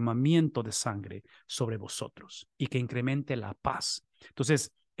derramamiento de sangre sobre vosotros y que incremente la paz.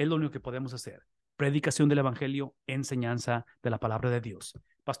 Entonces, es lo único que podemos hacer. Predicación del evangelio, enseñanza de la palabra de Dios.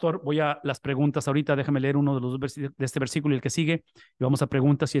 Pastor, voy a las preguntas ahorita. Déjame leer uno de los dos de este versículo y el que sigue. Y vamos a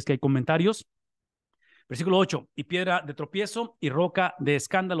preguntas si es que hay comentarios. Versículo 8, y piedra de tropiezo y roca de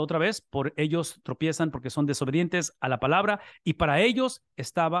escándalo otra vez, por ellos tropiezan porque son desobedientes a la palabra y para ellos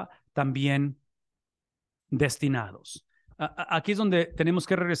estaba también destinados. Aquí es donde tenemos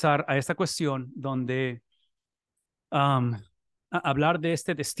que regresar a esta cuestión donde hablar de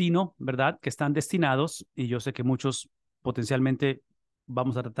este destino, ¿verdad? Que están destinados y yo sé que muchos potencialmente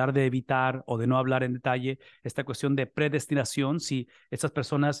vamos a tratar de evitar o de no hablar en detalle esta cuestión de predestinación, si estas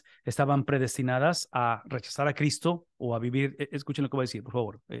personas estaban predestinadas a rechazar a Cristo o a vivir. Escuchen lo que voy a decir, por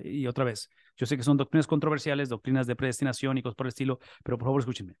favor. Y otra vez, yo sé que son doctrinas controversiales, doctrinas de predestinación y cosas por el estilo, pero por favor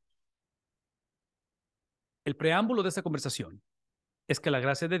escúchenme. El preámbulo de esta conversación es que la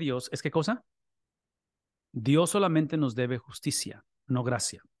gracia de Dios es ¿qué cosa? Dios solamente nos debe justicia, no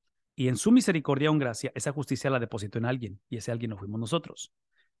gracia. Y en su misericordia o en gracia, esa justicia la depositó en alguien, y ese alguien no fuimos nosotros,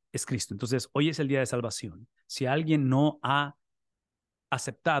 es Cristo. Entonces, hoy es el día de salvación. Si alguien no ha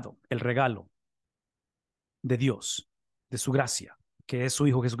aceptado el regalo de Dios, de su gracia, que es su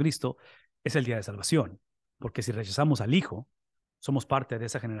Hijo Jesucristo, es el día de salvación. Porque si rechazamos al Hijo, somos parte de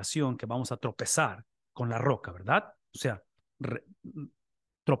esa generación que vamos a tropezar con la roca, ¿verdad? O sea,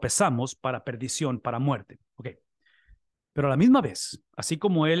 tropezamos para perdición, para muerte. Ok. Pero a la misma vez, así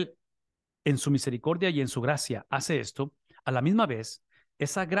como Él en su misericordia y en su gracia hace esto, a la misma vez,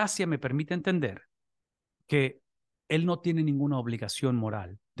 esa gracia me permite entender que Él no tiene ninguna obligación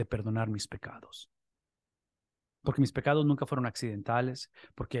moral de perdonar mis pecados. Porque mis pecados nunca fueron accidentales,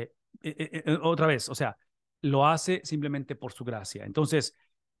 porque, otra vez, o sea, lo hace simplemente por su gracia. Entonces,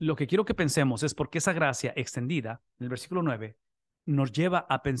 lo que quiero que pensemos es porque esa gracia extendida, en el versículo 9, nos lleva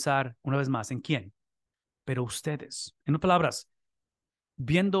a pensar una vez más, ¿en quién? Pero ustedes. En otras palabras,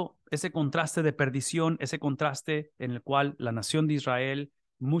 viendo ese contraste de perdición, ese contraste en el cual la nación de Israel,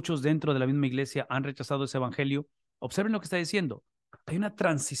 muchos dentro de la misma iglesia han rechazado ese evangelio, observen lo que está diciendo. Hay una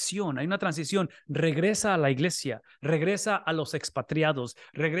transición. Regresa a la iglesia, regresa a los expatriados,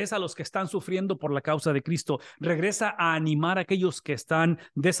 regresa a los que están sufriendo por la causa de Cristo, regresa a animar a aquellos que están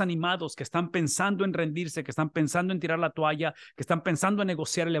desanimados, que están pensando en rendirse, que están pensando en tirar la toalla, que están pensando en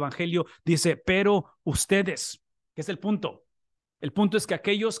negociar el evangelio. Dice, pero ustedes, ¿qué es el punto? El punto es que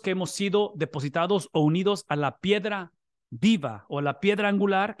aquellos que hemos sido depositados o unidos a la piedra viva o a la piedra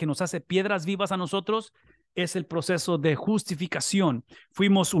angular que nos hace piedras vivas a nosotros, es el proceso de justificación.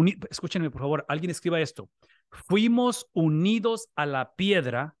 Fuimos unidos, escúchenme por favor, alguien escriba esto. Fuimos unidos a la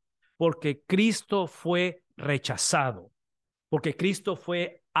piedra porque Cristo fue rechazado, porque Cristo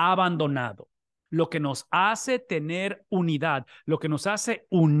fue abandonado. Lo que nos hace tener unidad, lo que nos hace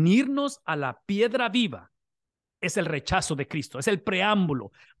unirnos a la piedra viva, es el rechazo de Cristo, es el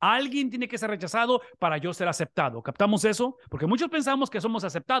preámbulo. Alguien tiene que ser rechazado para yo ser aceptado. ¿Captamos eso? Porque muchos pensamos que somos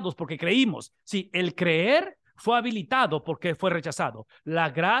aceptados porque creímos. Sí, el creer fue habilitado porque fue rechazado. La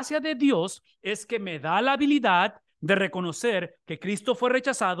gracia de Dios es que me da la habilidad de reconocer que Cristo fue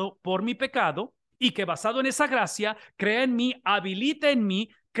rechazado por mi pecado y que basado en esa gracia, crea en mí, habilita en mí,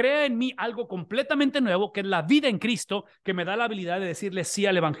 crea en mí algo completamente nuevo, que es la vida en Cristo, que me da la habilidad de decirle sí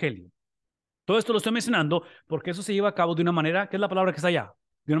al evangelio. Todo esto lo estoy mencionando porque eso se lleva a cabo de una manera, ¿qué es la palabra que está allá?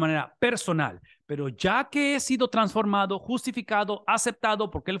 De una manera personal. Pero ya que he sido transformado, justificado, aceptado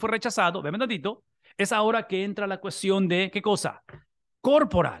porque Él fue rechazado, vean tantito, es ahora que entra la cuestión de, ¿qué cosa?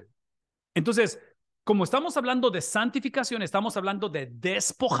 Corporal. Entonces, como estamos hablando de santificación, estamos hablando de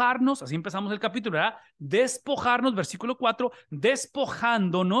despojarnos, así empezamos el capítulo, ¿verdad? Despojarnos, versículo 4,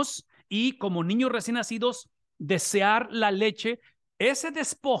 despojándonos y como niños recién nacidos, desear la leche. Ese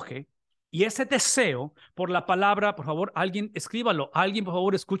despoje y ese deseo por la palabra, por favor, alguien escríbalo, alguien por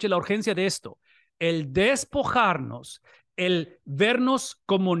favor escuche la urgencia de esto. El despojarnos, el vernos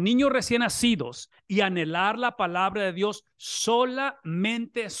como niños recién nacidos y anhelar la palabra de Dios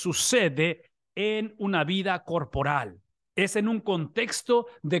solamente sucede en una vida corporal. Es en un contexto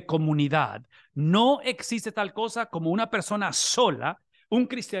de comunidad. No existe tal cosa como una persona sola, un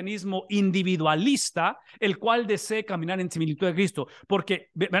cristianismo individualista, el cual desee caminar en similitud a Cristo. Porque,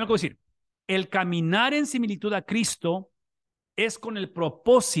 vean lo que voy a decir, el caminar en similitud a Cristo es con el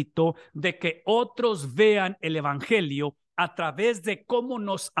propósito de que otros vean el evangelio a través de cómo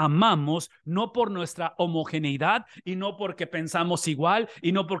nos amamos, no por nuestra homogeneidad y no porque pensamos igual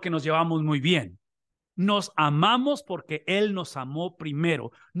y no porque nos llevamos muy bien. Nos amamos porque Él nos amó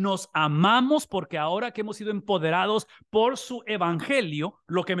primero. Nos amamos porque ahora que hemos sido empoderados por su evangelio,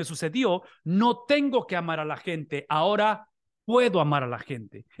 lo que me sucedió, no tengo que amar a la gente. Ahora puedo amar a la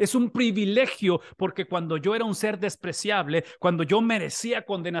gente. Es un privilegio porque cuando yo era un ser despreciable, cuando yo merecía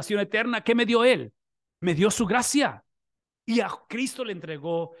condenación eterna, ¿qué me dio Él? Me dio su gracia. Y a Cristo le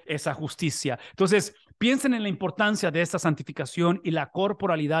entregó esa justicia. Entonces, piensen en la importancia de esta santificación y la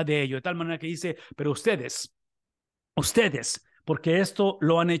corporalidad de ello, de tal manera que dice, pero ustedes, porque esto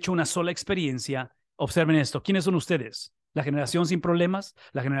lo han hecho una sola experiencia, observen esto, ¿quiénes son ustedes? ¿La generación sin problemas?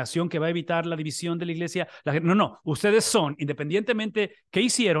 ¿La generación que va a evitar la división de la iglesia? No, ustedes son, independientemente qué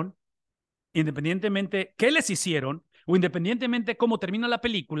hicieron, independientemente qué les hicieron, o independientemente cómo termina la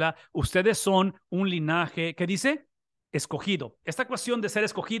película, ustedes son un linaje, ¿qué dice? escogido. Esta cuestión de ser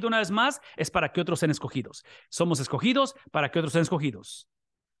escogido una vez más es para que otros sean escogidos. Somos escogidos para que otros sean escogidos.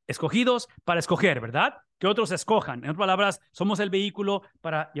 Escogidos para escoger, ¿verdad? Que otros escojan. En otras palabras, somos el vehículo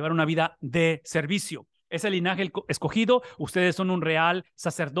para llevar una vida de servicio. Ese linaje escogido, ustedes son un real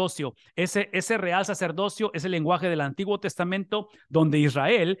sacerdocio. Ese real sacerdocio es el lenguaje del Antiguo Testamento, donde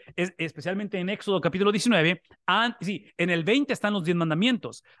Israel, especialmente en Éxodo capítulo 19, en el 20 están los 10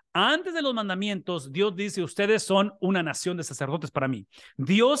 mandamientos. Antes de los mandamientos, Dios dice, ustedes son una nación de sacerdotes para mí.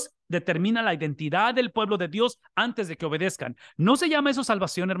 Dios determina la identidad del pueblo de Dios antes de que obedezcan. ¿No se llama eso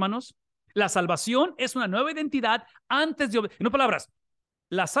salvación, hermanos? La salvación es una nueva identidad antes de obedecer. En otras palabras,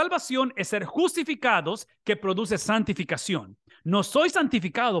 la salvación es ser justificados que produce santificación. No soy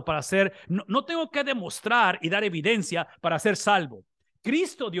santificado para ser, no tengo que demostrar y dar evidencia para ser salvo.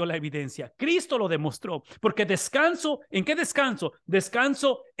 Cristo dio la evidencia, Cristo lo demostró, porque descanso, ¿en qué descanso?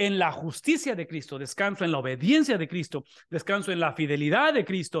 Descanso en la justicia de Cristo, descanso en la obediencia de Cristo, descanso en la fidelidad de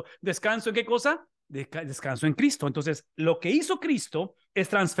Cristo, descanso en qué cosa? Descanso en Cristo. Entonces, lo que hizo Cristo es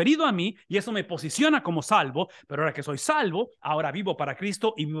transferido a mí y eso me posiciona como salvo, pero ahora que soy salvo, ahora vivo para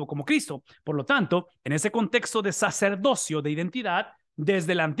Cristo y vivo como Cristo. Por lo tanto, en ese contexto de sacerdocio, de identidad,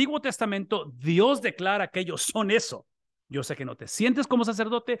 desde el Antiguo Testamento, Dios declara que ellos son eso. Yo sé que no te sientes como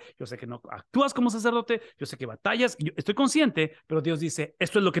sacerdote, yo sé que no actúas como sacerdote, yo sé que batallas, yo estoy consciente, pero Dios dice,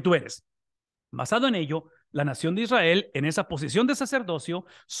 esto es lo que tú eres. Basado en ello, la nación de Israel, en esa posición de sacerdocio,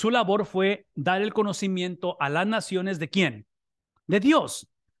 su labor fue dar el conocimiento a las naciones de ¿quién? De Dios.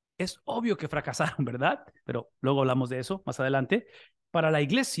 Es obvio que fracasaron, ¿verdad? Pero luego hablamos de eso más adelante. Para la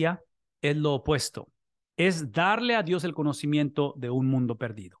iglesia es lo opuesto. Es darle a Dios el conocimiento de un mundo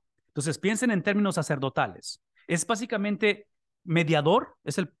perdido. Entonces, piensen en términos sacerdotales. Es básicamente mediador,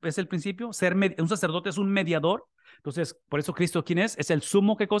 es el principio. Un sacerdote es un mediador. Entonces, por eso Cristo, ¿quién es? Es el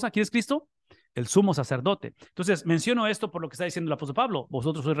sumo, ¿qué cosa? ¿Quién es Cristo? El sumo sacerdote. Entonces, menciono esto por lo que está diciendo el apóstol Pablo.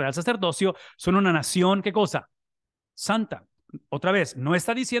 Vosotros sois real sacerdocio, son una nación, ¿qué cosa? Santa. Otra vez, no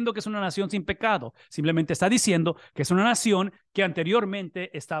está diciendo que es una nación sin pecado, simplemente está diciendo que es una nación que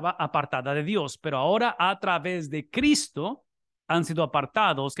anteriormente estaba apartada de Dios, pero ahora a través de Cristo han sido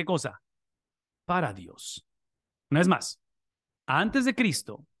apartados, ¿qué cosa? Para Dios. No es más, antes de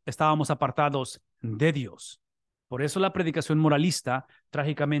Cristo estábamos apartados de Dios. Por eso la predicación moralista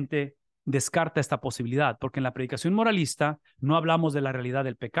trágicamente descarta esta posibilidad, porque en la predicación moralista no hablamos de la realidad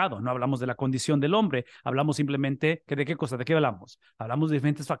del pecado, no hablamos de la condición del hombre, hablamos simplemente que de qué cosa, de qué hablamos. Hablamos de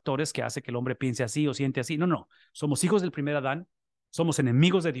diferentes factores que hace que el hombre piense así o siente así. No, somos hijos del primer Adán, somos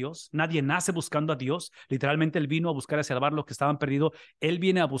enemigos de Dios, nadie nace buscando a Dios, literalmente Él vino a buscar y a salvar los que estaban perdidos, Él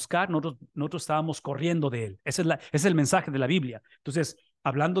viene a buscar, nosotros estábamos corriendo de Él, ese es el mensaje de la Biblia. Entonces,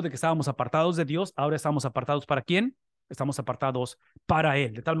 hablando de que estábamos apartados de Dios, ahora estamos apartados ¿para quién? Estamos apartados para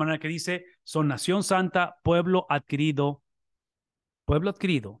Él, de tal manera que dice, son nación santa, pueblo adquirido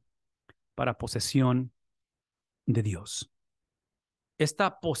para posesión de Dios.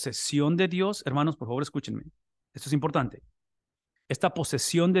 Esta posesión de Dios, hermanos, por favor escúchenme, esto es importante. Esta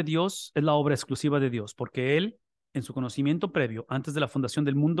posesión de Dios es la obra exclusiva de Dios, porque Él, en su conocimiento previo, antes de la fundación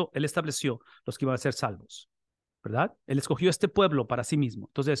del mundo, Él estableció los que iban a ser salvos, ¿verdad? Él escogió este pueblo para sí mismo.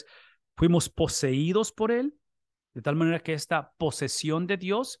 Entonces, fuimos poseídos por Él, de tal manera que esta posesión de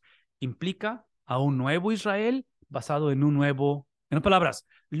Dios implica a un nuevo Israel basado en un nuevo, en otras palabras,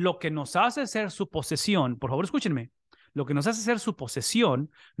 lo que nos hace ser su posesión, por favor escúchenme, lo que nos hace ser su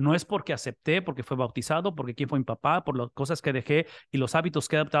posesión no es porque acepté, porque fue bautizado, porque quién fue mi papá, por las cosas que dejé y los hábitos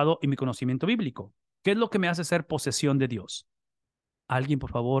que he adoptado y mi conocimiento bíblico. ¿Qué es lo que me hace ser posesión de Dios? Alguien,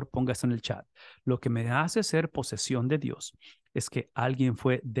 por favor, ponga esto en el chat. Lo que me hace ser posesión de Dios es que alguien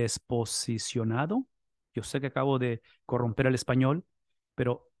fue desposicionado. Yo sé que acabo de corromper el español,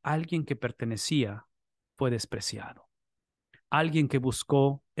 pero alguien que pertenecía fue despreciado. Alguien que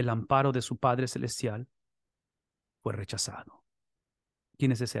buscó el amparo de su Padre Celestial fue rechazado.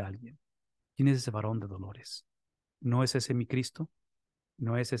 ¿Quién es ese alguien? ¿Quién es ese varón de dolores? ¿No es ese mi Cristo?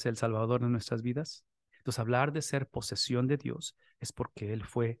 ¿No es ese el Salvador de nuestras vidas? Entonces, hablar de ser posesión de Dios es porque Él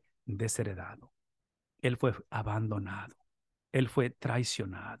fue desheredado. Él fue abandonado. Él fue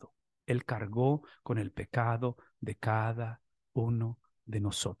traicionado. Él cargó con el pecado de cada uno de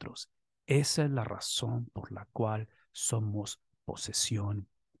nosotros. Esa es la razón por la cual somos posesión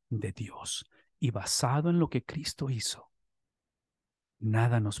de Dios. Y basado en lo que Cristo hizo,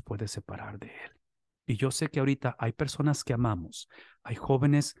 nada nos puede separar de Él. Y yo sé que ahorita hay personas que amamos, hay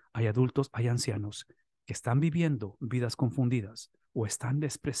jóvenes, hay adultos, hay ancianos que están viviendo vidas confundidas o están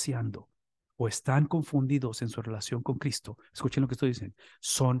despreciando o están confundidos en su relación con Cristo, escuchen lo que estoy diciendo,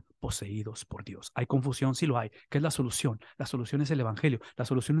 son poseídos por Dios. ¿Hay confusión? Sí lo hay. ¿Qué es la solución? La solución es el Evangelio. La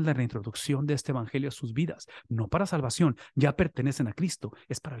solución es la reintroducción de este Evangelio a sus vidas. No para salvación, ya pertenecen a Cristo,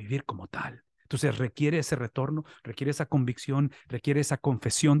 es para vivir como tal. Entonces requiere ese retorno, requiere esa convicción, requiere esa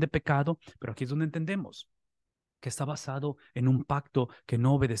confesión de pecado, pero aquí es donde entendemos que está basado en un pacto que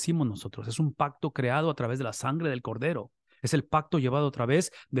no obedecimos nosotros. Es un pacto creado a través de la sangre del Cordero. Es el pacto llevado a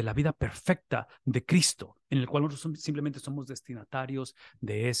través de la vida perfecta de Cristo, en el cual nosotros simplemente somos destinatarios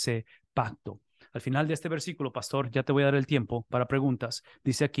de ese pacto. Al final de este versículo, pastor, ya te voy a dar el tiempo para preguntas.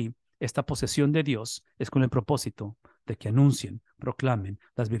 Dice aquí, esta posesión de Dios es con el propósito de que anuncien, proclamen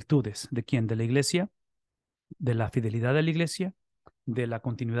las virtudes de quién, de la iglesia, de la fidelidad de la iglesia, de la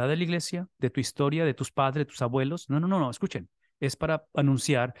continuidad de la iglesia, de tu historia, de tus padres, de tus abuelos. No, no, no, no, escuchen. Es para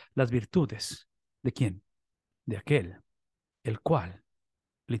anunciar las virtudes. ¿De quién? De aquel, el cual,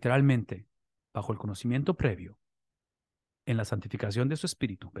 literalmente, bajo el conocimiento previo, en la santificación de su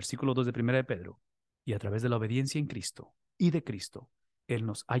espíritu, versículo 2 de Primera de Pedro, y a través de la obediencia en Cristo y de Cristo, Él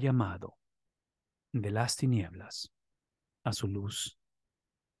nos ha llamado de las tinieblas a su luz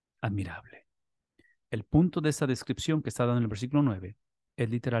admirable. El punto de esta descripción que está dando en el versículo 9 es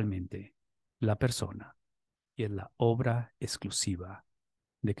literalmente la persona y es la obra exclusiva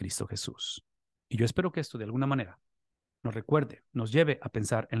de Cristo Jesús. Y yo espero que esto de alguna manera nos recuerde, nos lleve a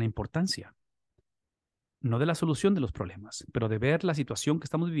pensar en la importancia, no de la solución de los problemas, pero de ver la situación que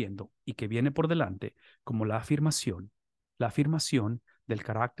estamos viviendo y que viene por delante como la afirmación del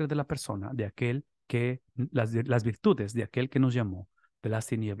carácter de la persona, de aquel que, las virtudes de aquel que nos llamó de las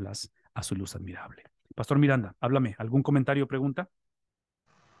tinieblas a su luz admirable. Pastor Miranda, háblame, ¿algún comentario o pregunta?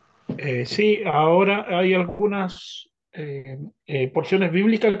 Sí, ahora hay algunas porciones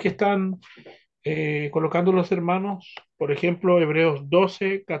bíblicas que están colocando los hermanos, por ejemplo, Hebreos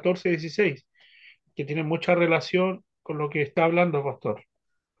 12, 14, 16, que tienen mucha relación con lo que está hablando, pastor.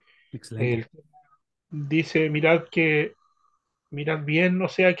 Excelente. Él dice, mirad bien, no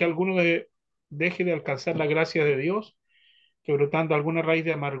sea que deje de alcanzar la gracia de Dios, que brotando alguna raíz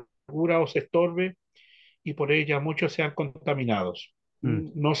de amargura os estorbe y por ella muchos sean contaminados.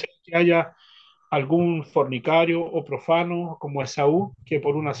 Mm, No sea que haya algún fornicario o profano como Esaú, que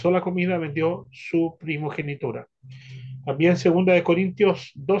por una sola comida vendió su primogenitura. También 2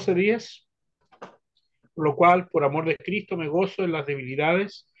 Corintios 12:10, por lo cual, por amor de Cristo, me gozo en las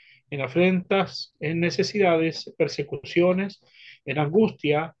debilidades, en afrentas, en necesidades, persecuciones, en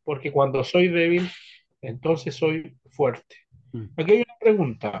angustia, porque cuando soy débil, entonces soy fuerte. mm. Aquí hay una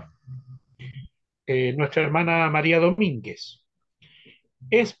pregunta. Nuestra hermana María Domínguez,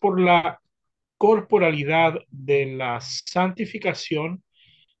 ¿es por la corporalidad de la santificación,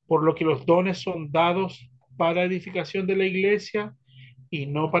 por lo que los dones son dados para edificación de la iglesia y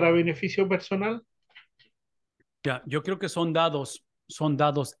no para beneficio personal? Ya, yo creo que son dados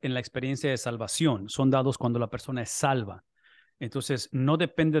en la experiencia de salvación, son dados cuando la persona es salva. Entonces, no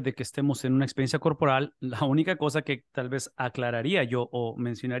depende de que estemos en una experiencia corporal. La única cosa que tal vez aclararía yo o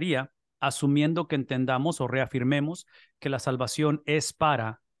mencionaría, asumiendo que entendamos o reafirmemos que la salvación es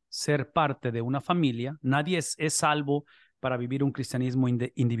para ser parte de una familia, nadie es salvo para vivir un cristianismo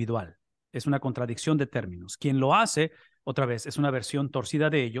individual. Es una contradicción de términos. Quien lo hace, otra vez, es una versión torcida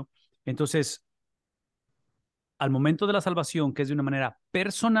de ello. Entonces, al momento de la salvación, que es de una manera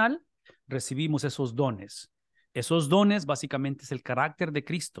personal, recibimos esos dones. Esos dones básicamente es el carácter de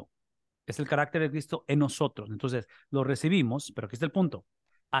Cristo, es el carácter de Cristo en nosotros. Entonces, los recibimos, pero aquí está el punto.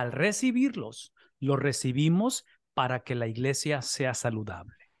 Al recibirlos, los recibimos para que la iglesia sea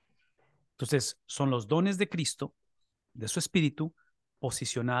saludable. Entonces, son los dones de Cristo, de su Espíritu,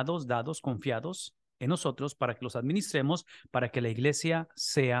 posicionados, dados, confiados en nosotros para que los administremos, para que la iglesia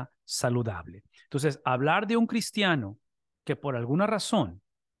sea saludable. Entonces, hablar de un cristiano que por alguna razón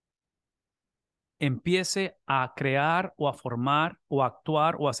empiece a crear o a formar o a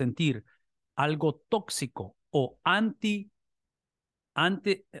actuar o a sentir algo tóxico o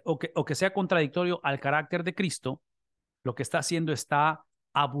o que sea contradictorio al carácter de Cristo, lo que está haciendo está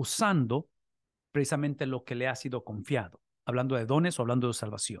abusando precisamente lo que le ha sido confiado, hablando de dones o hablando de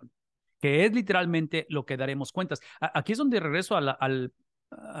salvación, que es literalmente lo que daremos cuentas. Aquí es donde regreso al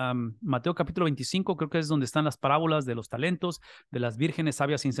Mateo capítulo 25, creo que es donde están las parábolas de los talentos, de las vírgenes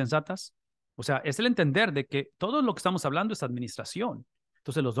sabias insensatas. O sea, es el entender de que todo lo que estamos hablando es administración.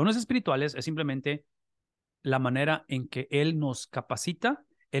 Entonces, los dones espirituales es simplemente la manera en que Él nos capacita,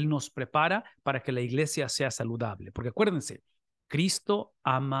 Él nos prepara para que la iglesia sea saludable. Porque acuérdense, Cristo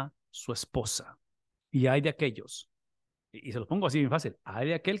ama su esposa. Y hay de aquellos, y se los pongo así bien fácil, hay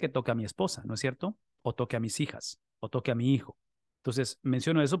de aquel que toque a mi esposa, ¿no es cierto? O toque a mis hijas, o toque a mi hijo. Entonces,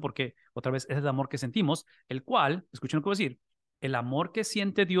 menciono eso porque, otra vez, es el amor que sentimos, el cual, escuchen lo que voy a decir, el amor que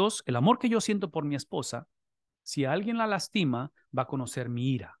siente Dios, el amor que yo siento por mi esposa, si alguien la lastima, va a conocer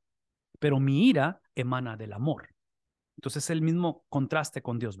mi ira, pero mi ira emana del amor. Entonces, es el mismo contraste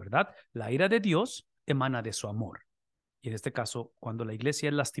con Dios, ¿verdad? La ira de Dios emana de su amor. Y en este caso, cuando la iglesia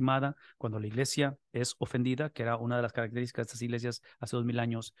es lastimada, cuando la iglesia es ofendida, que era una de las características de estas iglesias hace 2000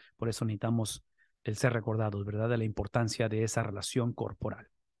 años, por eso necesitamos el ser recordados, ¿verdad? De la importancia de esa relación corporal.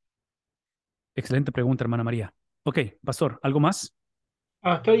 Excelente pregunta, hermana María. Ok, pastor, ¿algo más?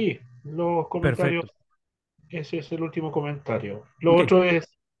 Hasta ahí los comentarios. Perfecto. Ese es el último comentario. Lo Ok. otro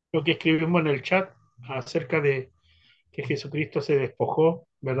es lo que escribimos en el chat acerca de que Jesucristo se despojó,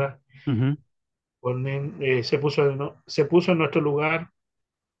 ¿verdad? Ujú. Se puso en nuestro lugar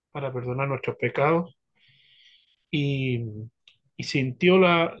para perdonar nuestros pecados y, y sintió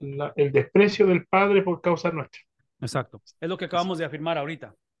el desprecio del Padre por causa nuestra. Exacto. Es lo que acabamos de afirmar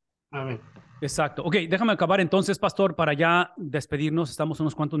ahorita. Amén. Exacto. Ok, déjame acabar entonces, pastor, para ya despedirnos. Estamos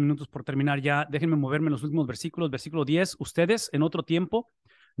unos cuantos minutos por terminar ya. Déjenme moverme en los últimos versículos. Versículo 10. Ustedes en otro tiempo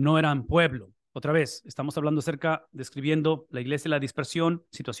no eran pueblo. Otra vez, estamos hablando acerca, describiendo la iglesia y la dispersión,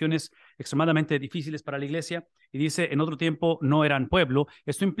 situaciones extremadamente difíciles para la iglesia. Y dice, en otro tiempo no eran pueblo.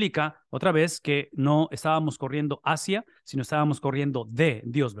 Esto implica, otra vez, que no estábamos corriendo hacia, sino estábamos corriendo de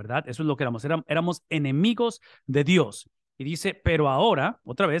Dios, ¿verdad? Eso es lo que éramos. Éramos enemigos de Dios. Y dice, pero ahora,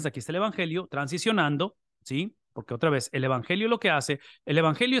 otra vez, aquí está el Evangelio, transicionando, ¿sí? Porque otra vez, el Evangelio lo que hace, el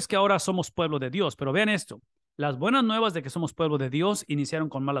Evangelio es que ahora somos pueblo de Dios, pero vean esto, las buenas nuevas de que somos pueblo de Dios iniciaron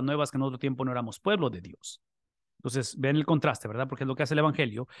con malas nuevas que en otro tiempo no éramos pueblo de Dios. Entonces, vean el contraste, ¿verdad? Porque es lo que hace el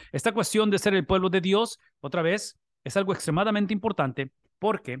Evangelio. Esta cuestión de ser el pueblo de Dios, otra vez, es algo extremadamente importante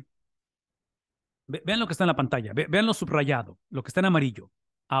porque, vean lo que está en la pantalla, vean lo subrayado, lo que está en amarillo.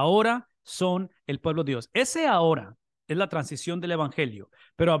 Ahora son el pueblo de Dios. Ese ahora es la transición del Evangelio,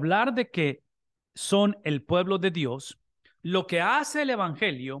 pero hablar de que son el pueblo de Dios, lo que hace el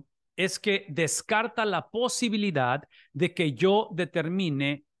Evangelio es que descarta la posibilidad de que yo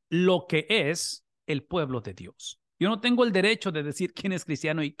determine lo que es el pueblo de Dios. Yo no tengo el derecho de decir quién es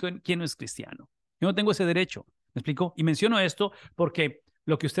cristiano y quién no es cristiano. Yo no tengo ese derecho. ¿Me explico? Y menciono esto porque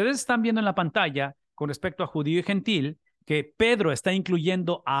lo que ustedes están viendo en la pantalla con respecto a judío y gentil, que Pedro está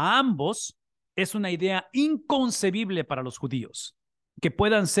incluyendo a ambos, es una idea inconcebible para los judíos, que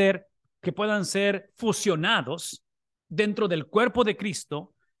puedan ser, que puedan ser fusionados dentro del cuerpo de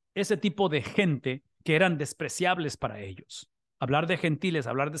Cristo, ese tipo de gente que eran despreciables para ellos. Hablar de gentiles,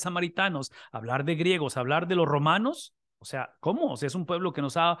 hablar de samaritanos, hablar de griegos, hablar de los romanos, o sea, ¿cómo? O sea, es un pueblo que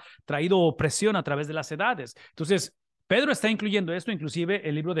nos ha traído opresión a través de las edades. Entonces, Pedro está incluyendo esto, inclusive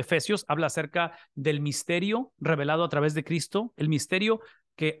el libro de Efesios habla acerca del misterio revelado a través de Cristo, el misterio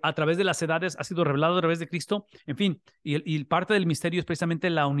que a través de las edades ha sido revelado a través de Cristo, en fin, y parte del misterio es precisamente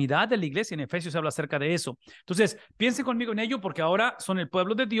la unidad de la iglesia, en Efesios se habla acerca de eso. Entonces, piense conmigo en ello porque ahora son el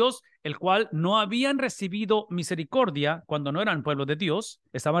pueblo de Dios, el cual no habían recibido misericordia cuando no eran pueblo de Dios,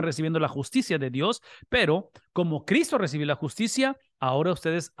 estaban recibiendo la justicia de Dios, pero como Cristo recibió la justicia, ahora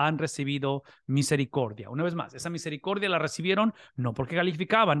ustedes han recibido misericordia. Una vez más, esa misericordia la recibieron no porque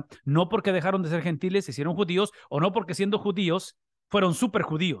calificaban, no porque dejaron de ser gentiles, se hicieron judíos, o no porque siendo judíos fueron súper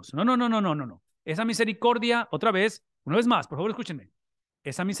judíos. No, no, no, no, no, no, no. Esa misericordia, otra vez, una vez más, por favor, escúchenme.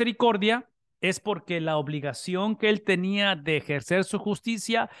 Esa misericordia es porque la obligación que él tenía de ejercer su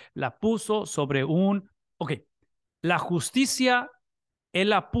justicia la puso sobre un... Ok, la justicia él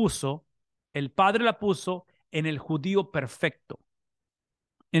la puso, el Padre la puso en el judío perfecto,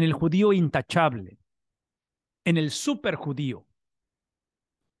 en el judío intachable, en el super judío.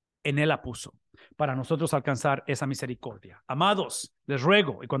 En él la puso para nosotros alcanzar esa misericordia. Amados, les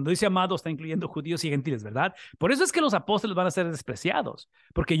ruego, y cuando dice amados está incluyendo judíos y gentiles, ¿verdad? Por eso es que los apóstoles van a ser despreciados,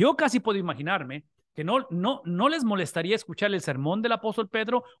 porque yo casi puedo imaginarme que no les molestaría escuchar el sermón del apóstol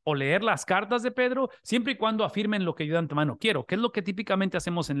Pedro o leer las cartas de Pedro, siempre y cuando afirmen lo que yo de antemano quiero, que es lo que típicamente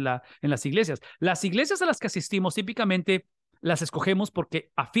hacemos en las iglesias. Las iglesias a las que asistimos típicamente las escogemos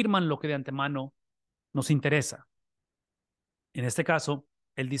porque afirman lo que de antemano nos interesa. En este caso,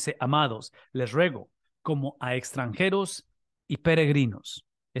 él dice, amados, les ruego, como a extranjeros y peregrinos.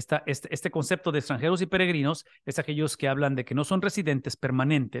 Este concepto de extranjeros y peregrinos es aquellos que hablan de que no son residentes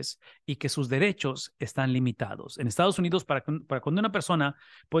permanentes y que sus derechos están limitados. En Estados Unidos, para cuando una persona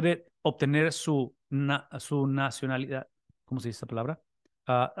puede obtener su nacionalidad, ¿cómo se dice esta palabra?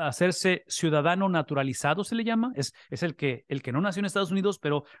 Hacerse ciudadano naturalizado, se le llama. Es el que no nació en Estados Unidos,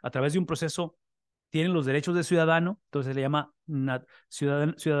 pero a través de un proceso tienen los derechos de ciudadano, entonces se le llama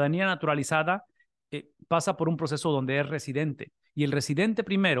ciudadanía naturalizada, pasa por un proceso donde es residente. Y el residente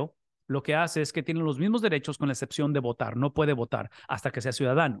primero lo que hace es que tiene los mismos derechos con la excepción de votar. No puede votar hasta que sea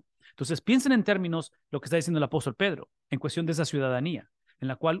ciudadano. Entonces, piensen en términos lo que está diciendo el apóstol Pedro en cuestión de esa ciudadanía, en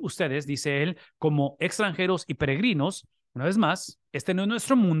la cual ustedes, dice él, como extranjeros y peregrinos, una vez más, este no es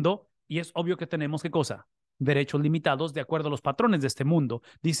nuestro mundo y es obvio que tenemos, ¿qué cosa? Derechos limitados de acuerdo a los patrones de este mundo.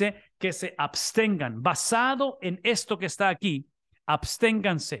 Dice que se abstengan. Basado en esto que está aquí,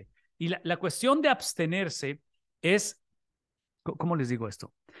 absténganse. Y la cuestión de abstenerse es, ¿cómo les digo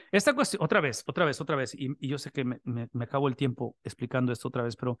esto? Esta cuestión, otra vez, y yo sé que me acabo el tiempo explicando esto otra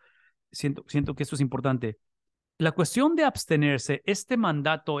vez, pero siento que esto es importante. La cuestión de abstenerse, este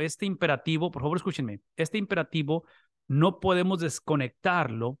mandato, este imperativo, por favor escúchenme, este imperativo no podemos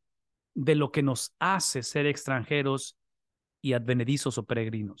desconectarlo de lo que nos hace ser extranjeros y advenedizos o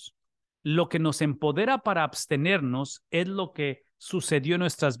peregrinos. Lo que nos empodera para abstenernos es lo que sucedió en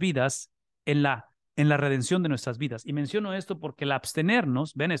nuestras vidas en la redención de nuestras vidas. Y menciono esto porque el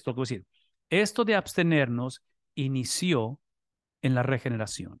abstenernos, ven esto que voy a decir, esto de abstenernos inició en la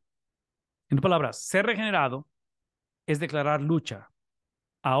regeneración. En otras palabras, ser regenerado es declarar lucha.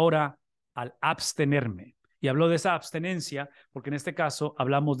 Ahora, al abstenerme, y hablo de esa abstenencia porque en este caso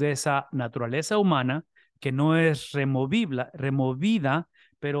hablamos de esa naturaleza humana que no es removida,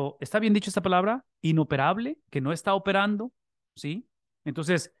 pero ¿está bien dicho esta palabra? Inoperable, que no está operando, ¿sí?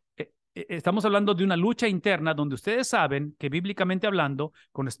 Entonces, estamos hablando de una lucha interna donde ustedes saben que bíblicamente hablando,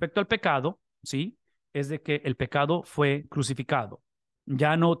 con respecto al pecado, ¿sí? Es de que el pecado fue crucificado.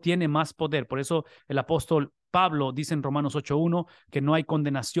 Ya no tiene más poder. Por eso el apóstol Pablo dice en Romanos 8:1 que no hay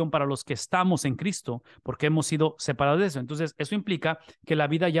condenación para los que estamos en Cristo porque hemos sido separados de eso. Entonces, eso implica que la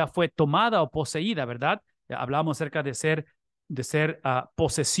vida ya fue tomada o poseída, ¿verdad? Hablamos acerca de ser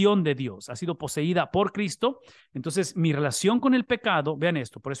posesión de Dios, ha sido poseída por Cristo. Entonces, mi relación con el pecado, vean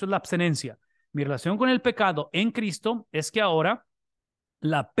esto, por eso es la abstenencia. Mi relación con el pecado en Cristo es que ahora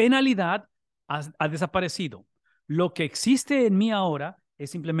la penalidad ha desaparecido. Lo que existe en mí ahora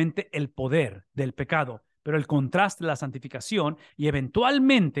es simplemente el poder del pecado, pero el contraste de la santificación y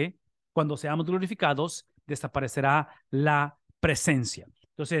eventualmente, cuando seamos glorificados, desaparecerá la presencia.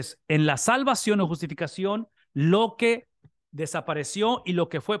 Entonces, en la salvación o justificación, lo que desapareció y lo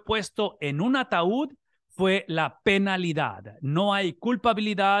que fue puesto en un ataúd fue la penalidad. No hay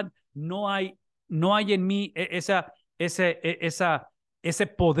culpabilidad, no hay en mí ese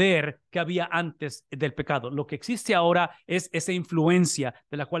poder que había antes del pecado. Lo que existe ahora es esa influencia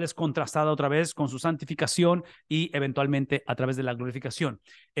de la cual es contrastada otra vez con su santificación y eventualmente a través de la glorificación.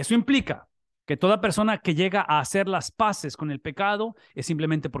 Eso implica que toda persona que llega a hacer las paces con el pecado es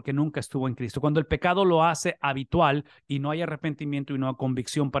simplemente porque nunca estuvo en Cristo. Cuando el pecado lo hace habitual y no hay arrepentimiento y no hay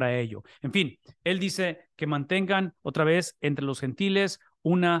convicción para ello. En fin, él dice que mantengan otra vez entre los gentiles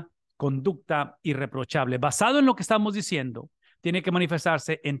una conducta irreprochable. Basado en lo que estamos diciendo, tiene que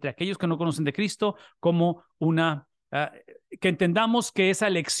manifestarse entre aquellos que no conocen de Cristo como que entendamos que esa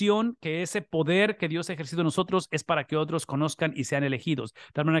elección, que ese poder que Dios ha ejercido en nosotros es para que otros conozcan y sean elegidos.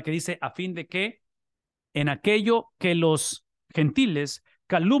 De tal manera que dice, a fin de que en aquello que los gentiles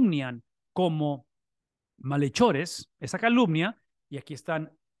calumnian como malhechores, esa calumnia, y aquí están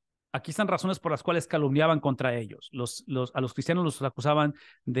razones por las cuales calumniaban contra ellos. A los cristianos los acusaban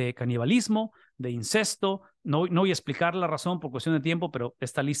de canibalismo, de incesto. No voy a explicar la razón por cuestión de tiempo, pero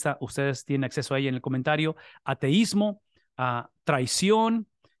esta lista ustedes tienen acceso a ella en el comentario. Ateísmo, traición,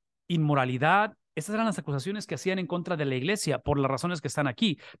 inmoralidad. Estas eran las acusaciones que hacían en contra de la iglesia por las razones que están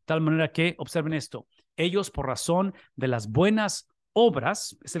aquí. De tal manera que, observen esto, ellos por razón de las buenas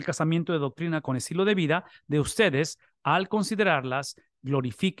obras, es el casamiento de doctrina con estilo de vida de ustedes, al considerarlas,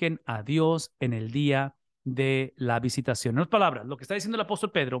 glorifiquen a Dios en el día de la visitación. En otras palabras, lo que está diciendo el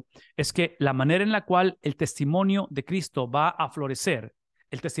apóstol Pedro es que la manera en la cual el testimonio de Cristo va a florecer,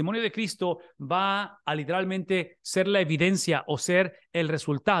 el testimonio de Cristo va a literalmente ser la evidencia o ser el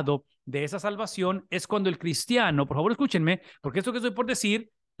resultado de esa salvación, es cuando el cristiano, por favor escúchenme, porque esto que estoy por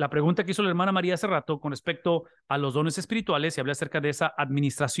decir, la pregunta que hizo la hermana María hace rato con respecto a los dones espirituales, y hablé acerca de esa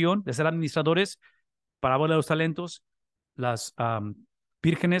administración, de ser administradores, parábola de los talentos, las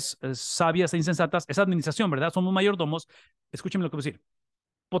vírgenes sabias e insensatas, esa administración, ¿verdad? Somos mayordomos. Escúchenme lo que voy a decir.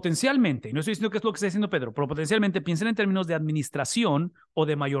 Potencialmente, y no estoy diciendo que es lo que está diciendo Pedro, pero potencialmente piensen en términos de administración o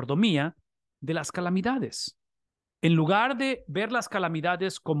de mayordomía de las calamidades. En lugar de ver las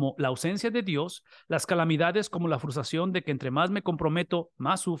calamidades como la ausencia de Dios, las calamidades como la frustración de que entre más me comprometo,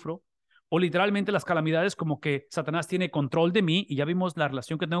 más sufro, o literalmente las calamidades como que Satanás tiene control de mí y ya vimos la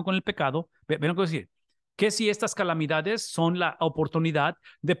relación que tengo con el pecado. ¿Ven lo que voy a decir? Que si estas calamidades son la oportunidad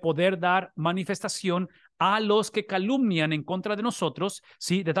de poder dar manifestación a los que calumnian en contra de nosotros,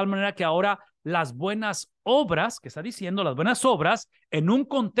 ¿sí? De tal manera que ahora las buenas obras, que está diciendo, las buenas obras, en un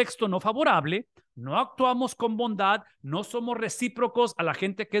contexto no favorable, no actuamos con bondad, no somos recíprocos a la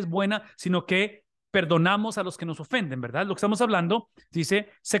gente que es buena, sino que perdonamos a los que nos ofenden, ¿verdad? Lo que estamos hablando, dice,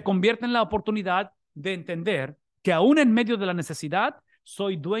 se convierte en la oportunidad de entender que aún en medio de la necesidad,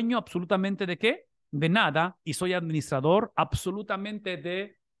 soy dueño absolutamente ¿de qué? De nada, y soy administrador absolutamente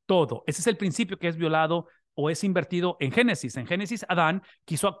de todo. Ese es el principio que es violado o es invertido en Génesis. En Génesis, Adán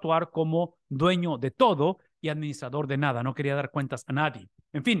quiso actuar como dueño de todo y administrador de nada. No quería dar cuentas a nadie.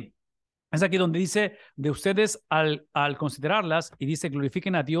 En fin, es aquí donde dice de ustedes al considerarlas y dice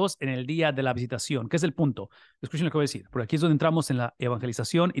glorifiquen a Dios en el día de la visitación. ¿Qué es el punto? Escuchen lo que voy a decir. Por aquí es donde entramos en la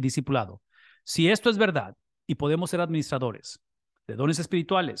evangelización y discipulado. Si esto es verdad y podemos ser administradores de dones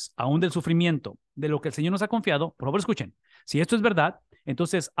espirituales, aún del sufrimiento, de lo que el Señor nos ha confiado, por favor escuchen. Si esto es verdad,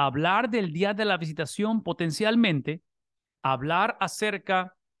 entonces hablar del día de la visitación potencialmente, hablar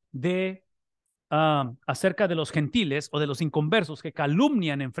acerca de los gentiles o de los inconversos que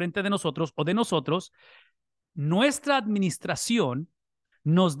calumnian en frente de nosotros o de nosotros, nuestra administración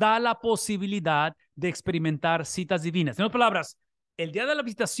nos da la posibilidad de experimentar citas divinas. En otras palabras, el día de la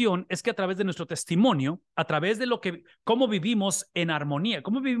visitación es que a través de nuestro testimonio, a través de cómo vivimos en armonía,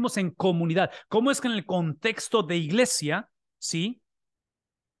 cómo vivimos en comunidad, cómo es que en el contexto de iglesia, ¿sí?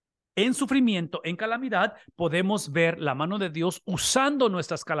 En sufrimiento, en calamidad, podemos ver la mano de Dios usando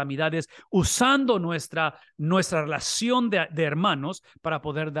nuestras calamidades, usando nuestra relación de hermanos para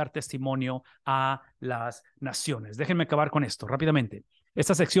poder dar testimonio a las naciones. Déjenme acabar con esto rápidamente.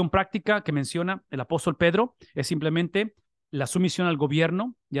 Esta sección práctica que menciona el apóstol Pedro es simplemente la sumisión al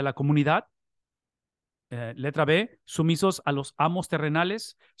gobierno y a la comunidad. Letra B, sumisos a los amos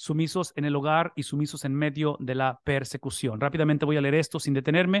terrenales, sumisos en el hogar y sumisos en medio de la persecución. Rápidamente voy a leer esto sin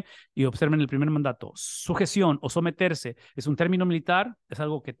detenerme y observen el primer mandato. Sujeción o someterse es un término militar, es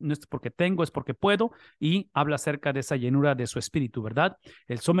algo que no es porque tengo, es porque puedo, y habla acerca de esa llenura de su espíritu, ¿verdad?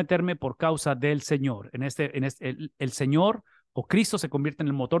 El someterme por causa del Señor. El Señor o Cristo se convierte en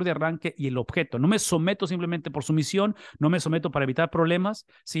el motor de arranque y el objeto. No me someto simplemente por sumisión, no me someto para evitar problemas,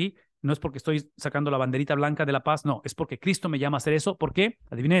 ¿sí? No es porque estoy sacando la banderita blanca de la paz, no, es porque Cristo me llama a hacer eso. ¿Por qué?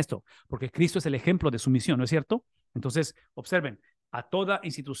 Adivinen esto, porque Cristo es el ejemplo de sumisión, ¿no es cierto? Entonces, observen, a toda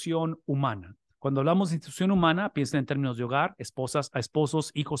institución humana. Cuando hablamos de institución humana, piensen en términos de hogar, esposas a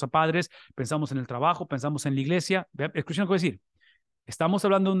esposos, hijos a padres, pensamos en el trabajo, pensamos en la iglesia. Escuchen lo que voy a decir. Estamos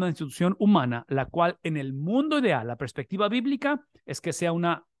hablando de una institución humana, la cual en el mundo ideal, la perspectiva bíblica, es que sea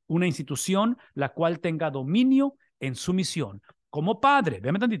una institución la cual tenga dominio en su misión. Como padre,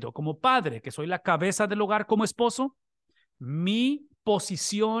 véame tantito, como padre, que soy la cabeza del hogar como esposo, mi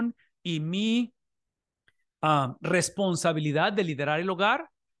posición y mi responsabilidad de liderar el hogar,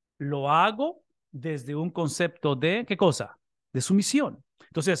 lo hago desde un concepto de, ¿qué cosa? De sumisión.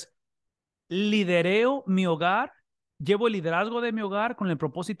 Entonces, lidereo mi hogar, llevo el liderazgo de mi hogar con el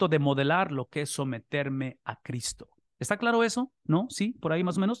propósito de modelar lo que es someterme a Cristo. ¿Está claro eso? ¿No? ¿Sí? Por ahí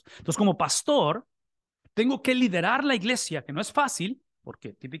más o menos. Entonces, como pastor, tengo que liderar la iglesia, que no es fácil,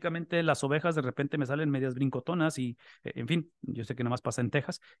 porque típicamente las ovejas de repente me salen medias brincotonas y, en fin, yo sé que nada más pasa en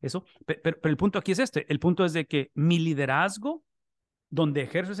Texas, eso, pero el punto aquí es este, el punto es de que mi liderazgo, donde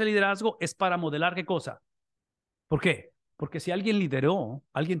ejerzo ese liderazgo, es para modelar ¿qué cosa? ¿Por qué? Porque si alguien lideró,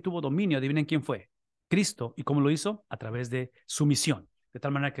 alguien tuvo dominio, adivinen quién fue. Cristo. ¿Y cómo lo hizo? A través de sumisión. De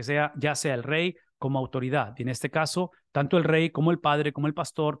tal manera que ya sea el rey como autoridad. Y en este caso, tanto el rey como el padre, como el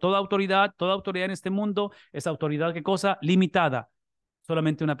pastor, toda autoridad en este mundo es autoridad, ¿qué cosa? Limitada.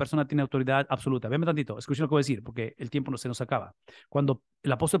 Solamente una persona tiene autoridad absoluta. Véanme tantito, escuchen lo que voy a decir, porque el tiempo no se nos acaba. Cuando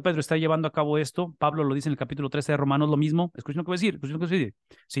el apóstol Pedro está llevando a cabo esto, Pablo lo dice en el capítulo 13 de Romanos, lo mismo. Escuchen lo que voy a decir, escuchen lo que voy a decir.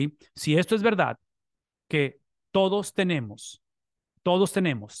 ¿Sí? Si esto es verdad, que todos tenemos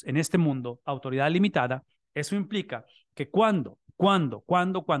en este mundo autoridad limitada, eso implica que cuando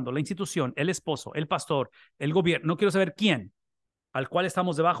la institución, el esposo, el pastor, el gobierno, no quiero saber quién, al cual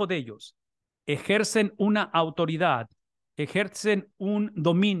estamos debajo de ellos, ejercen una autoridad, ejercen un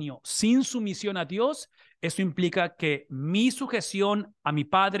dominio sin sumisión a Dios, eso implica que mi sujeción a mi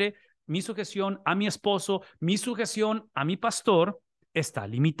padre, mi sujeción a mi esposo, mi sujeción a mi pastor está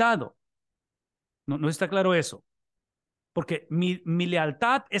limitado. ¿No está claro eso? Porque mi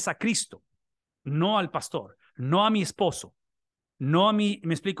lealtad es a Cristo, no al pastor, no a mi esposo, no a mí,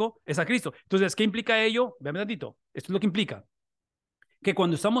 ¿me explico? Es a Cristo. Entonces, ¿qué implica ello? Vean tantito. Esto es lo que implica. Que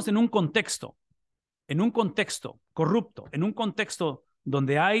cuando estamos en un contexto corrupto, en un contexto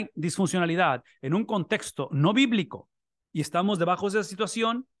donde hay disfuncionalidad, en un contexto no bíblico, y estamos debajo de esa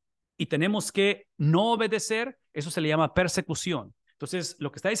situación y tenemos que no obedecer, eso se le llama persecución. Entonces,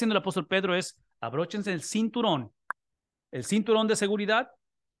 lo que está diciendo el apóstol Pedro es, abróchense el cinturón de seguridad,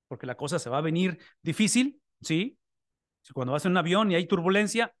 porque la cosa se va a venir difícil, ¿sí? Cuando vas en un avión y hay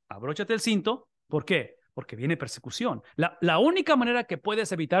turbulencia, abróchate el cinto. ¿Por qué? Porque viene persecución. La única manera que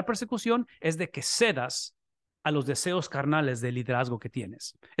puedes evitar persecución es de que cedas a los deseos carnales de liderazgo que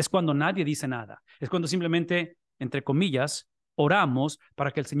tienes. Es cuando nadie dice nada. Es cuando simplemente, entre comillas, oramos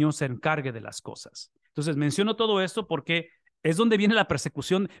para que el Señor se encargue de las cosas. Entonces, menciono todo esto porque es donde viene la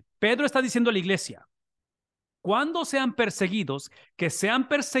persecución. Pedro está diciendo a la iglesia, cuando sean perseguidos, que sean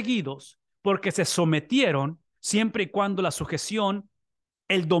perseguidos porque se sometieron, siempre y cuando la sujeción,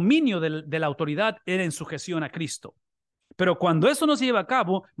 el dominio de la autoridad era en sujeción a Cristo. Pero cuando eso no se lleva a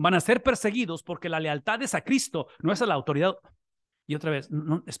cabo, van a ser perseguidos porque la lealtad es a Cristo, no es a la autoridad. Y otra vez,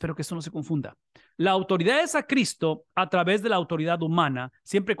 no, espero que esto no se confunda. La autoridad es a Cristo a través de la autoridad humana,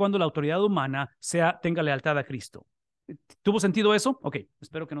 siempre y cuando la autoridad humana tenga lealtad a Cristo. ¿Tuvo sentido eso? Ok,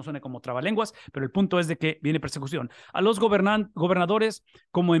 espero que no suene como trabalenguas, pero el punto es de que viene persecución. A los gobernadores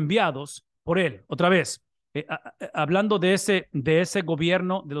como enviados por él. Otra vez, hablando de ese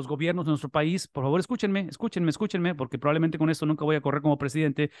gobierno, de los gobiernos de nuestro país, por favor escúchenme, porque probablemente con esto nunca voy a correr como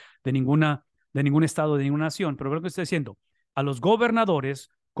presidente de ningún estado, de ninguna nación, pero lo que estoy diciendo, a los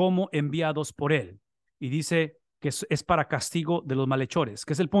gobernadores como enviados por él. Y dice que es para castigo de los malhechores,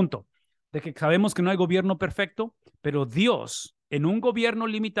 que es el punto, de que sabemos que no hay gobierno perfecto, pero Dios, en un gobierno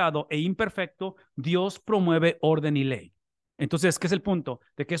limitado e imperfecto, Dios promueve orden y ley. Entonces, ¿qué es el punto?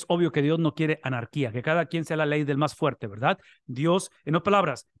 De que es obvio que Dios no quiere anarquía, que cada quien sea la ley del más fuerte, ¿verdad? Dios, en otras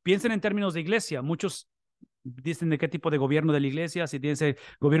palabras, piensen en términos de iglesia. Muchos dicen de qué tipo de gobierno de la iglesia, si tiene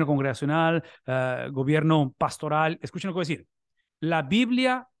gobierno congregacional, gobierno pastoral. Escuchen lo que voy a decir. La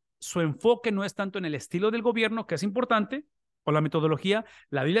Biblia, su enfoque no es tanto en el estilo del gobierno, que es importante, o la metodología.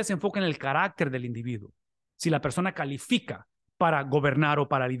 La Biblia se enfoca en el carácter del individuo. Si la persona califica para gobernar o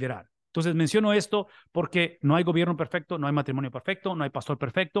para liderar. Entonces menciono esto porque no hay gobierno perfecto, no hay matrimonio perfecto, no hay pastor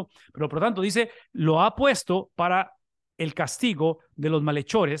perfecto, pero por lo tanto dice, lo ha puesto para el castigo de los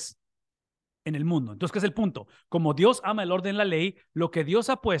malhechores en el mundo. Entonces, ¿qué es el punto? Como Dios ama el orden, la ley, lo que Dios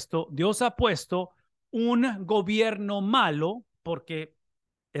ha puesto un gobierno malo, porque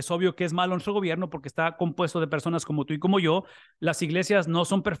es obvio que es malo nuestro gobierno porque está compuesto de personas como tú y como yo. Las iglesias no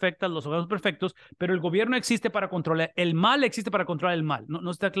son perfectas, los hogares son perfectos, pero el gobierno existe para controlar, el mal existe para controlar el mal. ¿No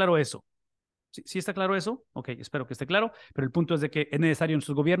está claro eso? ¿Sí está claro eso? Ok, espero que esté claro, pero el punto es de que es necesario en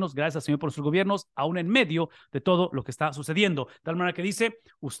sus gobiernos, gracias al Señor por sus gobiernos, aún en medio de todo lo que está sucediendo. De tal manera que dice,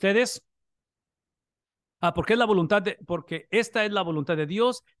 ustedes... porque esta es la voluntad de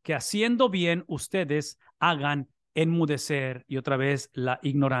Dios, que haciendo bien ustedes hagan enmudecer y otra vez la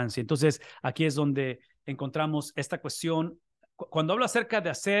ignorancia. Entonces, aquí es donde encontramos esta cuestión. Cuando habla acerca de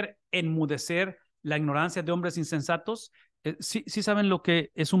hacer enmudecer la ignorancia de hombres insensatos, sí saben lo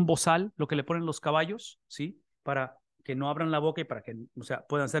que es un bozal, lo que le ponen los caballos, ¿sí? Para que no abran la boca y para que, o sea,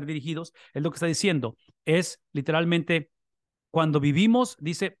 puedan ser dirigidos. Es lo que está diciendo. Es literalmente cuando vivimos,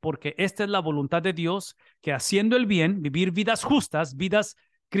 dice, porque esta es la voluntad de Dios, que haciendo el bien, vivir vidas justas, vidas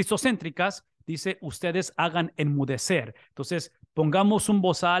cristocéntricas, dice, ustedes hagan enmudecer. Entonces, pongamos un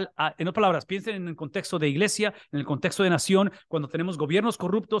bozal, en otras palabras, piensen en el contexto de iglesia, en el contexto de nación, cuando tenemos gobiernos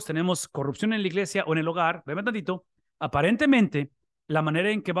corruptos, tenemos corrupción en la iglesia o en el hogar, vean tantito, aparentemente, la manera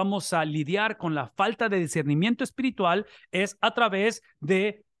en que vamos a lidiar con la falta de discernimiento espiritual es a través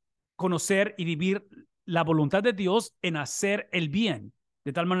de conocer y vivir la voluntad de Dios en hacer el bien.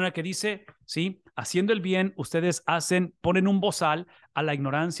 De tal manera que dice, sí, haciendo el bien, ustedes ponen un bozal a la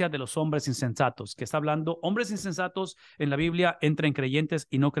ignorancia de los hombres insensatos, que está hablando, hombres insensatos en la Biblia, entre creyentes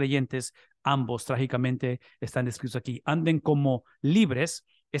y no creyentes, ambos trágicamente están descritos aquí. Anden como libres.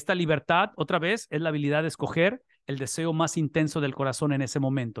 Esta libertad, otra vez, es la habilidad de escoger el deseo más intenso del corazón en ese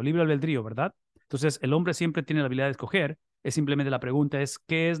momento. Libre albedrío, ¿verdad? Entonces, el hombre siempre tiene la habilidad de escoger. Es simplemente la pregunta es,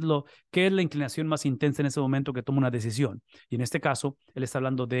 ¿qué es la inclinación más intensa en ese momento que toma una decisión? Y en este caso, él está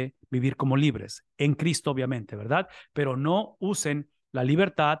hablando de vivir como libres, en Cristo obviamente, ¿verdad? Pero no usen la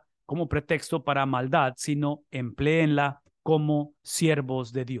libertad como pretexto para maldad, sino empléenla como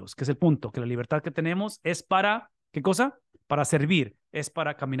siervos de Dios, que es el punto, que la libertad que tenemos es para, ¿qué cosa? Para servir, es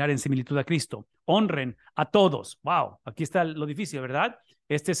para caminar en similitud a Cristo. Honren a todos. Wow, aquí está lo difícil, ¿verdad?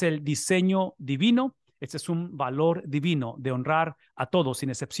 Este es el diseño divino. Este es un valor divino de honrar a todos sin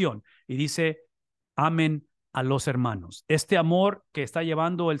excepción. Y dice, amen a los hermanos. Este amor que está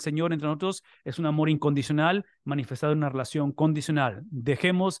llevando el Señor entre nosotros es un amor incondicional manifestado en una relación condicional.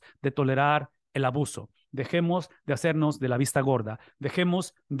 Dejemos de tolerar el abuso. Dejemos de hacernos de la vista gorda.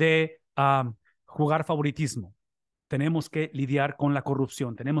 Dejemos de jugar favoritismo. tenemos que lidiar con la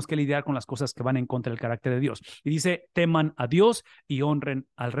corrupción, tenemos que lidiar con las cosas que van en contra del carácter de Dios. Y dice, teman a Dios y honren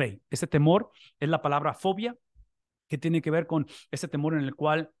al rey. Este temor es la palabra fobia, que tiene que ver con ese temor en el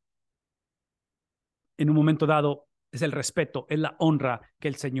cual en un momento dado es el respeto, es la honra que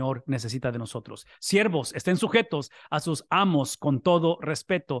el Señor necesita de nosotros. Siervos, estén sujetos a sus amos con todo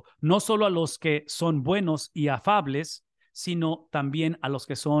respeto, no solo a los que son buenos y afables, sino también a los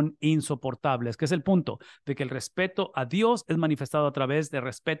que son insoportables, que es el punto de que el respeto a Dios es manifestado a través de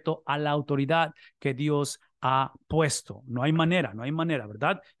respeto a la autoridad que Dios ha puesto. No hay manera,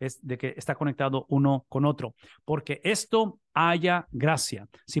 ¿verdad? Es de que está conectado uno con otro, porque esto haya gracia.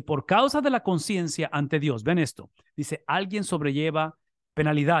 Si por causa de la conciencia ante Dios, ven esto, dice, alguien sobrelleva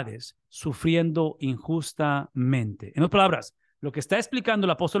penalidades sufriendo injustamente. En otras palabras, lo que está explicando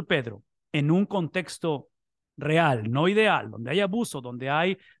el apóstol Pedro en un contexto real, no ideal, donde hay abuso, donde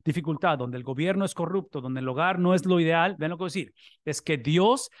hay dificultad, donde el gobierno es corrupto, donde el hogar no es lo ideal, ven lo que voy a decir, es que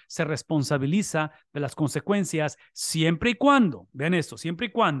Dios se responsabiliza de las consecuencias siempre y cuando, vean esto, siempre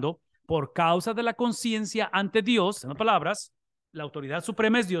y cuando, por causa de la conciencia ante Dios, en otras palabras, la autoridad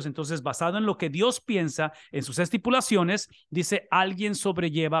suprema es Dios, entonces basado en lo que Dios piensa, en sus estipulaciones, dice, alguien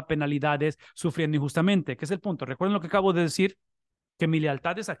sobrelleva penalidades sufriendo injustamente, que es el punto. Recuerden lo que acabo de decir, que mi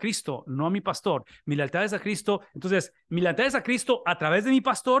lealtad es a Cristo, no a mi pastor. Mi lealtad es a Cristo. Entonces, mi lealtad es a Cristo a través de mi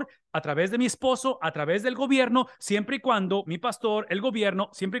pastor, a través de mi esposo, a través del gobierno, siempre y cuando mi pastor, el gobierno,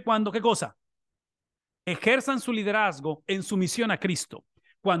 siempre y cuando, ¿qué cosa? Ejerzan su liderazgo en sumisión a Cristo.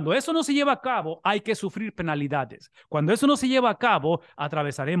 Cuando eso no se lleva a cabo, hay que sufrir penalidades. Cuando eso no se lleva a cabo,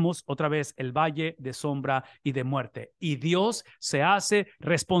 atravesaremos otra vez el valle de sombra y de muerte. Y Dios se hace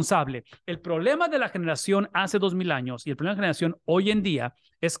responsable. El problema de la generación hace 2000 años y el problema de la generación hoy en día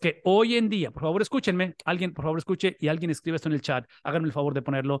es que hoy en día, por favor escúchenme, alguien por favor escuche y alguien escribe esto en el chat, háganme el favor de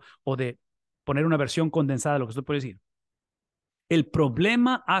ponerlo o de poner una versión condensada de lo que estoy por decir. El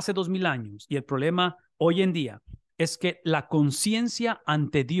problema hace 2000 años y el problema hoy en día es que la conciencia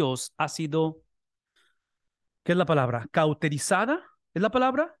ante Dios ha sido, ¿qué es la palabra? ¿Cauterizada? ¿Es la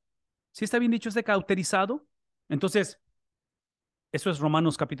palabra? ¿Sí está bien dicho este cauterizado? Entonces, eso es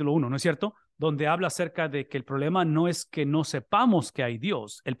Romanos capítulo 1, ¿no es cierto? Donde habla acerca de que el problema no es que no sepamos que hay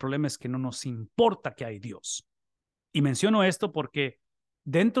Dios, el problema es que no nos importa que hay Dios. Y menciono esto porque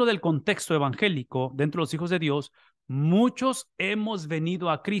dentro del contexto evangélico, dentro de los hijos de Dios, muchos hemos venido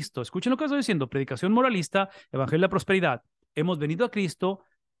a Cristo. Escuchen lo que estoy diciendo, predicación moralista, evangelio de la prosperidad. Hemos venido a Cristo,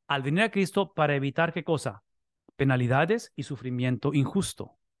 al venir a Cristo, para evitar ¿qué cosa? Penalidades y sufrimiento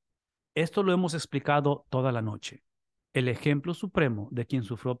injusto. Esto lo hemos explicado toda la noche. El ejemplo supremo de quien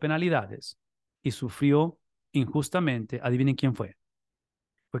sufrió penalidades y sufrió injustamente, adivinen quién fue.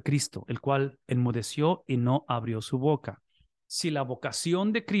 Fue Cristo, el cual enmudeció y no abrió su boca. Si la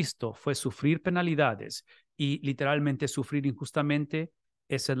vocación de Cristo fue sufrir penalidades y literalmente sufrir injustamente,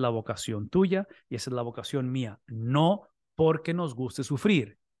 esa es la vocación tuya y esa es la vocación mía. No porque nos guste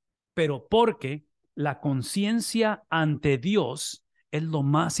sufrir, pero porque la conciencia ante Dios es lo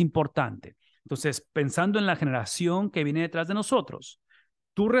más importante. Entonces, pensando en la generación que viene detrás de nosotros,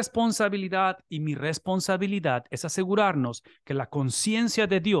 tu responsabilidad y mi responsabilidad es asegurarnos que la conciencia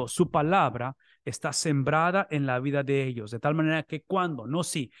de Dios, su palabra, está sembrada en la vida de ellos, de tal manera que cuando, no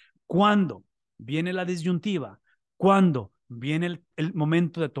si, cuando viene la disyuntiva, cuando viene el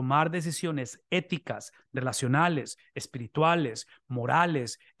momento de tomar decisiones éticas, relacionales, espirituales,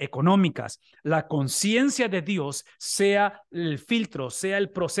 morales, económicas, la conciencia de Dios sea el filtro, sea el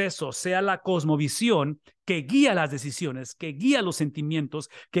proceso, sea la cosmovisión que guía las decisiones, que guía los sentimientos,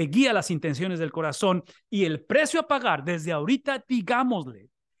 que guía las intenciones del corazón. Y el precio a pagar desde ahorita, digámosle,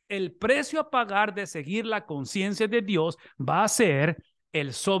 el precio a pagar de seguir la conciencia de Dios va a ser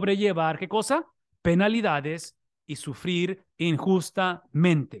el sobrellevar, ¿qué cosa? Penalidades y sufrir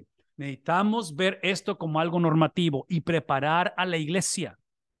injustamente. Necesitamos ver esto como algo normativo y preparar a la iglesia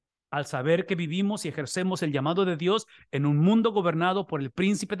al saber que vivimos y ejercemos el llamado de Dios en un mundo gobernado por el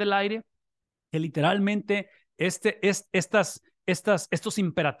príncipe del aire, que literalmente estos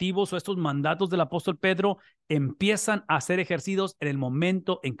imperativos o estos mandatos del apóstol Pedro empiezan a ser ejercidos en el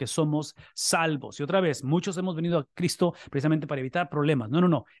momento en que somos salvos. Y otra vez, muchos hemos venido a Cristo precisamente para evitar problemas. No, no,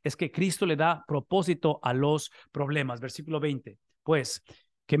 no. Es que Cristo le da propósito a los problemas. Versículo 20. Pues,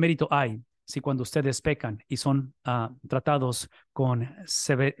 ¿qué mérito hay si cuando ustedes pecan y son tratados con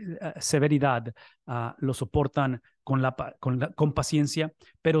severidad, lo soportan con paciencia?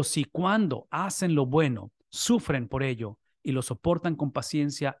 Pero si cuando hacen lo bueno, sufren por ello y lo soportan con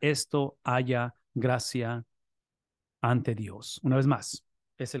paciencia, esto haya gracia ante Dios. Una vez más,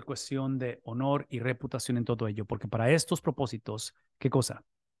 es el cuestión de honor y reputación en todo ello, porque para estos propósitos, ¿qué cosa?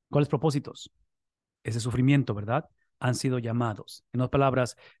 ¿Cuáles propósitos? Ese sufrimiento, ¿verdad? han sido llamados. En otras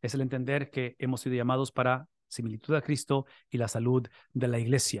palabras, es el entender que hemos sido llamados para similitud a Cristo y la salud de la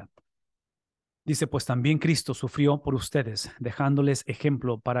iglesia. Dice, pues también Cristo sufrió por ustedes, dejándoles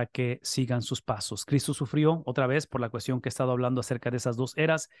ejemplo para que sigan sus pasos. Cristo sufrió otra vez por la cuestión que he estado hablando acerca de esas dos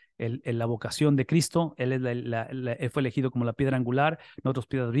eras, la vocación de Cristo. Él, él fue elegido como la piedra angular, nosotros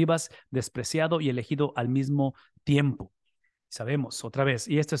piedras vivas, despreciado y elegido al mismo tiempo. Sabemos, otra vez,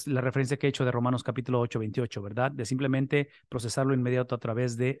 y esta es la referencia que he hecho de Romanos capítulo 8, 28, ¿verdad? De simplemente procesarlo inmediato a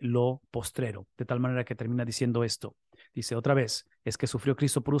través de lo postrero, de tal manera que termina diciendo esto. Dice otra vez, es que sufrió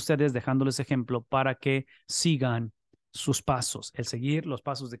Cristo por ustedes, dejándoles ejemplo para que sigan sus pasos. El seguir los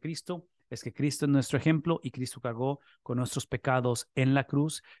pasos de Cristo es que Cristo es nuestro ejemplo y Cristo cargó con nuestros pecados en la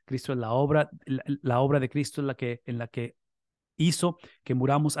cruz. Cristo es la obra de Cristo en la que hizo que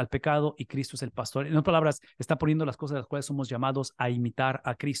muramos al pecado y Cristo es el pastor. En otras palabras, está poniendo las cosas de las cuales somos llamados a imitar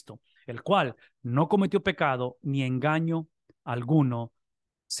a Cristo, el cual no cometió pecado ni engaño alguno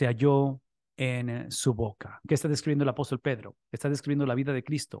se halló en su boca. ¿Qué está describiendo el apóstol Pedro? Está describiendo la vida de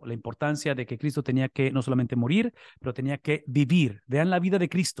Cristo, la importancia de que Cristo tenía que no solamente morir, pero tenía que vivir. Vean la vida de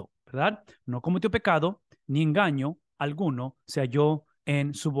Cristo, ¿verdad? No cometió pecado ni engaño alguno se halló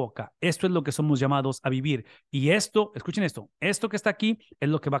en su boca. Esto es lo que somos llamados a vivir. Y esto, escuchen esto que está aquí es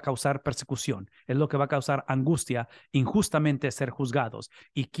lo que va a causar persecución, es lo que va a causar angustia, injustamente ser juzgados.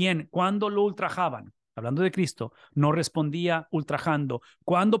 ¿Y quién, cuando lo ultrajaban? Hablando de Cristo, no respondía ultrajando.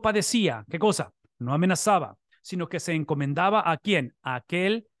 Cuando padecía, ¿qué cosa? No amenazaba, sino que se encomendaba a quién? A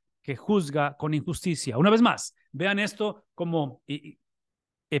aquel que juzga con injusticia. Una vez más, vean esto como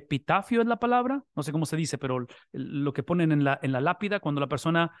epitafio es la palabra, no sé cómo se dice, pero lo que ponen en la lápida cuando la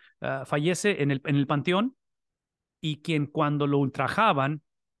persona fallece en el panteón, y quien cuando lo ultrajaban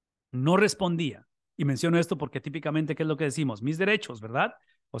no respondía. Y menciono esto porque típicamente, ¿qué es lo que decimos? Mis derechos, ¿verdad?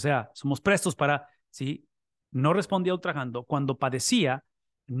 O sea, somos prestos para, sí, no respondía ultrajando. Cuando padecía,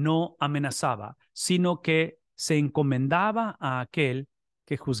 no amenazaba, sino que se encomendaba a aquel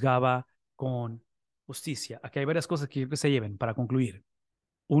que juzgaba con justicia. Aquí hay varias cosas que quiero que se lleven para concluir.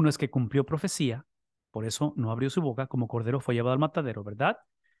 Uno es que cumplió profecía, por eso no abrió su boca, como cordero fue llevado al matadero, ¿verdad?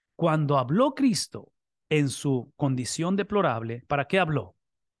 Cuando habló Cristo en su condición deplorable, ¿para qué habló?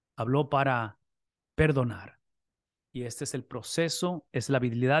 Habló para perdonar. Y este es el proceso, es la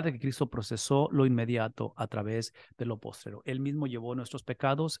habilidad de que Cristo procesó lo inmediato a través de lo postrero. Él mismo llevó nuestros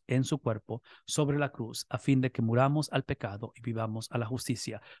pecados en su cuerpo sobre la cruz a fin de que muramos al pecado y vivamos a la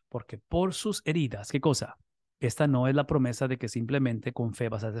justicia. Porque por sus heridas, ¿qué cosa? Esta no es la promesa de que simplemente con fe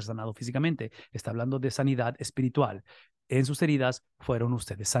vas a ser sanado físicamente. Está hablando de sanidad espiritual. En sus heridas fueron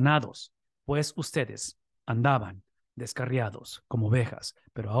ustedes sanados, pues ustedes andaban descarriados como ovejas.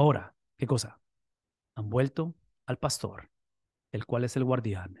 Pero ahora, ¿qué cosa? Han vuelto al pastor, el cual es el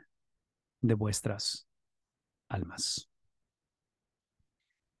guardián de vuestras almas.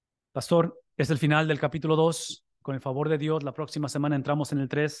 Pastor, es el final del capítulo 2. Con el favor de Dios, la próxima semana entramos en el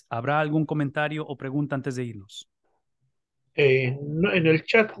 3. ¿Habrá algún comentario o pregunta antes de irnos? En el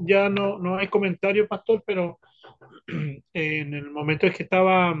chat ya no hay comentario, pastor, pero en el momento en que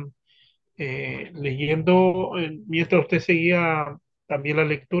estaba leyendo, mientras usted seguía también la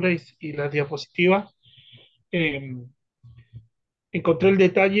lectura y las diapositivas, eh, encontré el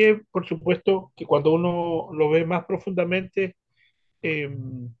detalle, por supuesto, que cuando uno lo ve más profundamente, eh,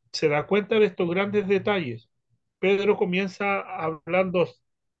 se da cuenta de estos grandes detalles. Pedro comienza hablando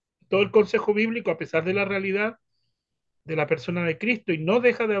todo el consejo bíblico a pesar de la realidad de la persona de Cristo y no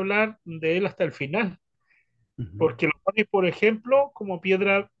deja de hablar de él hasta el final, porque lo pone, por ejemplo, como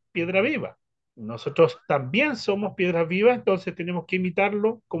piedra viva. Nosotros también somos piedras vivas, entonces tenemos que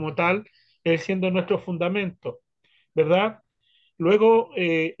imitarlo como tal, él siendo nuestro fundamento, ¿verdad? Luego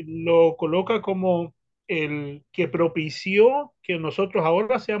lo coloca como el que propició que nosotros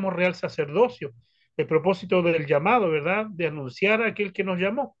ahora seamos real sacerdocio, el propósito del llamado, ¿verdad? De anunciar a aquel que nos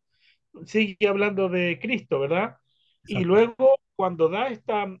llamó. Sigue hablando de Cristo, ¿verdad? Y Exacto. luego, cuando da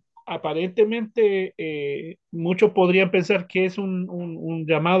esta, aparentemente, muchos podrían pensar que es un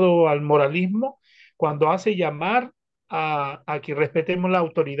llamado al moralismo, cuando hace llamar a que respetemos la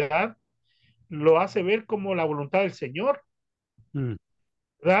autoridad, lo hace ver como la voluntad del Señor, Mm,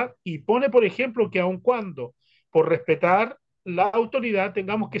 ¿verdad? Y pone, por ejemplo, que aun cuando por respetar la autoridad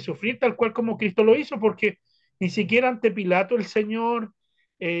tengamos que sufrir tal cual como Cristo lo hizo, porque ni siquiera ante Pilato el Señor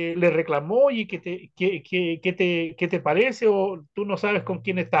le reclamó, y qué te parece, o tú no sabes con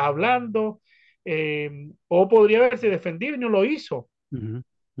quién estás hablando, o podría haberse defendido y no lo hizo. ujú,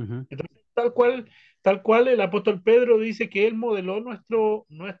 ujú, Entonces, tal cual el apóstol Pedro dice que él modeló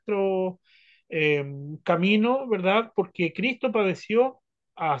nuestro eh, camino, ¿verdad? Porque Cristo padeció,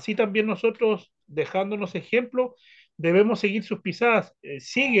 así también nosotros, dejándonos ejemplo debemos seguir sus pisadas.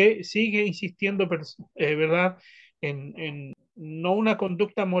 Sigue insistiendo, ¿verdad? En no una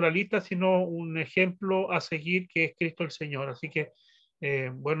conducta moralista, sino un ejemplo a seguir que es Cristo el Señor. Así que,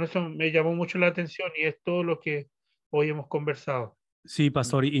 bueno, eso me llamó mucho la atención y es todo lo que hoy hemos conversado. Sí,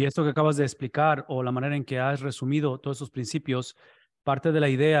 pastor, y esto que acabas de explicar o la manera en que has resumido todos esos principios, parte de la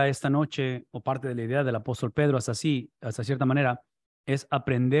idea esta noche o parte de la idea del apóstol Pedro, hasta así, hasta cierta manera, es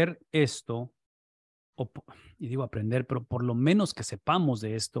aprender esto, y digo aprender, pero por lo menos que sepamos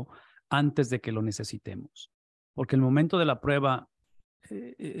de esto antes de que lo necesitemos. Porque el momento de la prueba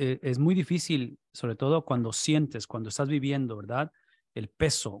es muy difícil, sobre todo cuando sientes, cuando estás viviendo, ¿verdad? El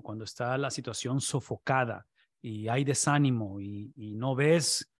peso, cuando está la situación sofocada y hay desánimo y no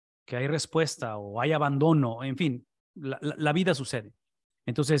ves que hay respuesta o hay abandono, en fin, la vida sucede.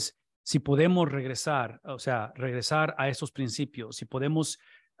 Entonces, si podemos regresar, o sea, regresar a esos principios, si podemos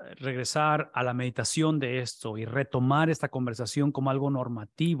regresar a la meditación de esto y retomar esta conversación como algo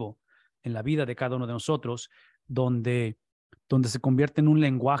normativo en la vida de cada uno de nosotros, donde se convierte en un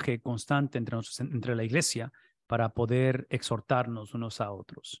lenguaje constante entre la iglesia para poder exhortarnos unos a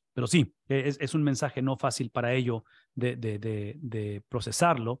otros. Pero sí, es un mensaje no fácil para ello de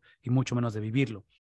procesarlo y mucho menos de vivirlo.